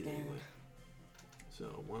he goes Take it down. anyway. So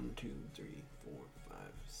 1, 2, 3, 4, 5,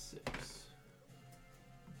 6.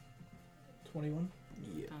 21.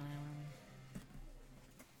 Yeah.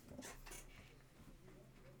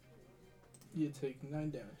 You take 9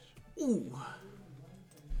 damage. Ooh.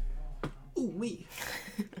 Ooh, me.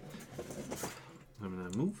 I'm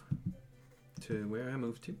gonna move to where I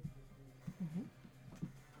moved to.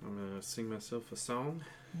 I'm gonna sing myself a song.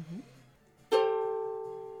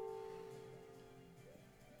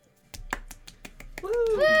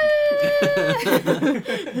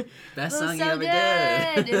 Best Feels song so you ever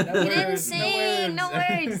did. good. No You didn't words, no sing. No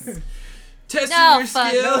words. words. Testing No, your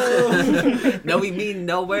fuck. skill. No, we mean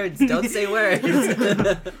no words. Don't say words.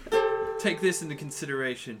 Take this into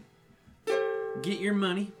consideration. Get your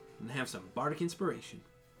money and have some bardic inspiration.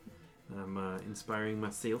 I'm inspiring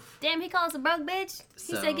myself. Damn, he calls a broke bitch.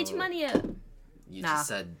 He said, "Get your So- money up." You Nah. just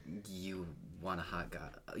said you want a hot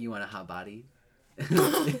you want a hot body.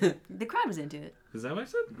 The crowd was into it. Is that what I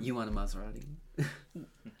said? You want a Maserati.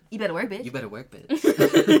 You better work, bitch. You better work,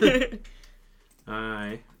 bitch.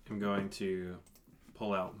 I am going to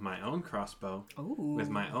pull out my own crossbow Ooh. with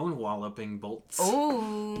my own walloping bolts.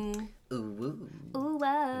 Ooh. Ooh. Ooh,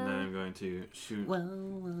 And then I'm going to shoot Whoa,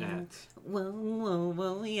 whoa. at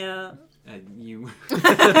Whoa, yeah. you.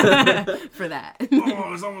 For that.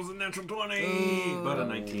 Oh, it's almost a natural 20! But a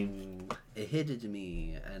 19. It hitted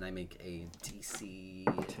me, and I make a DC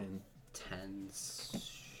 10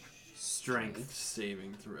 Strength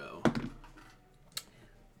saving throw.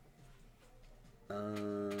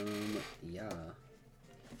 Yeah.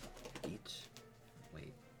 Each.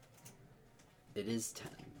 Wait. It is 10.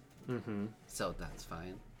 Mm-hmm. So that's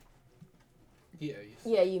fine. Yeah.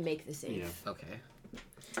 Yeah, you make the save. Yeah. Okay.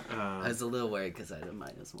 I was a little worried because I had a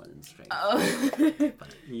 -1 in strength. Oh.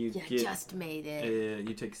 You You get. just made it.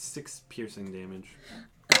 You take 6 piercing damage.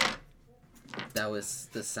 That was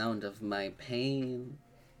the sound of my pain.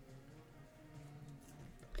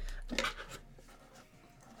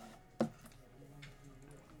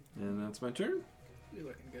 And that's my turn. You're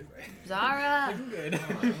looking good, right? Zara! Looking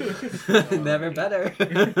good. Never better.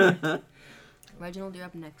 Reginald, you're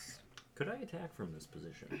up next. Could I attack from this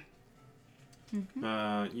position?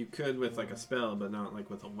 You could with like a spell, but not like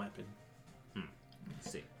with a weapon.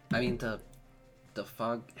 Let's see. I mean, the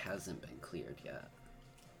fog hasn't been cleared yet.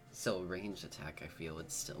 So ranged attack, I feel,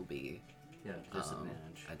 would still be Yeah,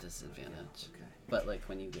 disadvantage. a disadvantage. Okay. But like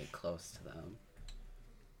when you get close to them,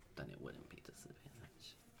 then it wouldn't be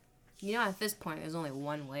disadvantage. You know, at this point, there's only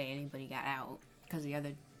one way anybody got out, because the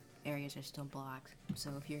other areas are still blocked.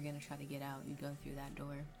 So if you're gonna try to get out, you'd go through that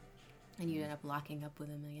door, and you'd end up locking up with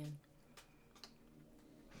him again.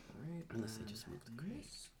 Alright. Unless they just move the In crate.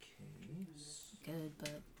 this case, Good,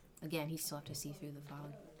 but again, he still have to see through the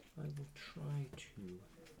fog. I will try to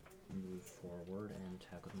move forward and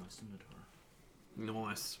attack with my scimitar.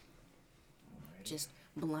 Nice. Just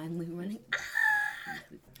blindly running.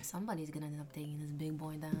 Somebody's gonna end up taking this big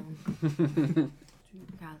boy down.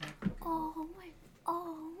 Crowd like, oh wait,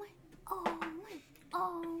 oh wait, oh wait,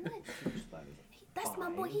 oh wait. That's my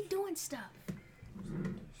boy. He doing stuff.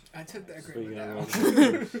 I took that So you grade gotta down.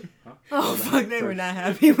 roll Oh fuck! They were not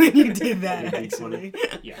happy when you did that. a Actually.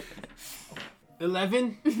 Yeah.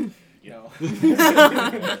 11. No.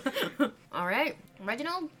 All right,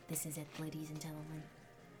 Reginald. This is it, ladies and gentlemen.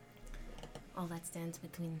 All that stands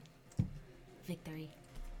between victory,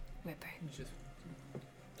 Ripper. It's just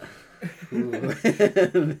Ooh.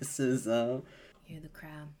 This is Hear the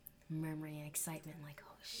crowd murmuring in excitement, like,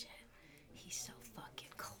 "Oh shit, he's so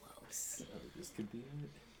fucking close." This could be it.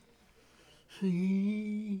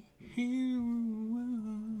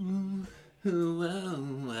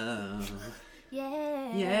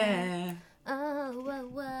 Yeah. Yeah. Oh, whoa,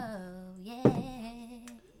 whoa, yeah.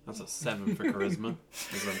 That's a 7 for charisma.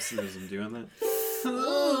 as I'm doing that.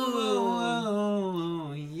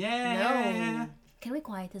 Oh, yeah. no. Can we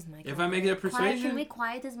quiet his mic? If a I make it a little bit? persuasion? Can we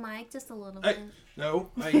quiet his mic just a little Hey. bit?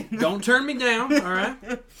 No, don't turn me down. All right.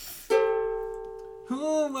 We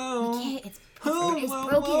can't. It's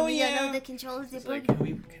broken. We don't know the controls. They're it's like,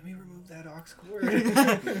 broken. can we remove that aux cord?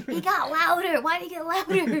 He got louder. Why did he get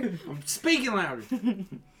louder? I'm speaking louder.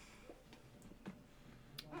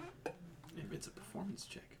 If it's a performance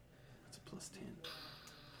check, it's a +10.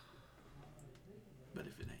 But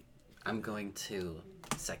if it ain't, I'm going to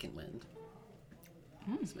second wind.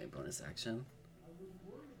 It's my bonus action.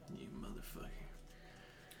 you motherfucker.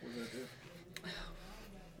 What does that do?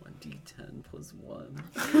 1d10 plus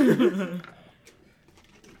 1.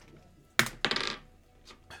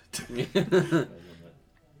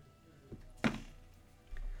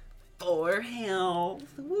 Four health.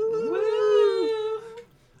 Woo! Woo!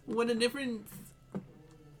 What a difference.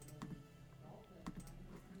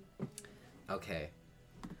 Okay.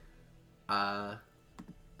 And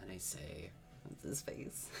I say, what's his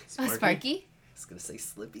face? Oh, Sparky? I was gonna say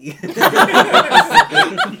Slippy.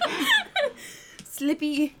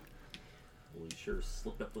 Slippy. Well, he sure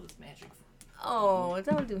slipped up with his magic. Oh,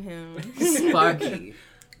 don't do him. Sparky,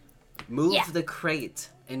 move Yeah. the crate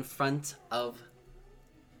in front of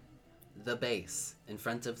the base, in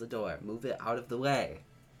front of the door. Move it out of the way.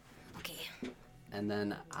 Okay. And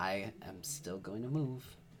then I am still going to move.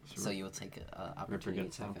 So you will take an Ripper opportunity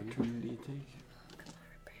gets attack. opportunity take.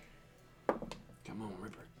 Come on,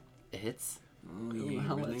 Ripper. It hits. Oh, Ooh, yeah,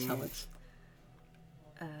 how really? much? How much?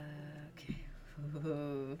 Okay.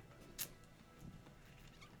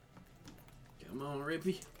 Come on,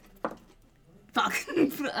 Rippy. Fuck.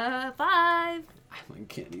 5. I'm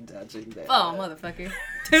uncanny dodging there. Oh, motherfucker.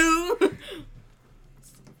 2. 5,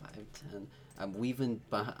 10. I'm weaving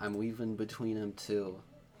between them too.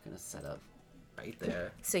 I'm gonna set up right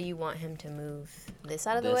there. So you want him to move this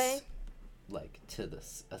out of the This, way? like to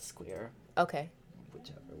a square, Okay.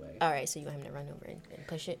 whichever way. All right. So you want him to run over and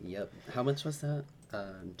push it. Yep. How much was that?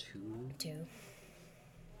 2. 2.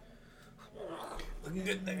 Looking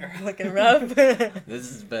good there. Looking rough. This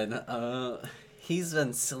has been, he's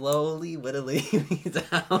been slowly whittling me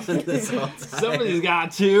down this whole time. Somebody's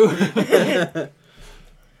got to.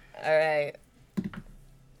 All right.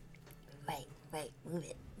 Wait, move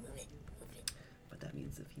it. But that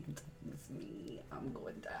means if he touches me, I'm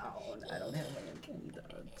going down. I don't have any uncanny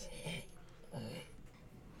dodge.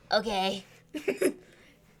 Okay. Is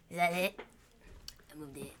that it? I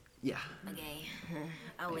moved it. Yeah. Okay.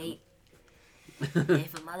 I'll wait. If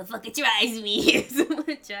a motherfucker tries me, someone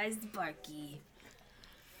tries Sparky.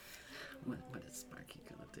 What is Sparky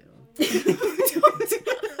gonna do?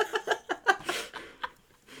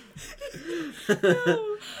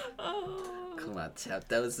 Come on, Tap.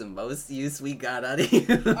 That was the most use we got out of you.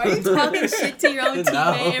 Are you talking shit to your own No.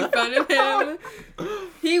 teammate in front of him?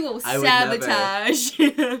 He will I would sabotage.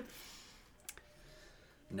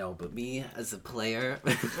 No, but me as a player,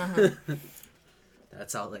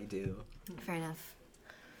 that's all I do. Fair enough.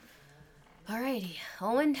 Alrighty,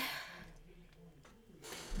 Owen.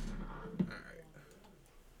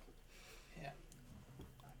 Yeah.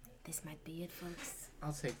 This might be it, folks.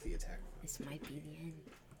 I'll take the attack. This might be the end.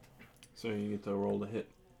 So you get to roll the hit.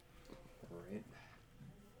 Alright.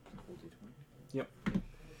 Roll D20. Yep.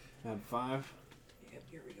 Add 5. Yep,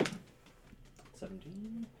 here we go.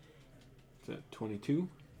 17. Is that 22?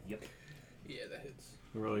 Yep. Yeah, that hits.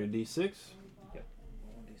 Roll your d6. Yep.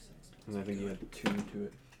 Roll D6. And I think you had 2 to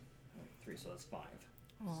it. 3, so that's 5.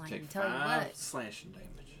 Well, I Take can tell you 5 what. slashing damage.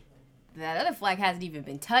 That other flag hasn't even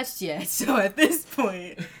been touched yet, so at this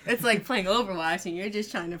point, it's like playing Overwatch and you're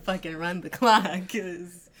just trying to fucking run the clock,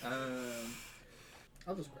 cause...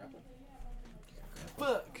 I'll just grapple.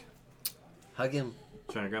 Fuck. Hug him.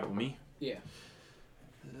 Trying to grapple me? Yeah.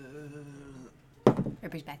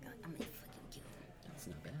 Ripper's back up. I'm gonna fucking kill him. That's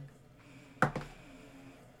not bad.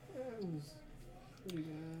 That was pretty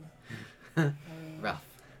good. Rough.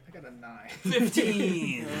 I got a 9.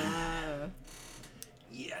 15!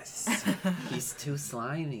 Yes. He's too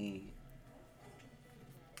slimy.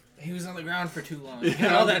 He was on the ground for too long. He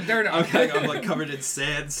had all that dirt on him. I'm like covered in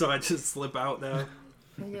sand, so I just slip out now.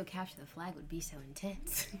 Maybe you'll capture the flag would be so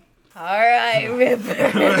intense. Alright,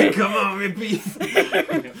 Ripper. Come on, Rippy.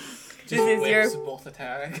 Just This is your- whips both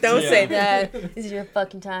attacks. Don't Yeah. say that. This is your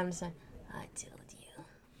fucking time to say, I told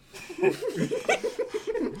you.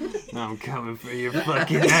 I'm coming for your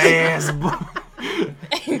fucking ass, boy.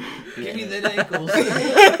 Give me the ankles.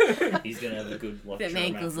 He's gonna have a good luck them charm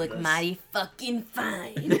ankles after look this. mighty fucking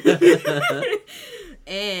fine.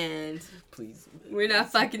 And Please. we're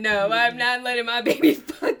not fucking, no, I'm not letting my baby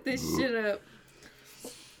fuck this shit up.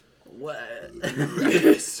 What?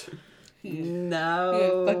 Yes.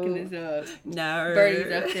 No. Yeah, fucking this up. No.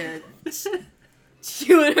 Birdie's up there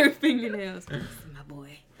chewing her fingernails. My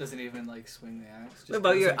boy. Doesn't even like swing the axe. What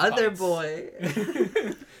about goes your and other bites. boy?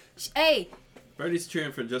 Hey, Birdie's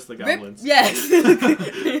cheering for just the Rip, goblins. yes.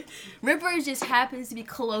 Ripper just happens to be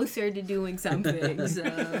closer to doing something,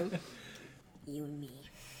 so. You and me.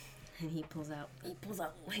 And he pulls out. He pulls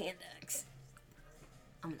out a hand axe.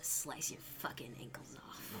 I'm gonna slice your fucking ankles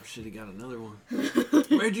off. Oh shit, he got another one.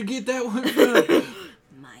 Where'd you get that one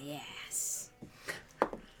from? My ass.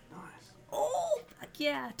 Nice. Oh, fuck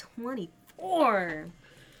yeah, 24.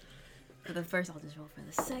 For the first, I'll just roll for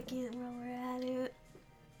the second while we're at it.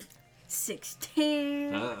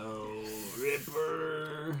 16. Uh-oh,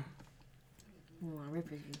 Ripper. Come on,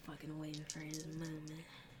 Ripper's been fucking waiting for his moment.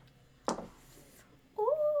 Ooh.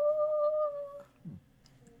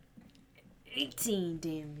 18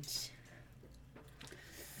 damage.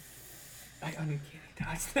 I uncanny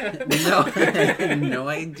dodge that. No, no,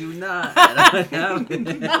 I do not. I don't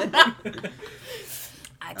have it.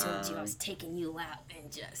 I told you I was taking you out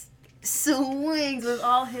and just. Swings with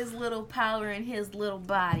all his little power in his little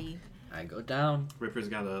body. I go down. Ripper's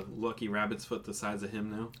got a lucky rabbit's foot the size of him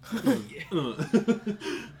now. I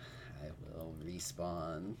will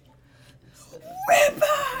respawn.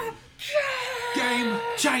 Game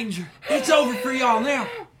changer. It's over for y'all now.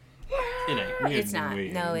 It ain't. It's not.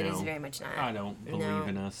 No, it is very much not. I don't believe No.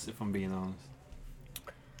 in us, if I'm being honest.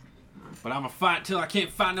 But I'm gonna fight till I can't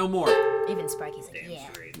fight no more. Even Sparky's like, Damn yeah,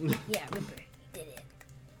 straight. yeah, Ripper, you did it.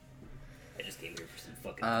 I just came here for some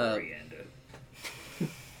fucking Uh, coriander.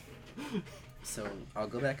 So I'll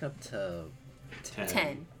go back up to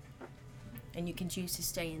 10. And you can choose to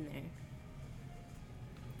stay in there.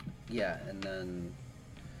 Yeah, and then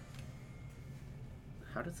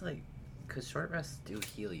how does because short rests do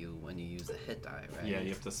heal you when you use a hit die, right? Yeah, you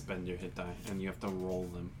have to spend your hit die, and you have to roll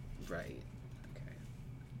them. Right. Okay.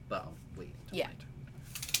 But I'll wait until Yeah. my turn.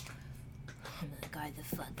 I'm gonna guard the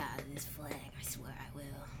fuck out of this flag. I swear I will.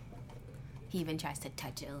 He even tries to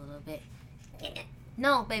touch it a little bit.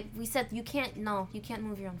 No, babe. We said you can't. No, you can't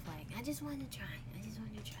move your own flag. I just wanted to try.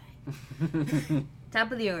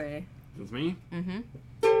 Top of the order. It's me. Mm-hmm.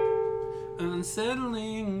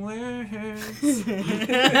 Unsettling words. It's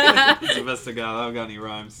the best I got. I don't got any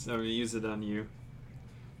rhymes. So I'm gonna use it on you.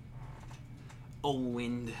 Oh,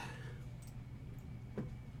 wind.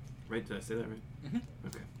 Right? Did I say that right? Mm-hmm.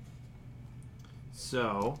 Okay.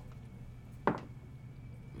 So,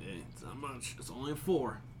 it's not much. It's only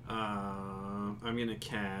 4. I'm gonna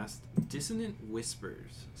cast Dissonant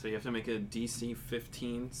Whispers. So you have to make a DC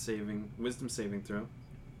 15 wisdom saving throw.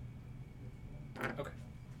 Okay.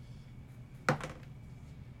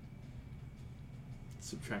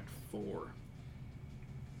 Subtract 4.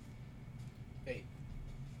 8.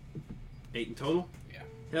 8 in total? Yeah.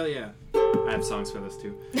 Hell yeah. I have songs for this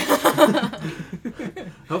too.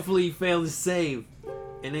 Hopefully you fail to save.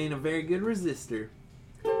 It ain't a very good resistor.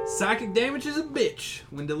 Psychic damage is a bitch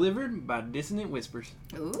when delivered by Dissonant Whispers.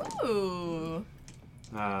 Ooh.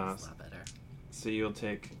 That's a lot better. So you'll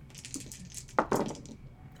take...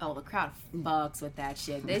 Oh, the crowd fucks with that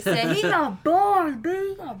shit. They say he got bars, baby.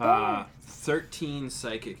 He got bars. 13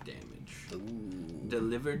 psychic damage. Ooh.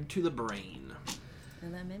 Delivered to the brain.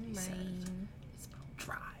 And the membrane. It's about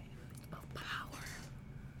drive. It's about power.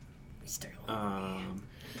 We stay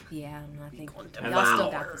Yeah, I think going to y'all still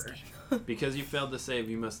devour. got this game. Because you failed to save,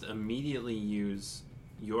 you must immediately use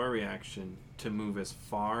your reaction to move as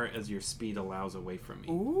far as your speed allows away from me.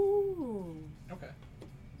 Ooh. Okay.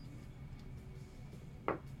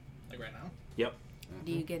 Like right now? Yep.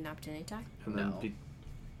 Do you get an opportunity attack? And then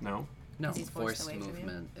No. No? No, Because he's forced forced away from you?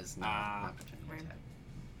 movement is not Ah. an opportunity Right. attack.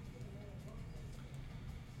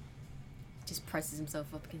 Just presses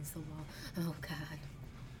himself up against the wall. Oh god.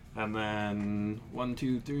 And then 1,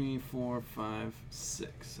 2, 3, 4, 5,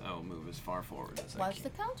 6. I will move as far forward as I Watch the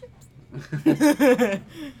can. Caldrons.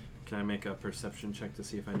 Can I make a perception check to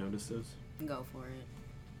see if I notice those? Go for it.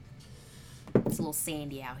 It's a little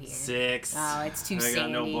sandy out here. 6. Oh, it's too I got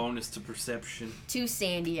no sandy. bonus to perception. Too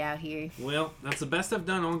sandy out here. Well, that's the best I've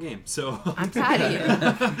done all game, so... I'm proud of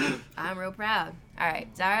you. I'm real proud.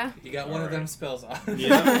 Alright, Zara? You got one of Alright. them spells off.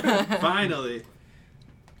 Yeah, finally.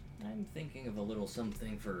 I'm thinking of a little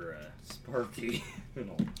something for Sparky.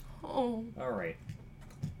 Oh. All right.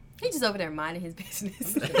 He's just over there minding his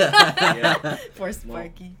business. Yeah. Poor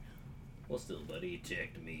Sparky. Well, still, buddy, he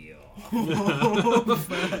checked me off. Oh,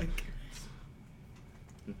 fuck.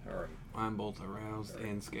 All right. I'm both aroused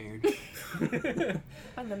and scared.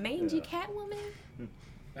 By the mangy Catwoman?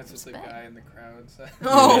 That's what the Respect. guy in the crowd said.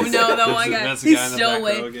 Oh Yes. no, the That's one the- guy. that's the He's guy in the so back row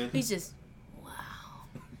way. again. He's just, wow.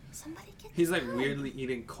 Somebody get He's this like guy. weirdly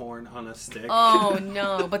eating corn on a stick. Oh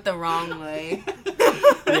no, but the wrong way.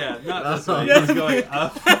 Yeah, not this way. Yeah. He's going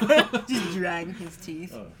up. Just dragging his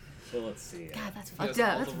teeth. Oh, so let's see. God, that's He fucked has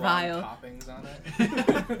up. all That's the wrong vile.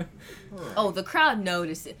 toppings on it. Oh, the crowd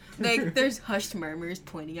noticed it. Like, there's hushed murmurs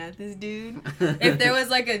pointing at this dude. If there was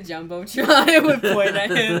like a jumbotron, it would point at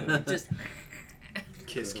him. Just,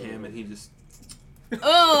 Kiss Cam and he just...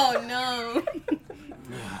 oh no.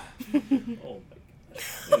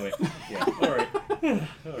 Oh my gosh. Anyway, yeah. All right.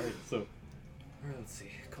 All right. So, let's see.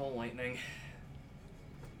 Call lightning.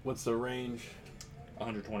 What's the range?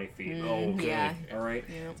 120 feet. Okay. Yeah. All right.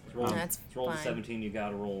 Yep. Let's roll, That's let's roll the fine. 17. You got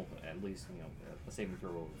to roll at least a saving throw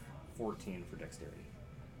of 14 for dexterity.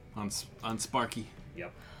 On Sparky.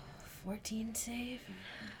 Yep. 14 save.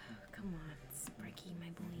 Come on, Sparky, my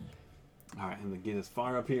boy. Alright, and then get as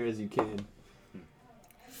far up here as you can.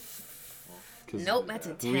 'Cause Nope, that's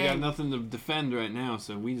a 10. we got nothing to defend right now,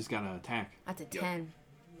 so we just gotta attack. That's a 10.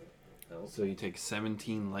 So you take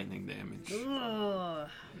 17 lightning damage. Ugh.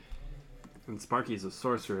 And Sparky's a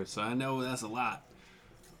sorcerer, so I know that's a lot.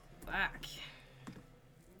 Fuck.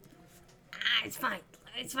 Ah, it's fine.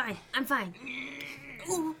 It's fine. I'm fine.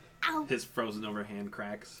 Ooh, ow. His frozen over hand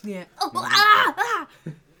cracks. Yeah. Oh, ah, ah.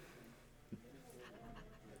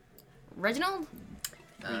 Reginald?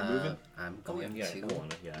 Are you moving? I'm Oh, going yeah, to go on.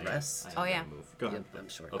 Yeah, yeah. rest. I have Oh, that yeah. Move. Go ahead. Yep, I'm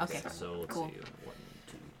sure. Okay. So let's Cool. see. 1,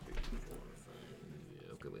 2, 3, 4,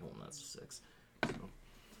 5. Okay, wait, hold on. That's 6. So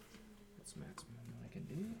that's maximum I can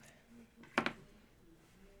do.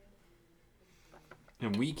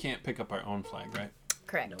 And we can't pick up our own flag, right?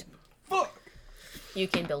 Correct. Fuck! You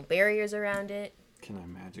can build barriers around it. Can I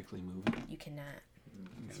magically move it? You cannot.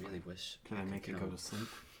 I really wish. Can I make it go to sleep?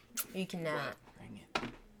 You cannot. Bring it.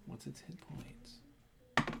 What's its hit points?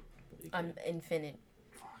 Infinite.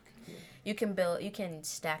 Fuck. You can build. You can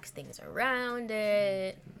stack things around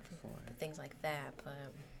it. Things like that. But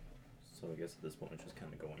So I guess at this point it's just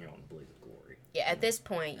kind of going on Blaze of Glory. yeah, at this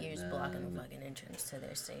point you're just blocking the fucking entrance to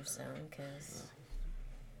their safe zone because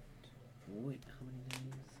Wait, how many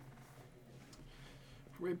days?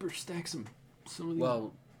 Ripper stack some of these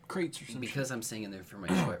Well, crates or something. because I'm staying in there for my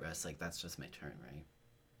short rest, like that's just my turn, right?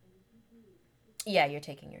 Yeah, you're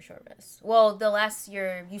taking your short rest. Well,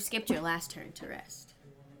 you skipped your last turn to rest,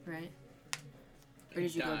 right? Or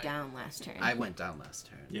did you go died. down last turn? I went down last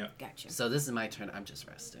turn. Yeah. Gotcha. So this is my turn. I'm just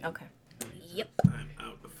resting. Okay. Yep. I'm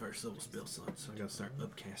out of first level spell slot, so I gotta start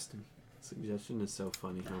upcasting. Suggestion is so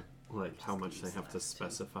funny how much they have to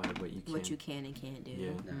specify what you can. What you can and can't do.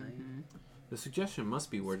 Yeah. 9. The suggestion must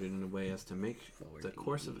be worded in a way as to make Forward the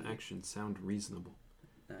course of E. action sound reasonable.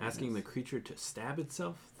 Nice. Asking the creature to stab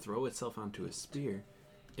itself, throw itself onto a spear,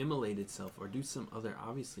 immolate itself, or do some other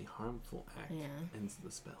obviously harmful act Yeah. ends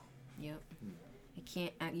the spell. Yep. You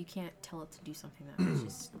can't tell it to do something that was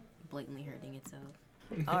just blatantly hurting itself.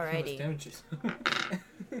 Alrighty. Damages.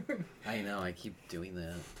 I know. I keep doing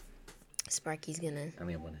that. Sparky's gonna I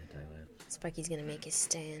only have one hit die left. Sparky's gonna make his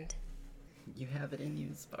stand. You have it in you,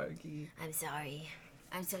 Sparky. I'm sorry.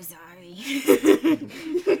 I'm so sorry.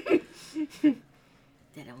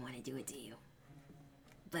 That I want to do it to you.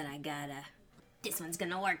 But I gotta. This one's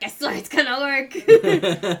gonna work. I swear it's gonna work.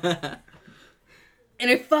 And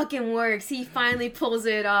it fucking works. He finally pulls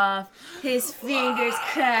it off. His fingers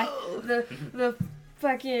crack. The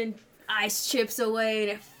fucking ice chips away, and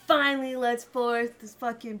it finally lets forth this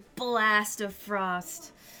fucking blast of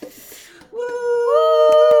frost. Woo!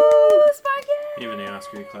 Sparky! Even the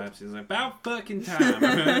Oscar claps. He's like, about fucking time.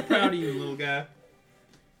 I'm proud of you, little guy.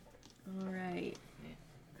 All right.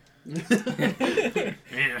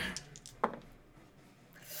 Yeah.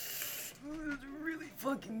 Really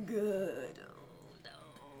fucking good. Oh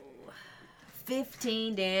no.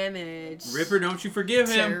 15 damage. Ripper, don't you forgive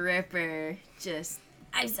to him. Ripper. Just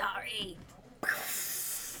I'm sorry.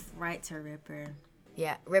 right to Ripper.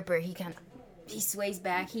 Yeah, Ripper, He sways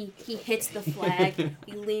back. He hits the flag.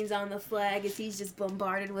 He leans on the flag as he's just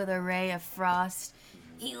bombarded with a ray of frost.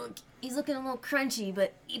 He's looking a little crunchy,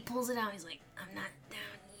 but he pulls it out. He's like, I'm not down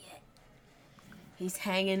yet. He's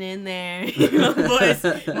hanging in there.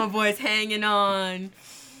 my boy's hanging on.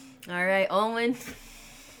 All right, Owen.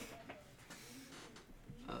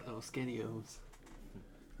 Uh-oh, Skedios.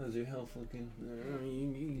 How's your health looking? Oh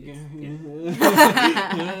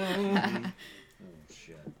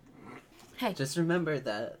shit. Hey, Just remember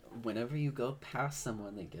that whenever you go past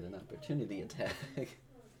someone, they get an opportunity attack.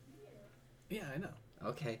 Yeah, I know.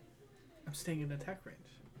 Okay. I'm staying in attack range.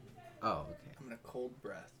 Oh, okay. I'm gonna cold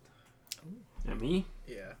breath. At me?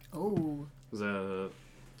 Yeah. oh, Was a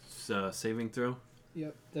saving throw?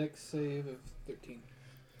 Yep. Dex save of 13.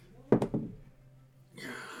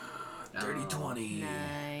 Dirty 20.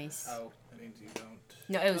 nice. Oh, that means you don't.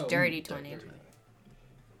 No, it was Oh, dirty 20. 5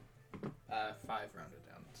 rounded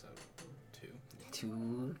down, so 2.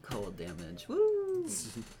 2 cold damage. Woo!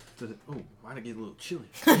 Oh, why'd I get a little chilly?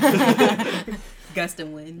 Gust of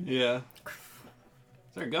wind. Yeah.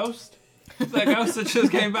 Is there a ghost? Is that ghost that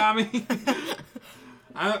just came by me?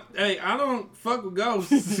 I don't fuck with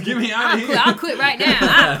ghosts. Get me out of here. I'll quit right now.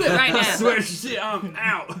 I'll quit right I now. swear to shit, I'm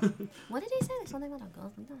out. What did he say? There's something about a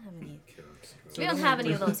ghost. We don't have any. So We don't have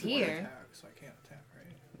any of those here. Attack, so I can't attack,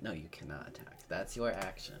 right? No, you cannot attack. That's your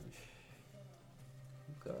action.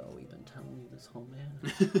 Girl, we've been telling you this whole man.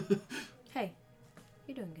 Hey,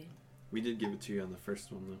 you're doing good. We did give it to you on the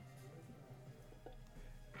first one, though.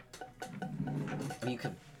 You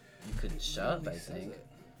could shove, I Only says think. it.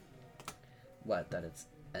 What? That it's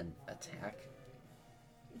an attack?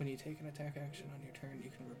 When you take an attack action on your turn, you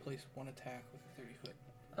can replace one attack with a 30-foot.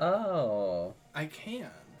 Oh. I can.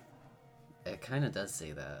 It kind of does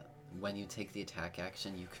say that. When you take the attack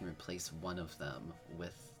action, you can replace one of them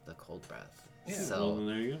with the cold breath. Yeah. Well, So, then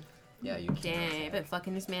there you go. yeah, you can. Damn, I've been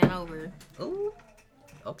fucking this man over. Ooh.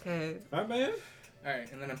 Okay. Alright, man. Alright,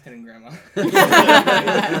 and then I'm hitting Grandma.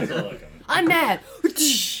 I'm mad.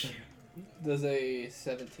 Does a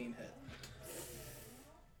 17 hit?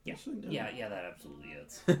 Yeah, that absolutely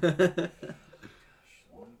is.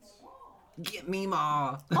 Get me,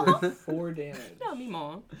 Ma! 4 damage. No, me,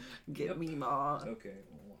 mom. Get me, Ma! Okay.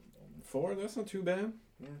 4, that's not too bad.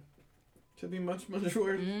 Yeah. Could be much, much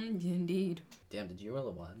worse. Indeed. Damn, did you roll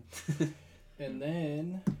a 1? And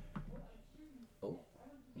then, Oh,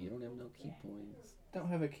 you don't have no key points. don't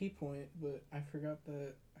have a key point, but I forgot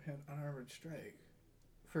that I had unarmored strike.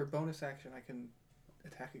 For a bonus action, I can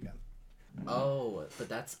attack again. Oh, but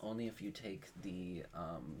that's only if you take the,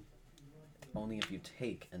 only if you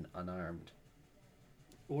take an unarmed.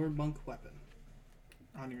 Or monk weapon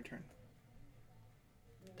on your turn.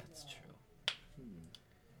 That's true.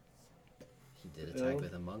 He did attack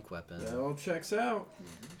with a monk weapon, That all checks out.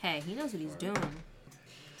 Hey, he knows what he's doing.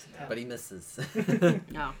 but he misses.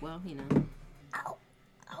 Oh, well, you know.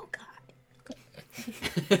 Oh God.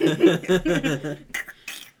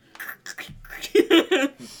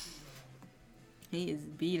 He is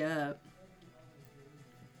beat up.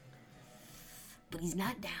 But he's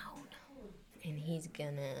not down. And he's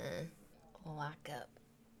gonna lock up.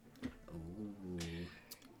 Ooh.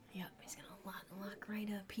 Yep, he's gonna lock right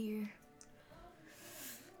up here.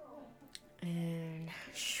 And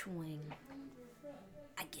swing.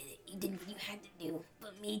 I get it. You did what you had to do.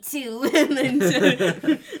 But me too. And then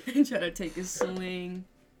try to take a swing.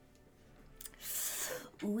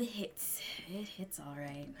 Ooh, it hits. It hits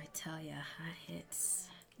alright, I tell ya, it hits.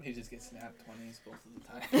 He just gets snapped 20s both of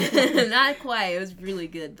the time. Not quite, it was really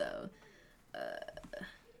good though.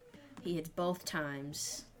 He hits both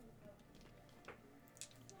times.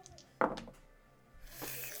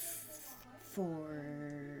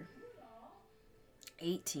 For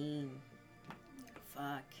 18.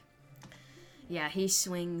 Fuck. Yeah, he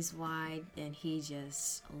swings wide and he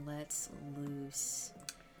just lets loose.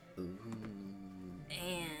 Ooh.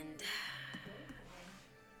 And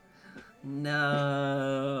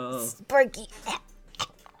No. Sparky.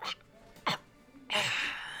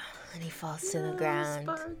 he falls to the ground.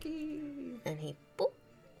 Sparky. And he boop.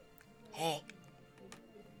 Hey,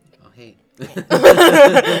 Oh, hey.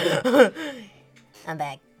 I'm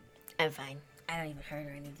back. I'm fine. I don't even hurt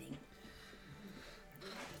or anything.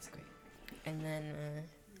 That's great. And then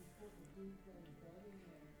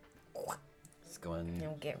Let's go in.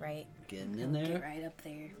 he'll get right Getting right up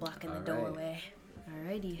there, blocking the All right. doorway.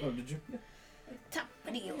 Alrighty. Oh, did you? Top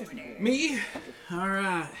of the order. Me?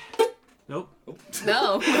 Alright. Nope.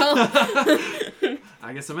 No.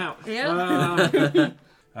 I guess I'm out. Yeah.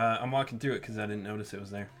 I'm walking through it because I didn't notice it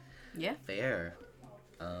was there. Yeah. Fair.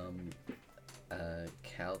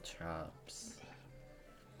 Caltrops.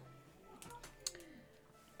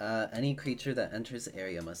 Any creature that enters the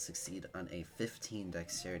area must succeed on a 15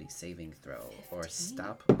 dexterity saving throw or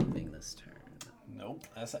stop moving this turn. Nope,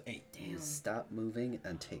 that's an 8. You stop moving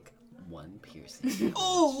and take 1 piercing damage.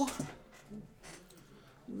 Oh!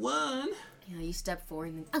 1. Yeah, you step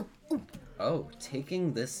forward and then Oh,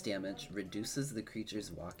 taking this damage reduces the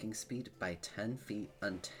creature's walking speed by 10 feet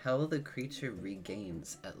until the creature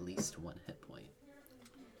regains at least 1 hit point.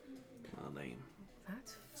 Oh, damn.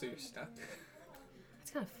 that's So you're stuck.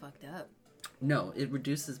 kind of fucked up. No, it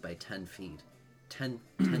reduces by 10 feet. 10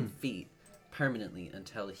 feet permanently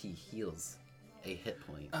until he heals a hit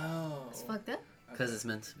point. Oh. It's fucked up. Because it's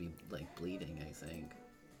meant to be, like, bleeding, I think.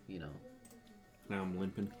 You know. Now I'm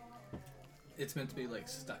limping. It's meant to be like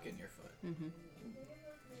stuck in your foot.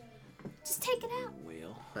 Just take it out.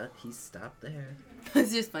 Well. But he stopped there.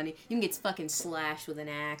 It's just funny. You can get fucking slashed with an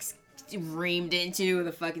axe, reamed into with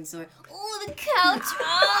a fucking sword. Ooh, the couch.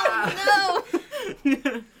 Oh,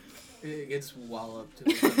 no. It gets walloped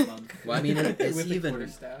with a monk. Well, I mean, it's with the even.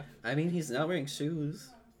 quarterstaff. I mean, he's not wearing shoes.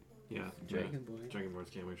 Yeah. Dragonborn.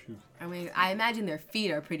 Dragonborns can't wear shoes. I mean, I imagine their feet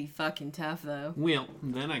are pretty fucking tough, though. Well,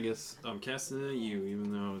 then I guess I'm casting it at you,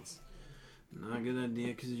 even though it's not a good idea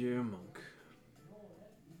because you're a monk.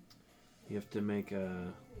 You have to make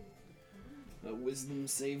a wisdom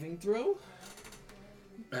saving throw.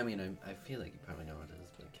 I mean, I feel like you probably know what it is,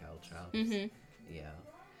 but caltrops. Mm-hmm. Yeah.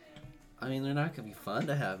 I mean, they're not gonna be fun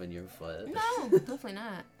to have in your foot. No, definitely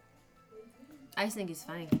not. I just think it's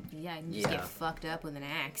funny. Yeah, you can just Yeah. get fucked up with an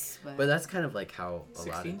axe. But, But that's kind of like how a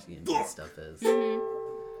lot 16? of D&D stuff is.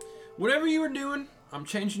 Whatever you were doing, I'm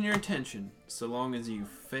changing your attention. So long as you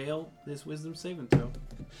fail this wisdom saving throw,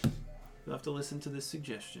 you'll have to listen to this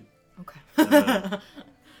suggestion. okay.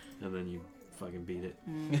 And then you fucking beat it.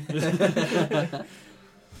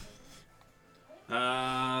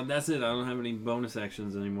 That's it. I don't have any bonus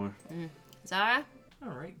actions anymore. Zara? All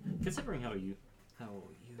right. Considering how you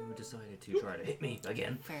decided to try to hit me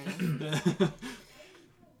again, Fair enough.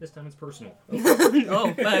 this time it's personal.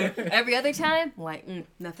 Oh, fuck. Every other time? Like,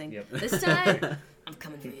 nothing. Yep. This time, I'm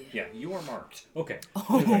coming for you. Yeah, you are marked. Okay.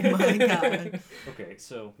 Oh my god. Okay,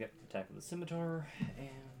 so yep, attack with the scimitar and.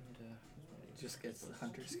 Just gets the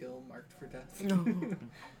hunter skill marked for death. No.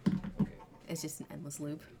 Okay. It's just an endless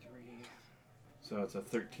loop. 3. So it's a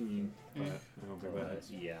 13. But I don't think that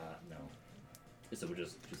is. Yeah, no. So we're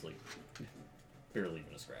just like barely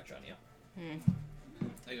even a scratch on you.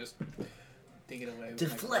 I just dig it away with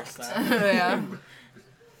Deflect. my quarterstaff. Yeah.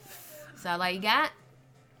 So, all you got?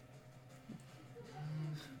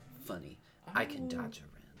 Funny. I can dodge a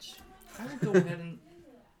wrench. I will go ahead and.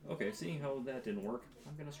 Okay, seeing how that didn't work,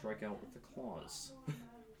 I'm gonna strike out with the claws.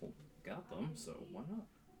 Well, got them, so why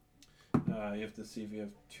not? You have to see if you have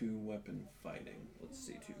 2 weapon fighting. Let's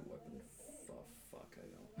see, 2 weapon. Fuck, I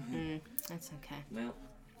don't. That's okay. Well,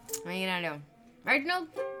 What are you gonna do? Reginald?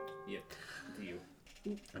 yep, to you.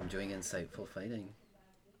 I'm doing insightful fighting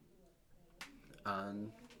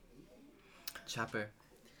on Chopper.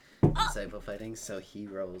 Insightful fighting, so he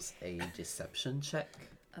rolls a deception check.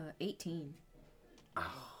 18. Oh,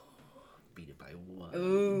 beat it by 1.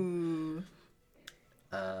 Ooh.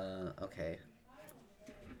 Okay.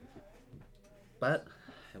 But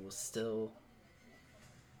I will still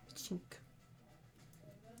chink.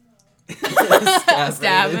 Stab.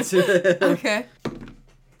 right into it. Okay.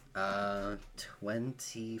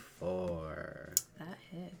 24. That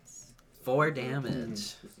hits. 4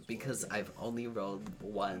 damage because I've only rolled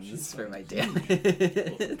ones for my damage.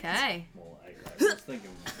 Okay. Well, I was thinking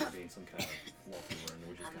there being some kind of fluffy rune,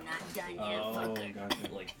 which is I'm kind not of done yet, Oh, fucker.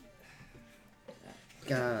 gotcha. like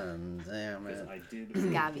God damn because it. I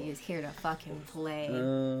did. Gabby is here to fucking play. My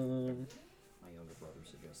younger brother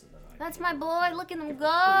suggested that I. That's my boy. Look at him give a go.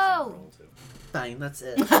 crazy roll too. Fine, that's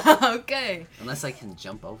it. Okay. Unless I can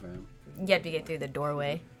jump over him. You have to get through the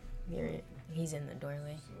doorway. He's in the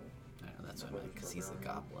doorway. I know, that's what I meant, because he's a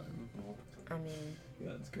goblin. I mean,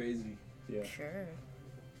 That's crazy. Yeah. sure.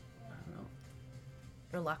 I don't know.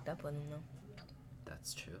 We're locked up with him though.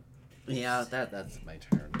 That's true. Yeah, that's my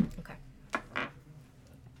turn. Okay.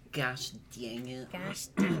 Gosh dang it. Gosh,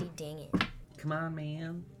 dang it. Come on,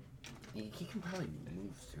 man. He can probably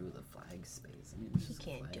move through the flag space. I mean, it's He just a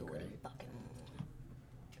can't flag, do it. right? He fucking.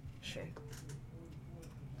 Sure.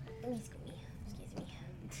 Excuse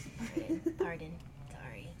me. Pardon.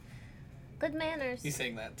 Sorry. Good manners. He's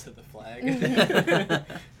saying that to the flag.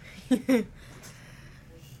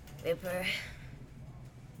 Ripper.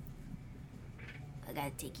 I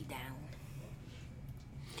gotta take you down.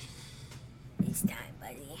 It's time,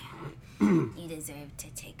 buddy. You deserve to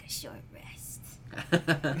take a short rest.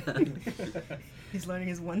 He's learning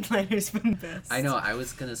his one-liners from Best. I know, I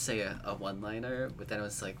was gonna say a one-liner, but then I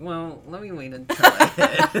was like, well, let me wait until I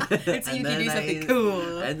hit. So you can do something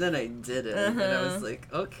cool. And then I did it. And I was Uh-huh. like,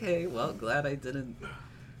 okay, well, glad I didn't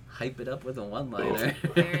hype it up with a one-liner.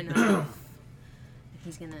 Fair enough.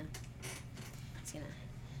 He's gonna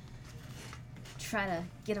try to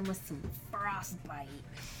get him with some frostbite.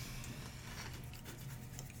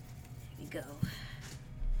 Here we go.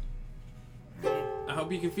 I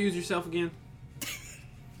hope you confuse yourself again.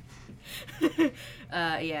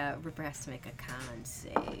 Yeah, Ripper has to make a con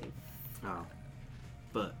save. Oh.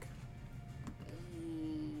 Fuck.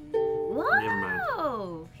 Whoa! Never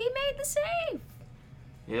mind. He made the save.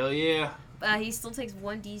 Hell yeah. He still takes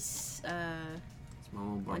 1d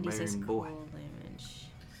Small 1d6 barbarian boy. cold damage.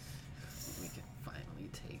 We can finally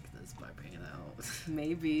take this barbarian out.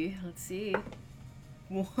 Maybe. Let's see.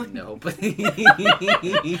 1. Nope.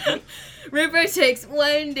 Ripper takes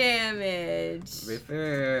 1 damage.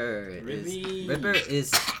 Ripper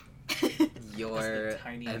is your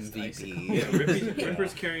tiniest MVP. Yeah,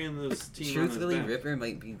 Ripper's carrying this team Truthfully, on his back. Ripper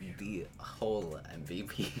might be the whole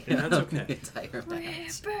MVP And that's of okay. the entire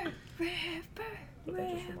match. But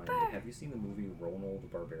that just reminded me. Have you seen the movie Ronald the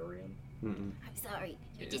Barbarian? Mm-mm. I'm sorry.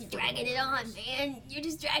 You're It just is dragging it on, man. You're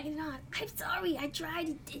just dragging it on. I'm sorry. I tried.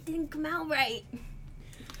 It didn't come out right.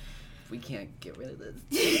 We can't get rid of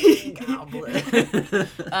this goblin.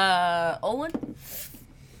 Owen?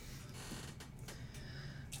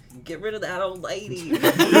 Get rid of that old lady. Take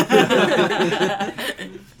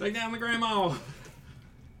down the grandma.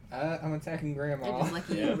 I'm attacking Grandma. I'm just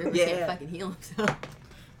lucky Yeah. Ripper Yeah. can't fucking heal himself.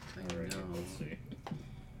 I Alright, know. let's see.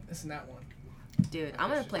 It's not one. Dude, I'm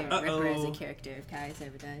gonna play Ripper as a Uh-oh. character if Kai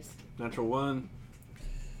ever dies. Natural 1.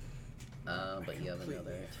 But you have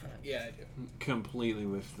another attack. Yeah, I do. Completely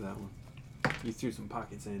whiffed that one. You threw some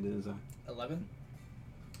pocket sand in his eye. 11?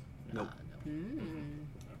 Nope. No. Mm.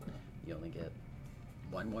 You only get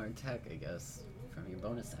one more attack, I guess, from your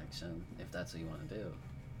bonus action, if that's what you want to do.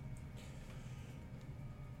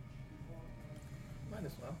 Might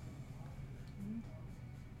as well.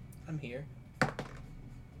 I'm here.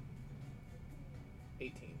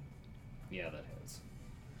 18. Yeah, that hits.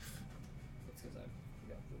 That's because I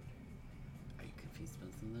got food. Are you confused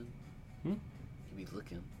about something? Hmm? You be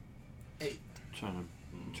looking. 8.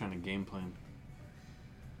 Trying to game plan.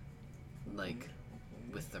 Like,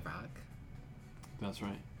 with the rock? That's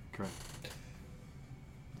right. Correct.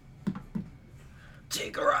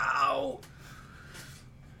 Take her out!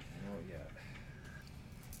 Oh, yeah.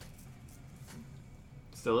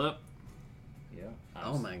 Still up? Yeah.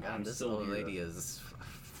 Oh my god, I'm this still old here. lady is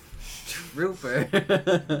trooper.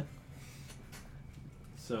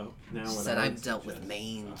 So So now what Said I I've would dealt with suggest-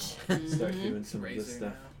 mange. Start doing some of this Razor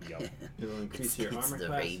stuff. now. Yep. It'll increase your It's armor the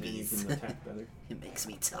class and you rabies. can attack better. It makes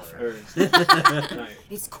me tougher. Or, no,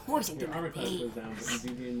 It's coursing through your my armor class veins. goes down, but you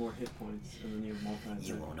do gain more hit points, and then you have multi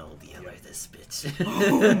You won't know the other this bitch.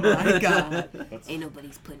 Oh my god. That's, Ain't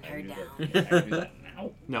nobody's putting I her can do down. that. I can do that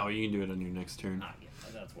now. No, you can do it on your next turn. Ah, yeah,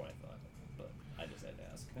 that's what I thought. But I just had to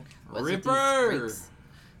ask. Was it these Ripper! freaks?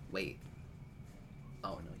 Wait.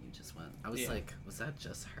 Oh no, you just went. I was Yeah. like, was that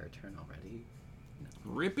just her turn already?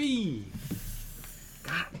 Rippy!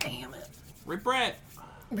 God damn it. Rip Rat!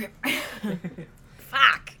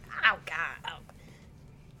 Fuck. Oh god. Oh.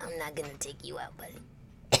 I'm not gonna take you out, buddy.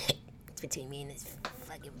 It's between me and this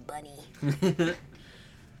fucking bunny.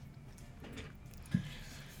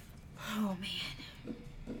 Oh man.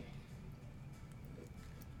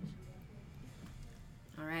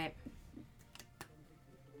 All right.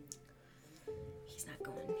 He's not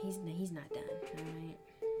going. He's not done. All right.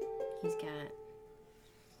 He's got.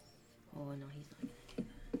 Oh no, he's not gonna do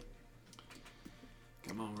that.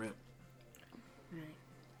 Come on, Rip. All right.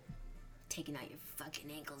 Taking out your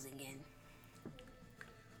fucking ankles again.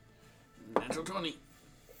 Natural 20.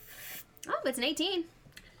 Oh, but it's an 18.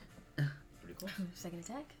 Pretty cool. Second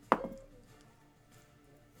attack.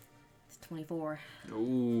 It's 24.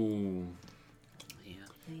 Ooh. Yeah.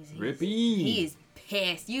 He's Rippy! He's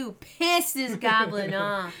pissed. You pissed this goblin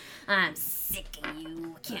off. I'm sick of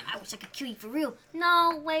you. I wish I could kill you for real.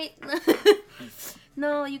 No, wait.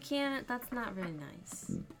 No, you can't. That's not very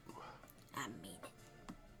nice. I mean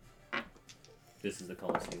it. This is the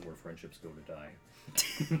Coliseum where friendships go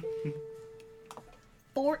to die.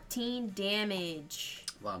 14 damage.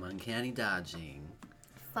 Well, I'm uncanny dodging.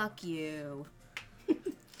 Fuck you.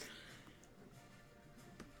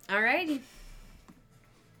 Alrighty.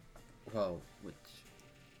 Whoa, which?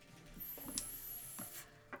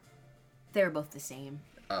 They're both the same.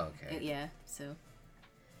 Oh, okay. Yeah, so.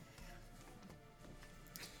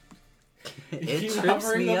 It Keep trips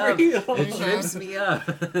hovering me over up. you. It trips me up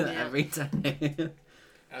every time.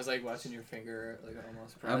 I was like watching your finger, like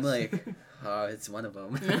almost press. I'm like, oh, it's one of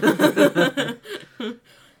them.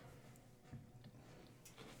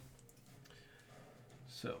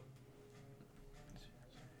 So,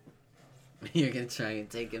 You're gonna try and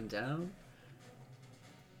take him down?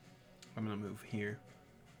 I'm gonna move here.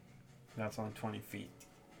 That's on 20 feet.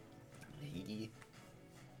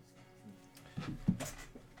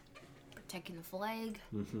 Protecting the flag.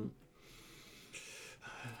 Mm-hmm.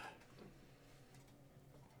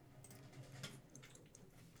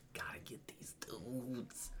 Gotta get these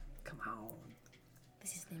dudes. Come on.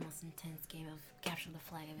 This is the most intense game of capture the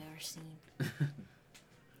flag I've ever seen.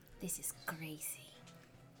 This is crazy.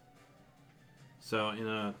 So in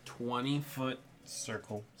a 20 Foot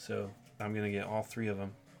circle. So I'm gonna get all three of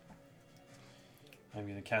them. I'm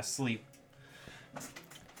gonna cast sleep.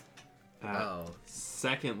 at Oh.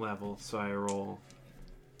 second level, so I roll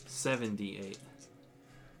 7d8.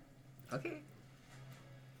 Okay.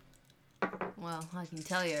 Well, I can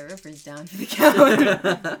tell you, Ripper's down for the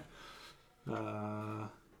count.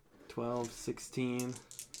 12, 16.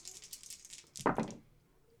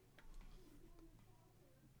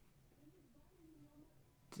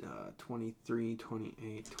 23,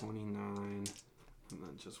 28, 29, and then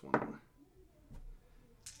just one more.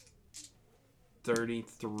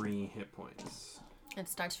 33 hit points. It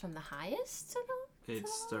starts from the highest to the It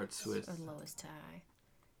starts with or lowest to high.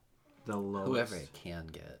 the lowest. Whoever it can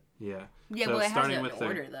get. Yeah. Yeah, So well, it has starting it in with the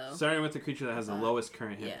order though. starting with the creature that has the lowest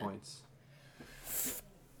current hit yeah. points.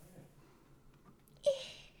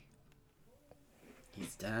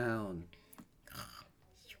 He's down.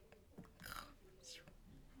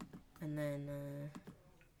 And then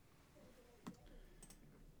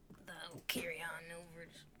they'll carry on over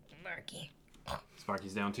to Sparky.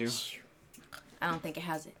 Sparky's down too. I don't think it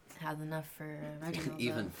has enough for Reginald.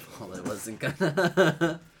 Even while it wasn't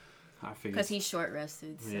gonna. I figured. because he's short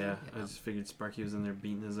rested. So. Yeah, I just figured Sparky was in there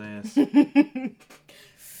beating his ass.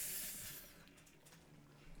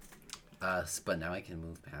 But now I can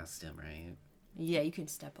move past him, right? Yeah, you can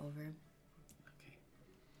step over him. Okay.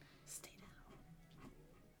 Stay down.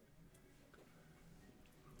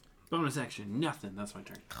 Bonus action, nothing. That's my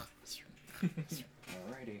turn.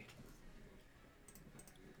 Alrighty.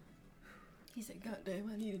 He said, "God damn,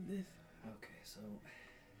 I needed this." Okay, so.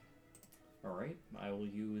 Alright, I will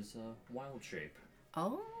use Wild Shape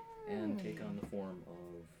Oh. and take on the form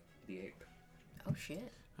of the ape. Oh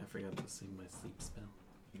shit. I forgot to sing my sleep spell.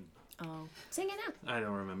 Oh. Sing it now. I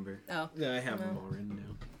don't remember. Oh. Yeah, I have them all written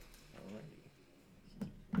down.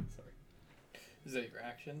 Alrighty. Sorry. Is that your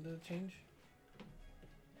action to change?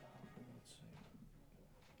 Let's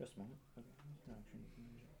see. Just a moment.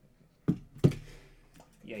 Okay.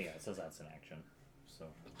 Yeah, it says that's an action. So.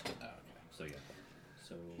 Oh, okay. So yeah.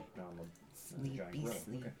 So now I'm a Sleepy, giant gorilla.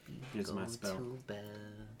 sleepy, Okay. Here's go my spell. to bed.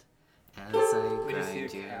 As I We just see a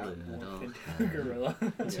grind your cat little morph into a head. gorilla.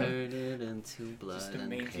 Turn it into blood Just a and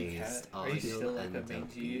mangy paste. cat. All Are you you'll still like end a up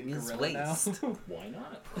mangy being is gorilla now? waste. Why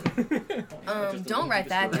not? Why not just a Don't write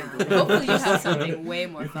that mangy down. gorilla? Hopefully you have something way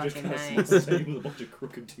more You just fucking kinda nice. see the same with a bunch of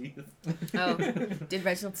crooked teeth. Oh, did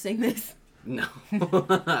Reginald sing this? No,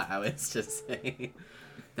 I was just saying.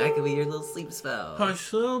 That could be your little sleep spell.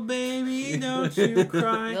 Hush, little baby, don't you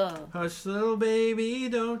cry. Yeah. Hush, little baby,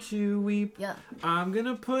 don't you weep. Yeah. I'm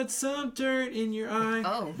gonna put some dirt in your eye.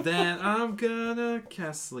 Oh. Then I'm gonna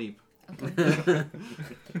cast sleep. Okay.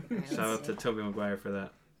 Shout out to Tobey Maguire for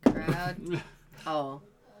that. Crowd. Oh.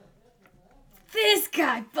 This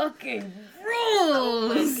guy fucking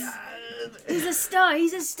rules. He's a star.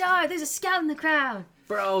 He's a star. There's a scout in the crowd.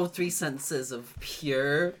 Bro, 3 sentences of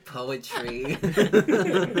pure poetry.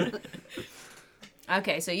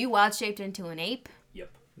 Okay, so you wild shaped into an ape.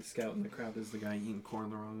 Yep. The scout in the crowd is the guy eating corn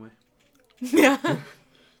the wrong way. Yeah.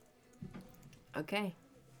 Okay.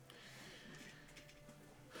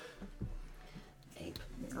 Ape.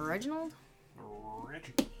 Reginald?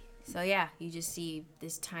 So yeah, you just see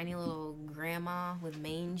this tiny little grandma with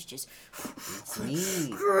mange just It's me.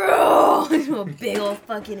 grow into a big old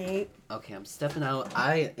fucking ape. Okay, I'm stepping out.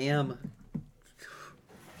 I am.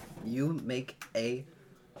 You make a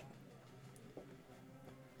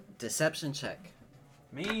deception check.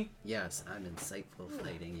 Me? Yes, I'm insightful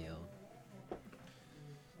fighting you.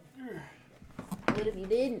 What if you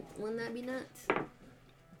didn't? Wouldn't that be nuts?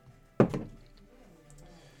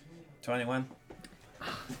 21.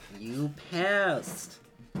 You passed.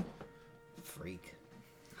 Freak.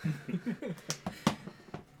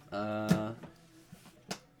 I'm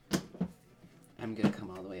gonna come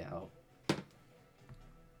all the way out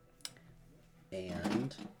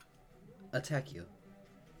and attack you.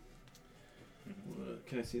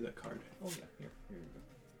 Can I see that card? Oh yeah. Here you go.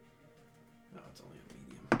 No, it's only a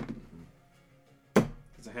medium.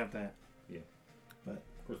 Because I have that.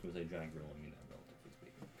 Of course, when we say giant gorilla, I mean that relatively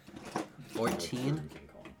speaking. 14. King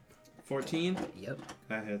Kong. 14? Yep.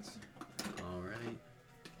 That hits. All right.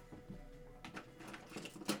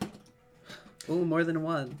 Ooh, more than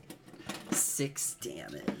one. 6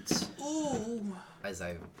 damage. Ooh! As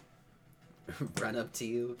I run up to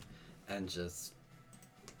you and just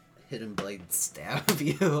hidden blade stab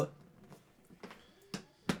you.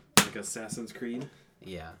 Like Assassin's Creed.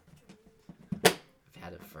 Yeah. I've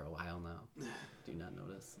had it for a while now. Do not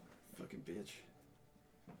notice. Fucking bitch.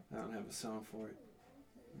 I don't have a song for it.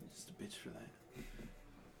 I'm just a bitch for that.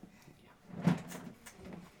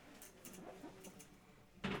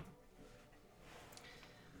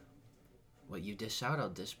 What you dish out, I'll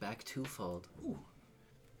dish back twofold. Ooh.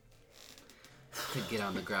 Could get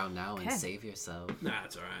on the ground now and Okay. save yourself. Nah,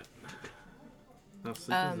 it's alright. Not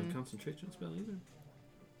sleep is a concentration spell either.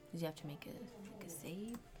 Did you have to make a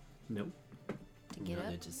save Nope. to get No, up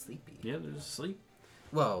they're just sleepy. Yeah, they're just asleep.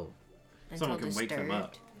 Whoa. until Someone can wake them disturbed?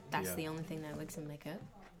 up. That's Yeah. the only thing that wakes them back up.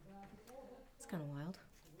 It's kind of wild.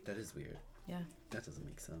 That is weird. Yeah. That doesn't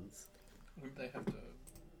make sense. Wouldn't they have to,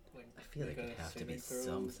 like, I feel like make it'd a have to be saving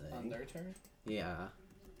throw something. on their turn? Yeah.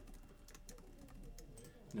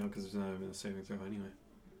 No, because there's not even a saving throw anyway.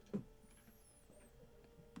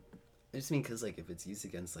 I just mean because, like, if it's used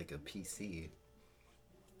against, like, a PC,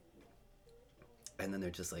 and then they're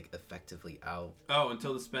just, like, effectively out. Oh,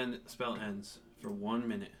 until the spell ends for 1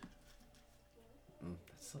 minute.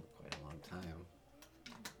 That's still quite a long time.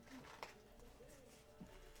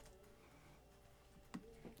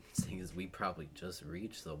 Seeing as we probably just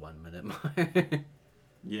reached the 1 minute mark.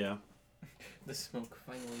 Yeah. The smoke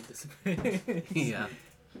finally dissipates. Yeah.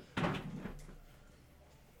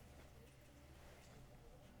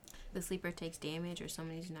 The sleeper takes damage, or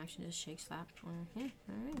someone using action just shakes that. Yeah.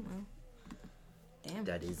 All right. Well. Damn.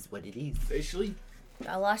 That is what it is. Officially.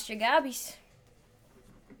 I lost your gabbies.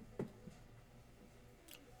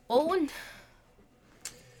 Owen.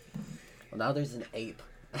 Well, now there's an ape.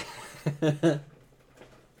 Now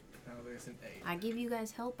there's an 8. I give you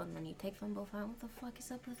guys help, and then you take them both out. What the fuck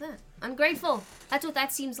is up with that? Ungrateful. That's what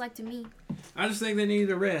that seems like to me. I just think they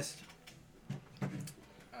needed a rest. Uh,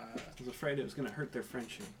 I was afraid it was going to hurt their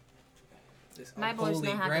friendship. this My boys unholy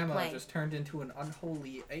know how to grandma play. just turned into an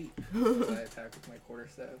unholy ape. As I attack with my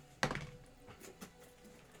quarterstaff.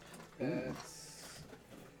 That's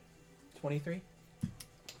 23.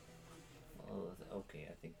 Oh, okay.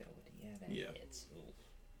 I think that would. Yeah, that Yeah. hits. Ooh.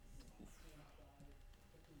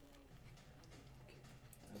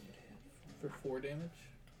 For 4 damage.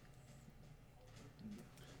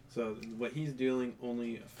 So what he's doing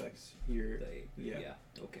only affects your. Yeah.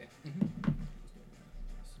 Okay.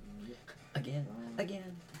 Again. Okay.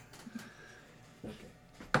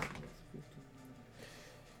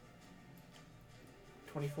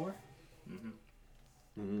 24.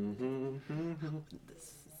 This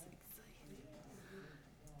is exciting.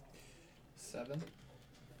 7.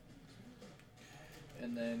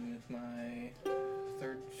 And then with my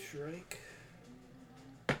third strike.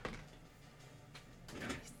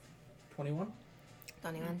 21.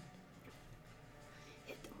 21.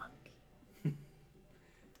 Hit the monkey.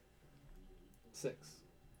 6.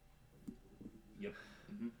 Yep.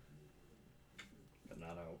 But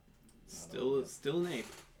not out. Still an ape.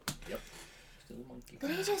 Yep. Still a monkey.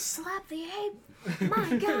 Did he just slap the ape?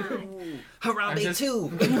 My God. Harambe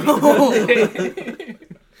too.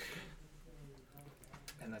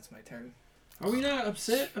 And that's my turn. Are we not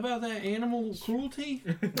upset about that animal cruelty?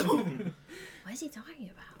 What is he talking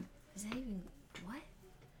about? Is that even what?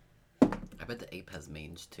 I bet the ape has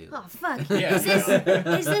mange too. Oh fuck! Yeah. Is this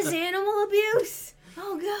animal abuse?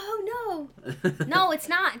 Oh no, no, it's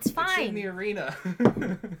not. It's It's in fine. the arena.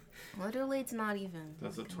 Literally, it's not even.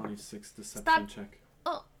 That's a 26 deception Stop. check.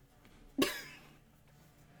 Oh.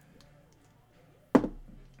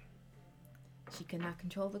 She cannot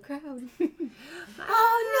control the crowd.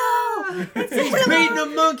 Oh no! It's He's beating a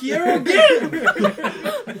monkey. Everyone get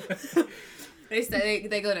him!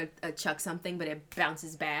 They go to chuck something, but it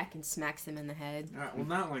bounces back and smacks them in the head. Alright, well,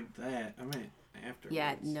 not like that. I meant after.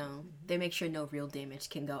 Yeah, no. They make sure no real damage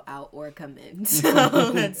can go out or come in. So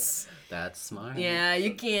that's That's smart. yeah,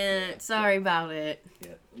 you can't. Sorry about it.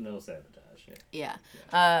 Yeah. No sabotage. Yeah.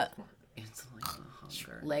 Yeah. It's like a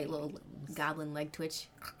hunger. Little goblin leg twitch.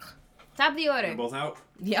 Top of the order. They're both out.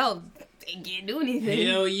 Yo, they can't do anything.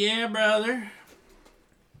 Hell yeah, brother.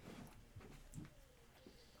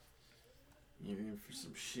 You're in for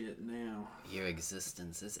some shit now. Your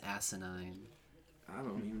existence is asinine. I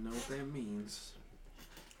don't even know what that means.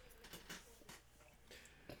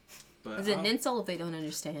 But Is it an insult if they don't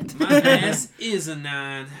understand? my ass is a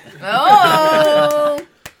 9. Oh!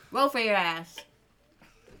 Roll for your ass.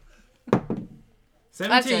 17.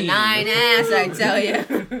 That's a 9 ass, I tell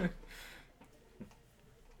you.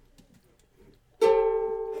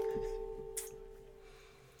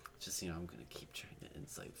 Just, I'm gonna keep trying to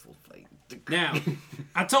insightful fight. Now,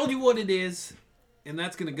 I told you what it is, and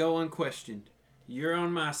that's going to go unquestioned. You're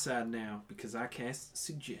on my side now because I cast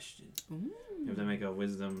suggestion. You have to make a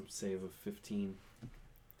wisdom save of 15.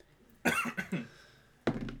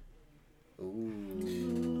 Ooh.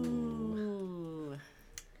 Ooh.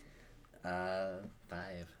 5.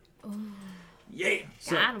 Yeah!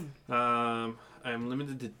 So, Got him. I'm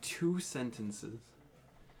limited to 2 sentences.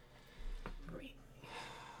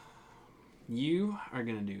 You are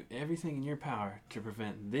gonna do everything in your power to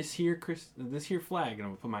prevent this here flag, and I'm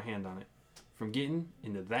gonna put my hand on it, from getting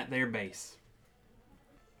into that there base.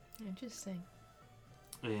 Interesting.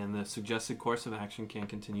 And the suggested course of action can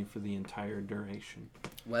continue for the entire duration.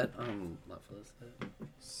 What level is it?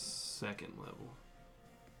 2nd level.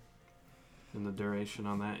 And the duration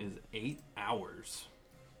on that is 8 hours.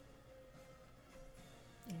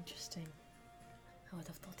 Interesting. I would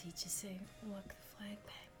have thought he'd just say, walk the flag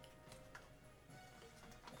back.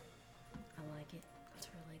 I like it. That's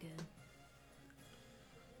really good.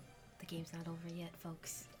 The game's not over yet,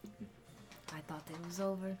 folks. I thought that it was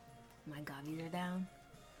over. My gobbies are down.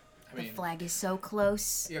 I The mean, flag is so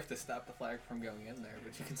close. you have to stop the flag from going in there,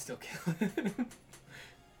 but you can still kill it.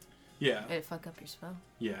 Yeah. It'd fuck up your spell.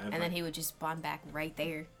 Yeah. And then he would just spawn back right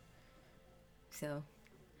there. So,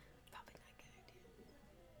 probably not a good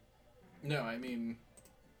idea. No, I mean,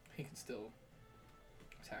 he can still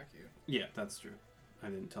attack you. Yeah, that's true. I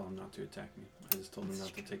didn't tell him not to attack me. I just told him not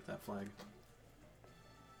to take that flag.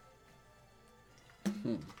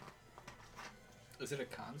 Is it a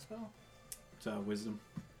con spell? It's wisdom.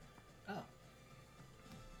 Oh.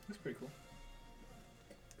 That's pretty cool.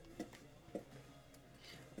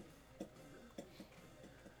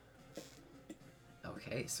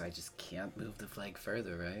 Okay, so I just can't move the flag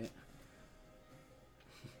further, right?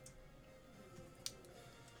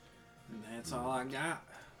 And that's all I got.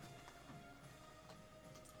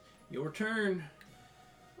 Your turn,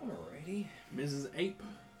 Alrighty. Mrs. Ape.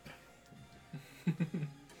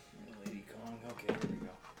 Lady Kong. Okay, there we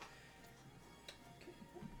go.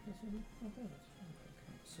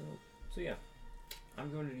 So yeah, I'm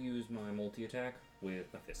going to use my multi-attack with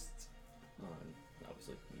my fists on,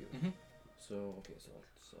 obviously, you. Mhm. So, okay, so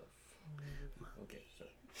that's, okay, so,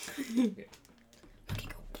 okay.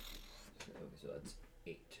 So that's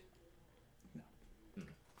 8. No. Don't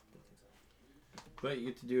think so. But you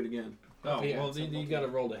get to do it again. Oh, Yeah, well, it's then a you got to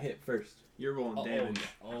roll to hit first. You're rolling damage.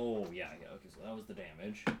 Oh, yeah. Okay, so that was the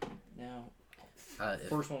damage. Now, If-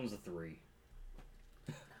 first one was a 3.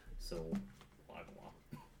 So, blah,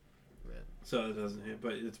 blah. Rip. So it doesn't hit,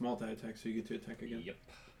 but it's multi-attack, so you get to attack again. Yep.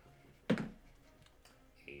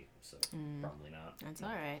 8, so probably not. That's all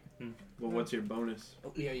right. Well, what's your bonus?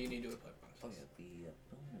 Oh, yeah, you need to apply Oh, bonuses. yeah,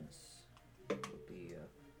 the bonus would be,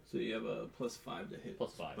 So you have a +5 to hit.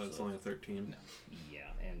 +5, But it's so only a 13. yeah,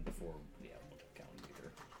 and before, yeah, we'll count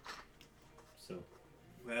either. So,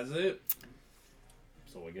 That's it.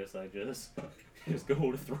 so I guess I just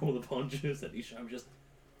go to throw the punches, and I'm just,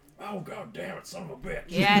 oh, god damn it, son of a bitch.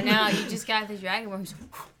 Yeah, no, you just got the Dragonborn.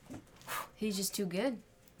 He's just too good.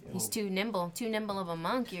 He's too nimble of a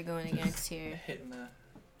monk you're going against here. Hitting the.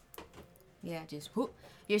 Yeah, just whoop.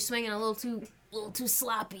 You're swinging a little too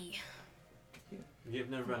sloppy, You've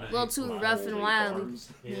never run a little too rough and wild.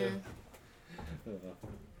 Yeah.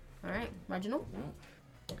 All right, Reginald.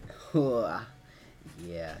 Yeah,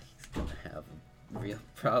 he's gonna have a real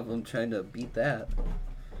problem trying to beat that.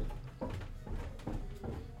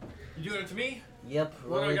 You doing it to me? Yep.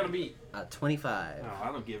 What am I gonna beat? 25. Oh, I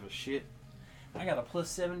don't give a shit. I got a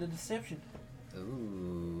 +7 to deception.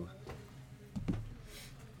 Ooh.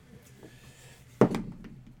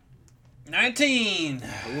 19.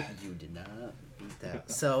 Oh, you did not beat that.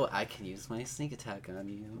 So I can use my sneak attack on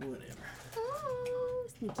you. Whatever. Oh,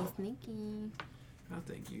 sneaky, sneaky. I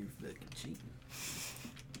think you fucking cheating.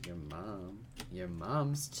 Your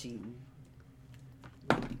mom's cheating.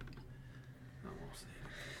 I won't say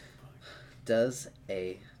it. Does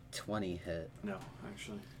a 20 hit? No,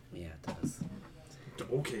 actually. Yeah, it does.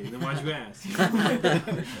 Okay, then why'd you ask?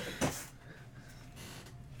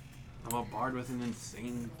 I'm a bard with an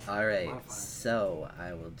insane. All right, modifier. so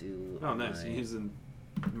I will do. Oh, nice. my- You're using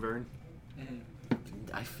burn.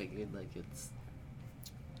 I figured like it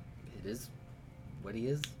is what he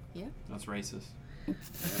is. That's racist. I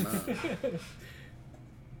don't know.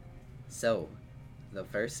 So, the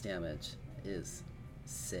first damage is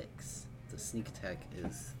 6. The sneak attack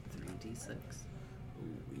is 3d6. Ooh,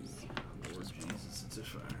 Lord Jesus, it's a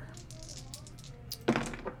fire.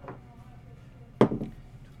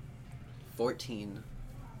 14.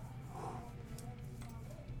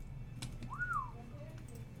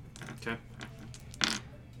 Okay.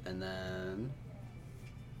 And then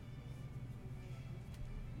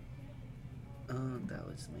that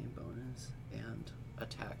was my bonus and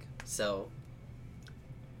attack. So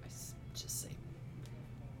just say,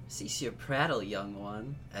 cease your prattle, young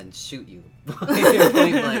one, and shoot you.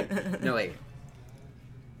 Point blank. No wait.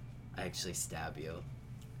 I actually stab you.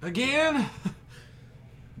 Again?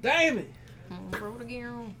 Damn it! Throw it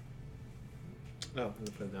again. Oh, I'm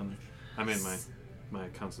gonna put it down there. I made my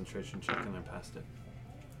concentration check and I passed it.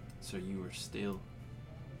 So you were still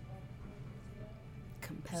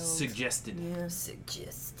Compelled. suggested. Yeah.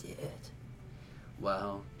 Suggested.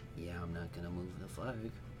 Well, yeah, I'm not gonna move the flag.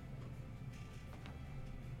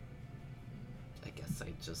 I guess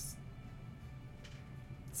I just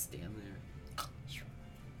stand there.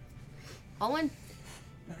 Owen.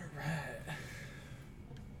 Alright.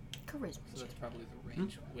 Charisma So check. that's probably the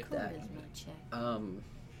range with That- Charisma check.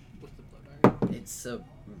 with the blood iron.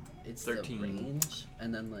 It's 13. the range,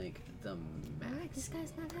 and then like the Alright, this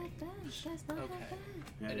max. guy's not that bad. This guy's not Okay. that bad.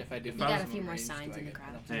 Yeah. And if I do You got a maximum few more range, signs do I in the get crowd.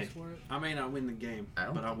 Hey, penalties for it? I may not win the game, I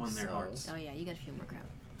don't but I think won their so. hearts. Oh yeah, you got a few more crowd.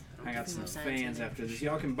 I got Few some more signs in fans there. after this.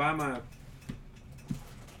 Y'all can buy my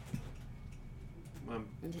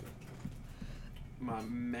my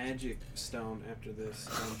magic stone after this.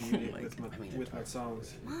 I'll beauty it with my I mean, with my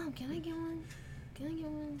songs. Mom, can I get one? Can I get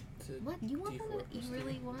one? It's a What? You want D4 one? You plus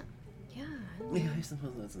really 3. want? Yeah. I don't Yeah, know. I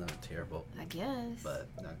suppose that's not terrible, I guess. but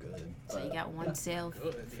not good. So you But- got one sale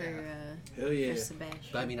Good, for Hell yeah! for Sebastian.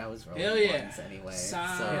 But I mean, I was rolling Hell yeah. ones anyway,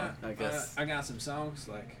 Sign. so I guess. I got some songs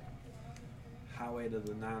like "Highway to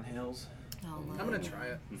the Nine Hills." Oh, I'm wow. gonna try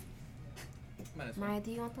it. Might as well. Mariah,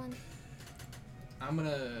 do you want one? I'm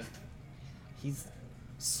gonna He's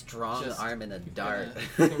strong Just arm in a dart.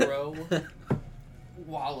 gonna throw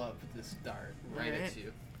wallop this dart right Alright. at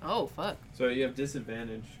you. Oh fuck. So you have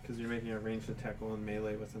disadvantage because you're making a ranged attack while in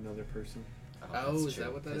melee with another person. Oh, that's is that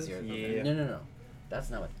true, what that 'cause is? you're- Yeah. No.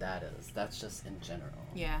 That's not what that is. That's just in general.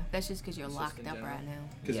 Yeah, that's just because you're It's just locked in up general. right now.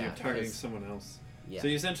 Because Yeah, you're targeting because- someone else. Yeah. So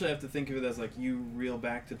you essentially have to think of it as like you reel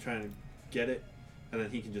back to try and get it, and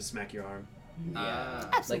then he can just smack your arm. Yeah.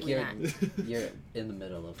 Absolutely like not. you're in the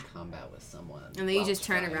middle of combat with someone. And then you while just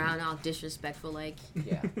turn trying- around all disrespectful, like,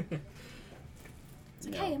 Yeah. it's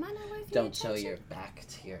like, No. hey, am I not worth your Don't show attention? your back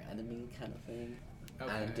to your enemy kind of thing.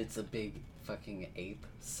 Okay. And it's a big fucking ape,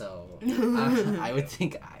 so I would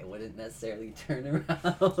think I wouldn't necessarily turn around.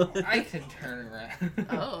 I can turn around.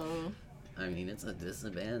 Oh. I mean, it's a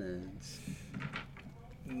disadvantage.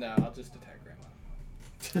 No, I'll just attack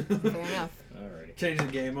Grandma. Fair enough. Alrighty. Change the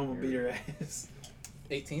game. I'm gonna beat her ass.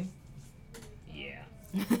 18. Yeah.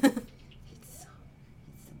 It's the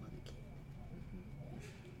monkey.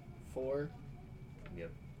 4.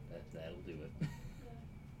 Yep. That'll do it.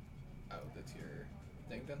 Oh, that's your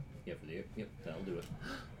thing then? Yep, that'll do it.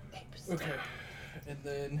 Apes. Okay. And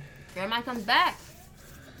then Grandma comes back.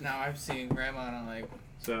 now I'm seeing Grandma and I'm like,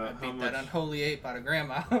 So I how beat much? that unholy ape out of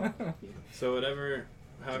Grandma. So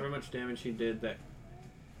however much damage he did, that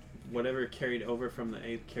whatever carried over from the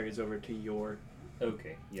ape carries over to your.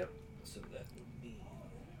 Okay. Yep. So that would be.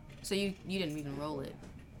 So you didn't even roll it,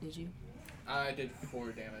 did you? I did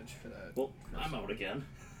 4 damage for that. Well, I'm out again.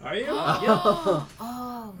 Are you? Oh,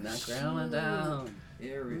 Knock Grandma shoot. down.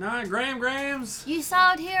 Here we Not Grams. You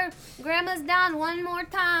saw it here. Grandma's down one more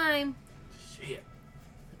time. Shit.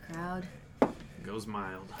 The crowd. Goes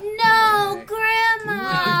mild. No,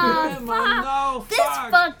 Grandma! Fuck. no, This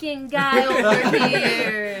fucking guy over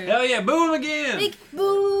here. Hell yeah, boo him again. Big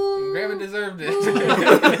boo. Grandma deserved it.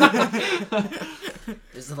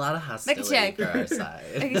 There's a lot of Make a hostility check. for our side.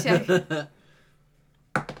 Make a check.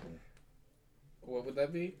 What would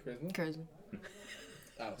that be? Charisma? Charisma.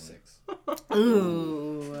 Oh, 6.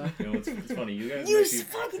 Ooh. You know, it's funny. You guys You actually,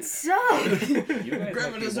 fucking suck. you guys Grandma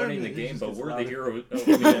actually deserved winning the it. game, It's but just we're the louder. hero. Oh, I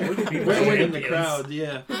mean, we're the people. We're winning the champions. crowd,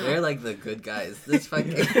 yeah. We're like the good guys. This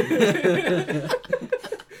fucking.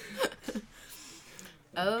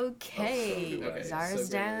 Okay. Okay, Zara's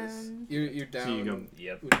so down. You're down. So you go.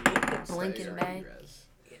 Yep. Would you Blinking stay or back. you res?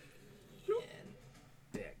 And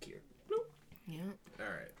back here. Yeah.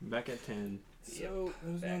 Alright. Back at 10. So,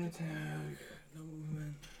 who's Back on at attack? No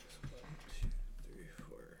movement. 1, 2, 3,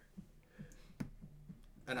 4.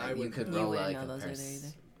 And I You would could You roll wouldn't like know a those are there either.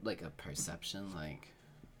 like a perception, like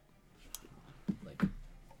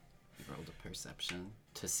roll a perception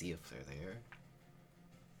to see if they're there.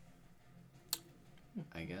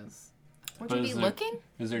 I guess. Would But you is be there- looking?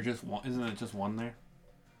 Is there just one? Isn't it just one there?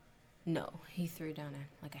 No, he threw down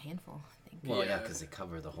like a handful, I think. Well, yeah, Yeah. because they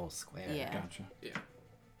cover the whole square. Yeah. Gotcha. Yeah.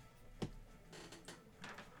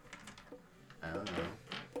 I don't know.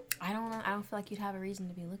 I don't know. I don't feel like you'd have a reason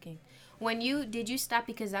to be looking. Did you stop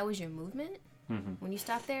because that was your movement? Mm-hmm. When you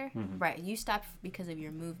stopped there? Mhm. Right. You stopped because of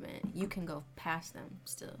your movement. You can go past them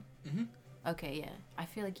still. Mhm. Okay, yeah. I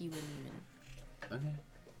feel like you wouldn't even. Okay.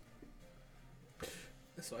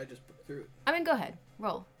 So I just put through it. I mean, go ahead.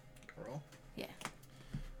 Roll. Roll.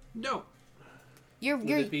 No. Would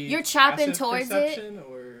it be You're chopping passive towards it. perception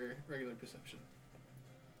or regular perception?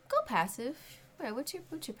 Go passive. Right. What's your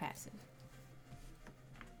passive?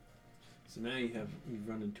 So now you've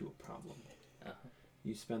run into a problem. Uh-huh.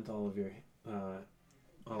 You spent all of your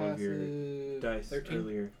Passive dice 13.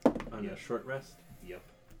 earlier on Yeah. a short rest. Yep.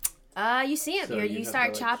 You see him. So You you have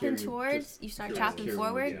start to, like, chopping cure your- towards. just You start cure- chopping cure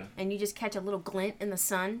forward, yeah. and you just catch a little glint in the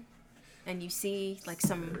sun, and you see like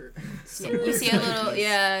some. Or- Yeah, you see a little.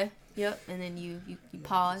 Yeah. Yep. And then you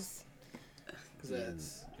pause.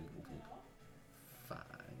 That's 5.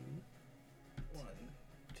 1,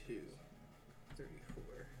 2, 3, 4,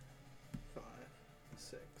 5,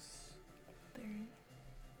 6,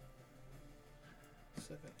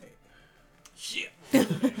 7, 8. Shit.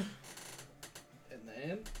 And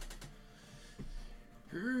then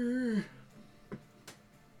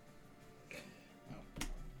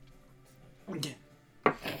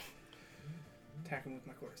attack him with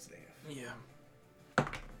my quarterstaff. Yeah.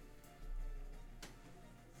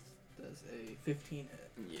 Does a 15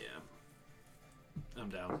 hit. Yeah. I'm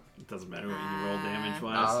down. It doesn't matter what you roll damage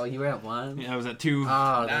wise. Oh, you were at 1? Yeah, I was at 2.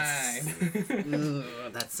 Oh, that's. 9. Ooh,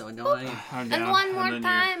 that's so annoying. I'm And down. one more then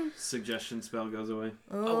time. Your suggestion spell goes away.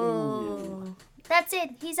 Oh. That's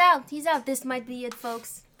it. He's out. He's out. This might be it,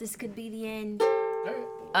 folks. This could be the end. Alright.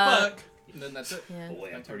 Fuck. And then that's it. Yeah.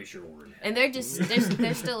 Boy, I'm pretty sure we're in hell. And they're just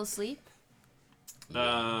they're still asleep,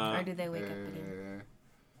 or do they wake up again?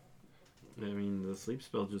 I mean, the sleep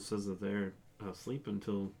spell just says that they're asleep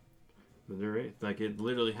until they're right. Like, it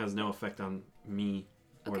literally has no effect on me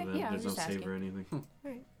or Okay, them. yeah, I was There's no just save asking. or anything.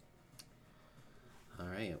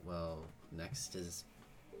 Alright, well, next is.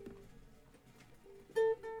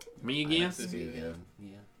 Me again? This is me you, again.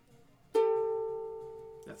 Yeah.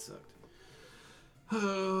 That sucked.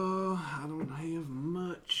 Oh, I don't have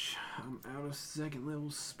much. I'm out of second level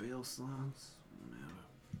spell slots. I'm out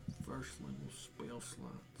of first level spell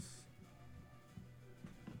slots.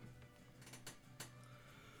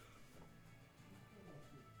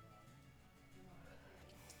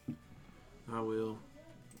 I will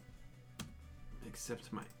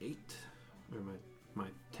accept my 8 or my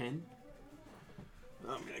 10.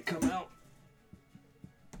 I'm gonna come out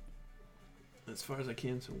as far as I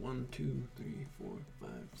can. So 1, 2, 3, 4, 5,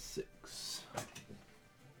 6.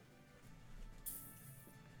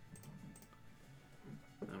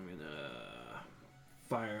 I'm gonna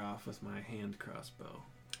fire off with my hand crossbow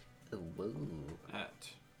Whoa. at.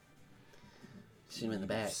 Shoot him in the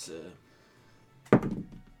back. It's,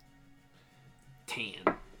 10.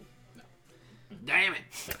 Damn it!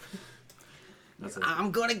 That's it.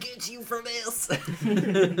 I'm gonna get you for this.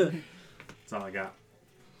 That's all I got.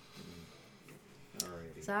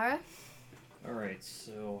 Alrighty. Zara? Alright,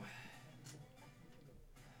 so.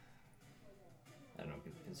 I don't know,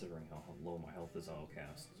 considering how low my health is, I'll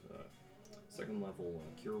cast second level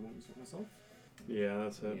Cure Wounds on myself. Yeah,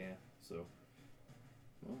 that's it. Yeah, so.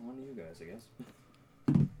 Well, on to you guys, I guess.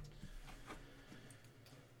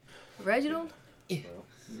 Reginald? Well,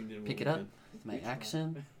 We did what Pick we it up. could. My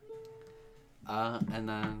action. And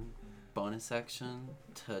then bonus action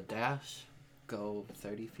to dash. Go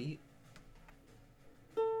 30 feet.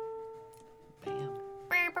 Bam.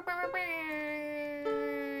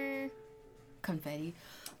 Confetti.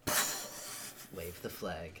 Wave the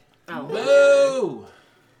flag. Oh. Boo!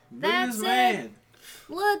 That's This it. man.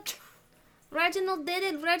 Look! Reginald did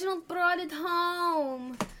it! Reginald brought it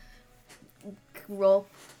home! Roll.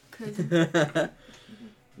 'Cause I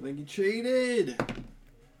think you cheated.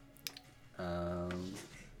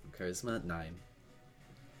 Charisma 9.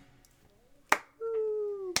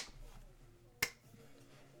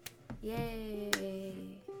 Yay.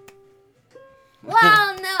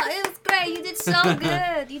 Wow, no, it was great. You did so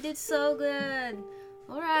good. You did so good.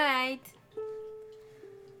 Alright.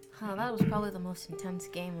 Oh, that was probably the most intense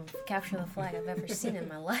game of Capture the Flag I've ever seen in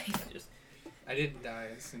my life. I didn't die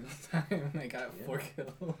a single time. I got 4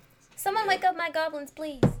 kills. Someone wake up my goblins,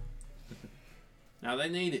 please. Now they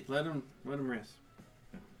need it. Let them rest.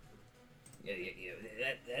 Yeah,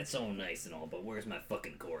 that's all nice and all, but where's my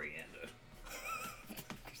fucking coriander?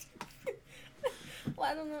 Well,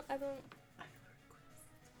 I don't know. I don't.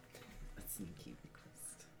 A sneaky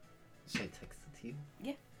request. Should I text it to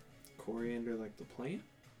you? Coriander like the plant?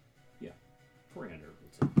 Coriander.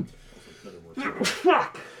 It's another word.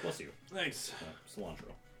 Fuck! Bless you. Thanks.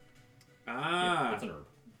 Cilantro. Ah. Yeah, it's an herb.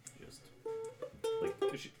 Just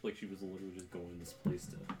like she was literally just going to this place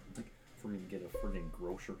to freaking get a friggin'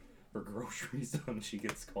 groceries done. She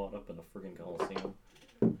gets caught up in a friggin' Coliseum.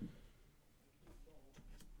 How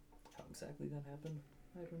exactly that happened,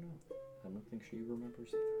 I don't know. I don't think she remembers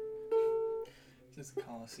either. Just a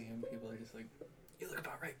Coliseum. People are just like, you look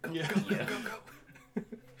about right. Go, Yeah. go, Yeah. go, go.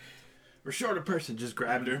 Or shorter person just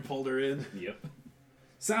grabbed her and pulled her in. Yep.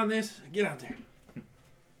 Sign this. Get out there.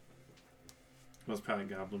 Well, it's probably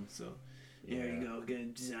goblin, so. Here you go.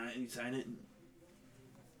 Good. Sign it.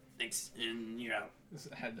 Thanks. And you're out.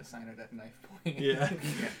 Just had to sign it at knife point. Yeah.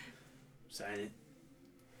 Sign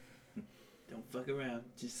it. Don't fuck around.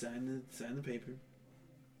 Just sign the paper.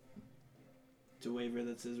 It's a waiver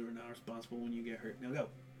that says we're not responsible when you get hurt. Now go.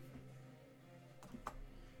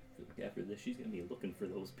 After this, she's gonna be looking for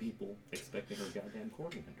those people, expecting her goddamn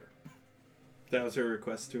coriander. That was her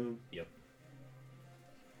request to him. Yep.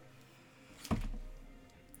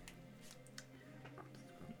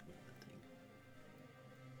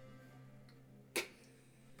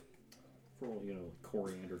 For all you know,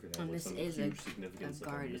 coriander can have And like, this some is huge a significance in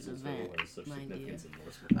guarded business, event, otherwise such mind significance you. in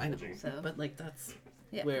Norse I know, mythology. So- but like that's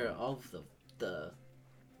Yeah. where all of the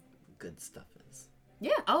good stuff is.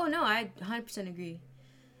 Yeah. Oh no, I 100% agree.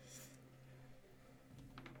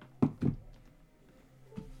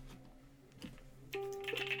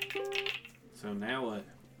 So now what?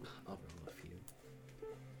 I'll roll a few.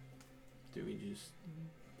 Do we just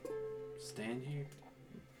stand here?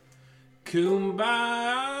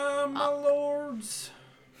 Kumbaya, my lords.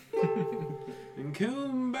 And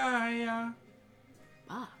kumbaya.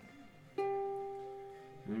 Ah.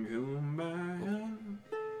 And kumbaya,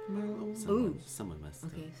 my lords. Someone messed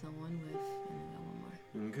Okay, up. so one whiff, and I got one more.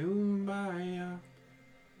 And kumbaya.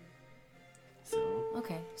 So,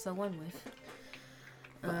 Okay, so one whiff.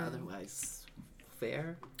 but otherwise,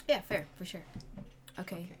 fair. Yeah, fair, for sure.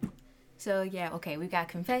 Okay. So yeah, okay, we got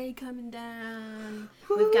confetti coming down.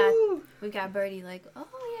 We've got Birdie like, oh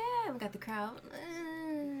yeah, we got the crowd.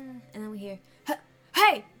 And then we hear,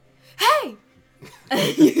 hey! Hey!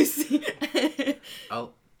 You see?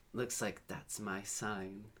 Oh, looks like that's my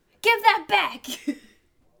sign. Give that back!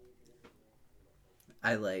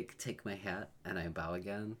 I like take my hat and I bow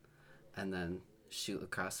again, and then shoot a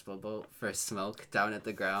crossbow bolt for smoke down at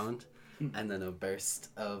the ground, and then a burst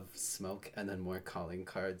of smoke, and then more calling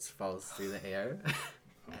cards falls through the air.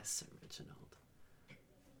 S. Reginald.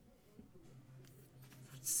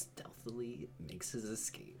 stealthily makes his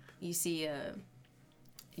escape. You see a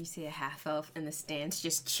half elf in the stands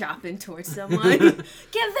just chopping towards someone. Give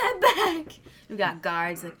that back! We got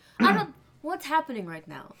guards like, I don't. What's happening right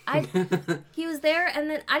now? He was there, and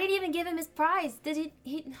then I didn't even give him his prize. Did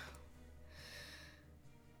he?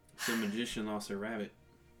 The magician lost a rabbit.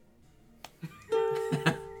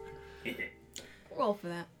 Roll for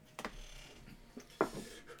that.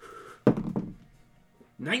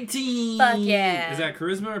 19. Fuck yeah. Is that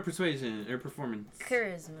charisma or persuasion or performance?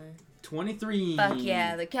 Charisma. 23. Fuck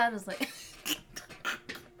yeah. The cat was like,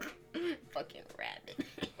 fucking rabbit.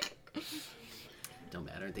 Don't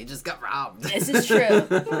matter. They just got robbed. This is true.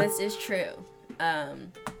 This is true.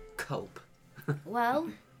 Cope. Well,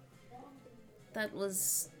 that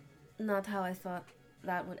was not how I thought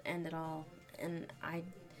that would end at all. And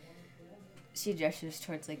she gestures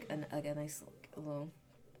towards like a nice little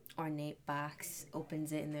ornate box,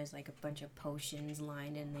 opens it, and there's like a bunch of potions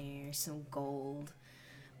lined in there, some gold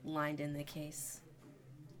lined in the case.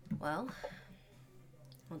 Well,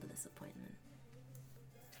 what a disappointment.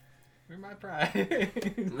 Where's my prize?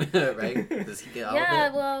 Right? Does he get all of Yeah,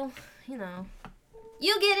 it? well, you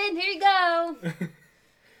get it, here you go.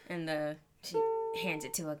 And she hands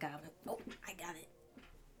it to a goblin. Oh, I got it.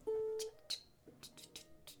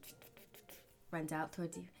 Runs out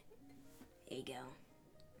towards you. Here you go.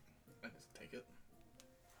 I just take it.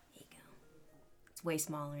 Here you go. It's way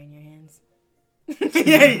smaller in your hands.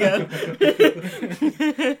 There you go.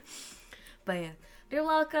 But yeah, you're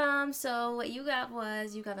welcome. So what you got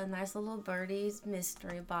was you got a nice little birdie's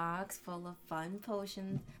mystery box full of fun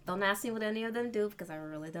potions. Don't ask me what any of them do because I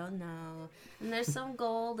really don't know. And there's some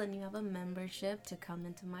gold, and you have a membership to come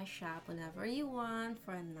into my shop whenever you want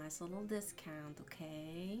for a nice little discount.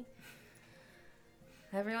 Okay.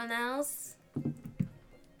 Everyone else?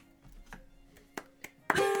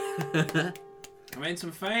 I made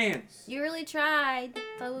some fans. You really tried.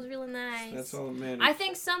 That was really nice. That's all that matters. I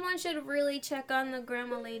think someone should really check on the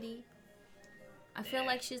grandma lady. I feel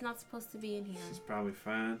like she's not supposed to be in here. She's probably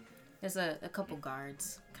fine. There's a couple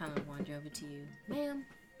guards kind of wander over to you. Ma'am,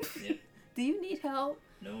 Yep. do you need help?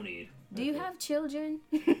 No need. Do you have children?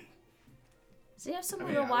 Do you have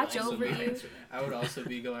someone I to would watch also over be- you? I would also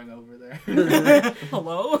be going over there.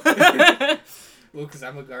 Hello? Well, because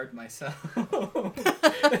I'm a guard myself. Can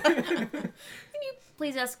you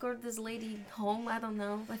please escort this lady home? I don't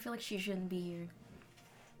know. I feel like she shouldn't be here.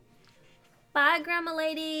 Bye, grandma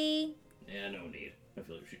lady. Yeah, no need. I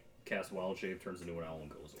feel like she casts wild shape, turns into an owl, and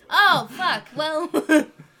goes away. Oh, fuck. Well,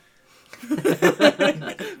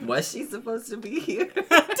 Was she supposed to be here?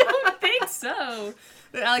 I don't think so.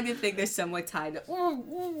 I like to think there's someone tied up.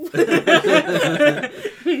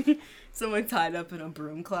 Someone tied up in a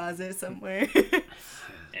broom closet somewhere.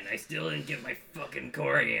 And I still didn't get my fucking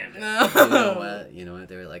coriander. You know what?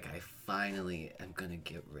 They were like, I finally am gonna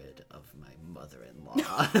get rid of my mother-in-law.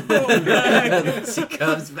 She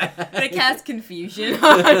comes back. They cast confusion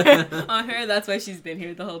on her. That's why she's been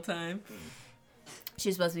here the whole time.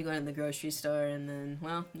 She's supposed to be going to the grocery store, and then,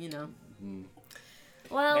 well, you know.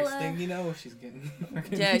 Well, Next thing you know, she's getting.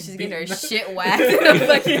 yeah, she's getting her shit whacked in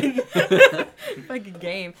a fucking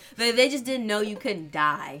game. They just didn't know you couldn't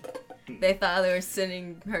die. They thought they were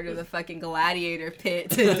sending her to the fucking gladiator pit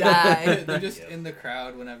to die. They're just in the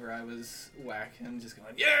crowd whenever I was whacking, just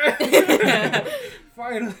going, yeah!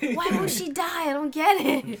 Finally! Why won't she die? I don't get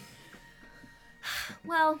it.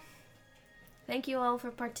 Well, thank you all for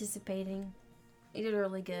participating. You did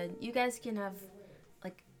really good. You guys can have,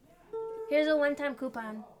 like, here's a one-time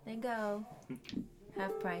coupon. There you go.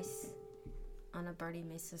 Half price on a Birdie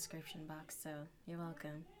Mace subscription box, so you're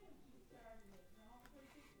welcome.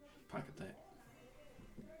 Pocket that.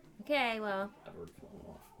 Okay, well, I've already fallen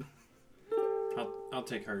off. I'll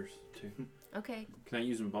take hers too. okay. Can I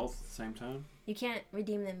use them both at the same time? You can't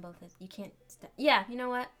redeem them both. You can't. Yeah, you know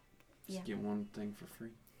what? Just Yeah. get one thing for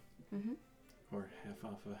free. Mhm. Or half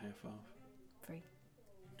off of half off. Free.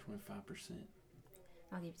 25%.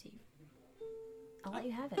 I'll give it to you. I'll let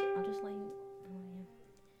you have it. I'll just let you.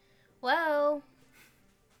 Well,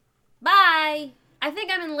 bye. I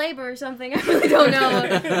think I'm in labor or something. I really don't know.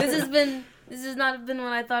 This has not been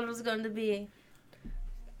what I thought it was going to be.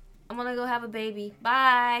 I'm gonna go have a baby.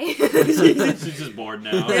 Bye. She's just bored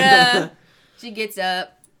now. Yeah. She gets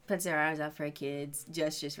up, puts her arms out for her kids,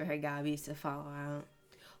 gestures for her gobbies to follow out.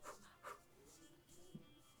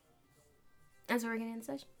 And so we're gonna end the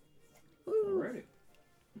session. Alrighty.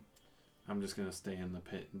 I'm just gonna stay in the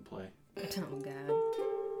pit and play. Oh god.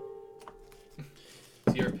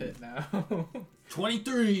 It's your pit now.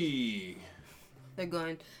 23! They're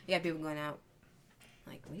going. You got people going out.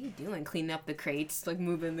 Like, what are you doing? Cleaning up the crates, like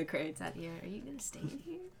moving the crates out here. Are you gonna stay in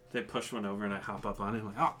here? They push one over and I hop up on it. I'm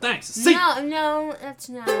like, oh, thanks. A seat. No, that's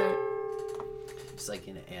not. It's like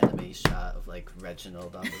an anime shot of like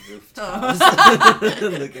Reginald on the Oh. rooftop.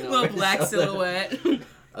 Looking over Little his black shoulder. silhouette.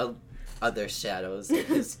 Other shadows of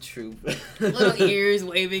his troop. Little ears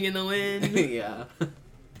waving in the wind. Yeah.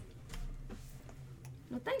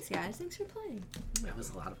 Well, thanks, guys. Thanks for playing. That was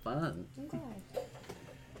a lot of fun. I'm glad.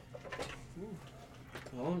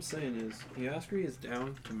 All I'm saying is, Yasri is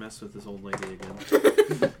down to mess with this old lady again.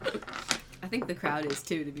 I think the crowd is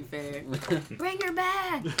too, to be fair. Bring her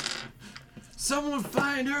back! Someone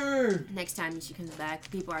find her! Next time she comes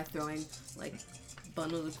back, people are throwing, like,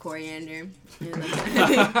 bundles of coriander.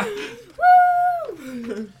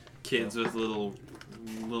 Woo! Kids with little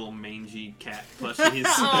mangy cat plushies.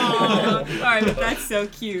 Aww. Alright, that's so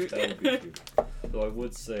cute. That would be cute. Though I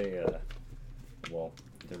would say, well,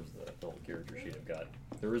 there's the whole character sheet I've got.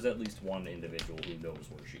 There is at least one individual who knows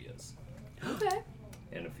where she is. Okay.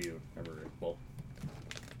 And if you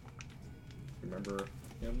remember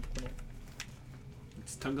him?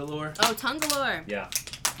 It's Tungalore. Oh, Tungalore. Yeah.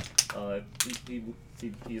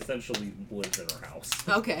 He essentially lives in her house.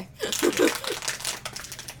 Okay.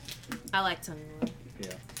 I like Tungalore.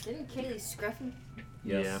 Yeah. Didn't Kaylee scruff him?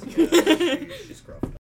 Yes. Yeah. She's scruffed.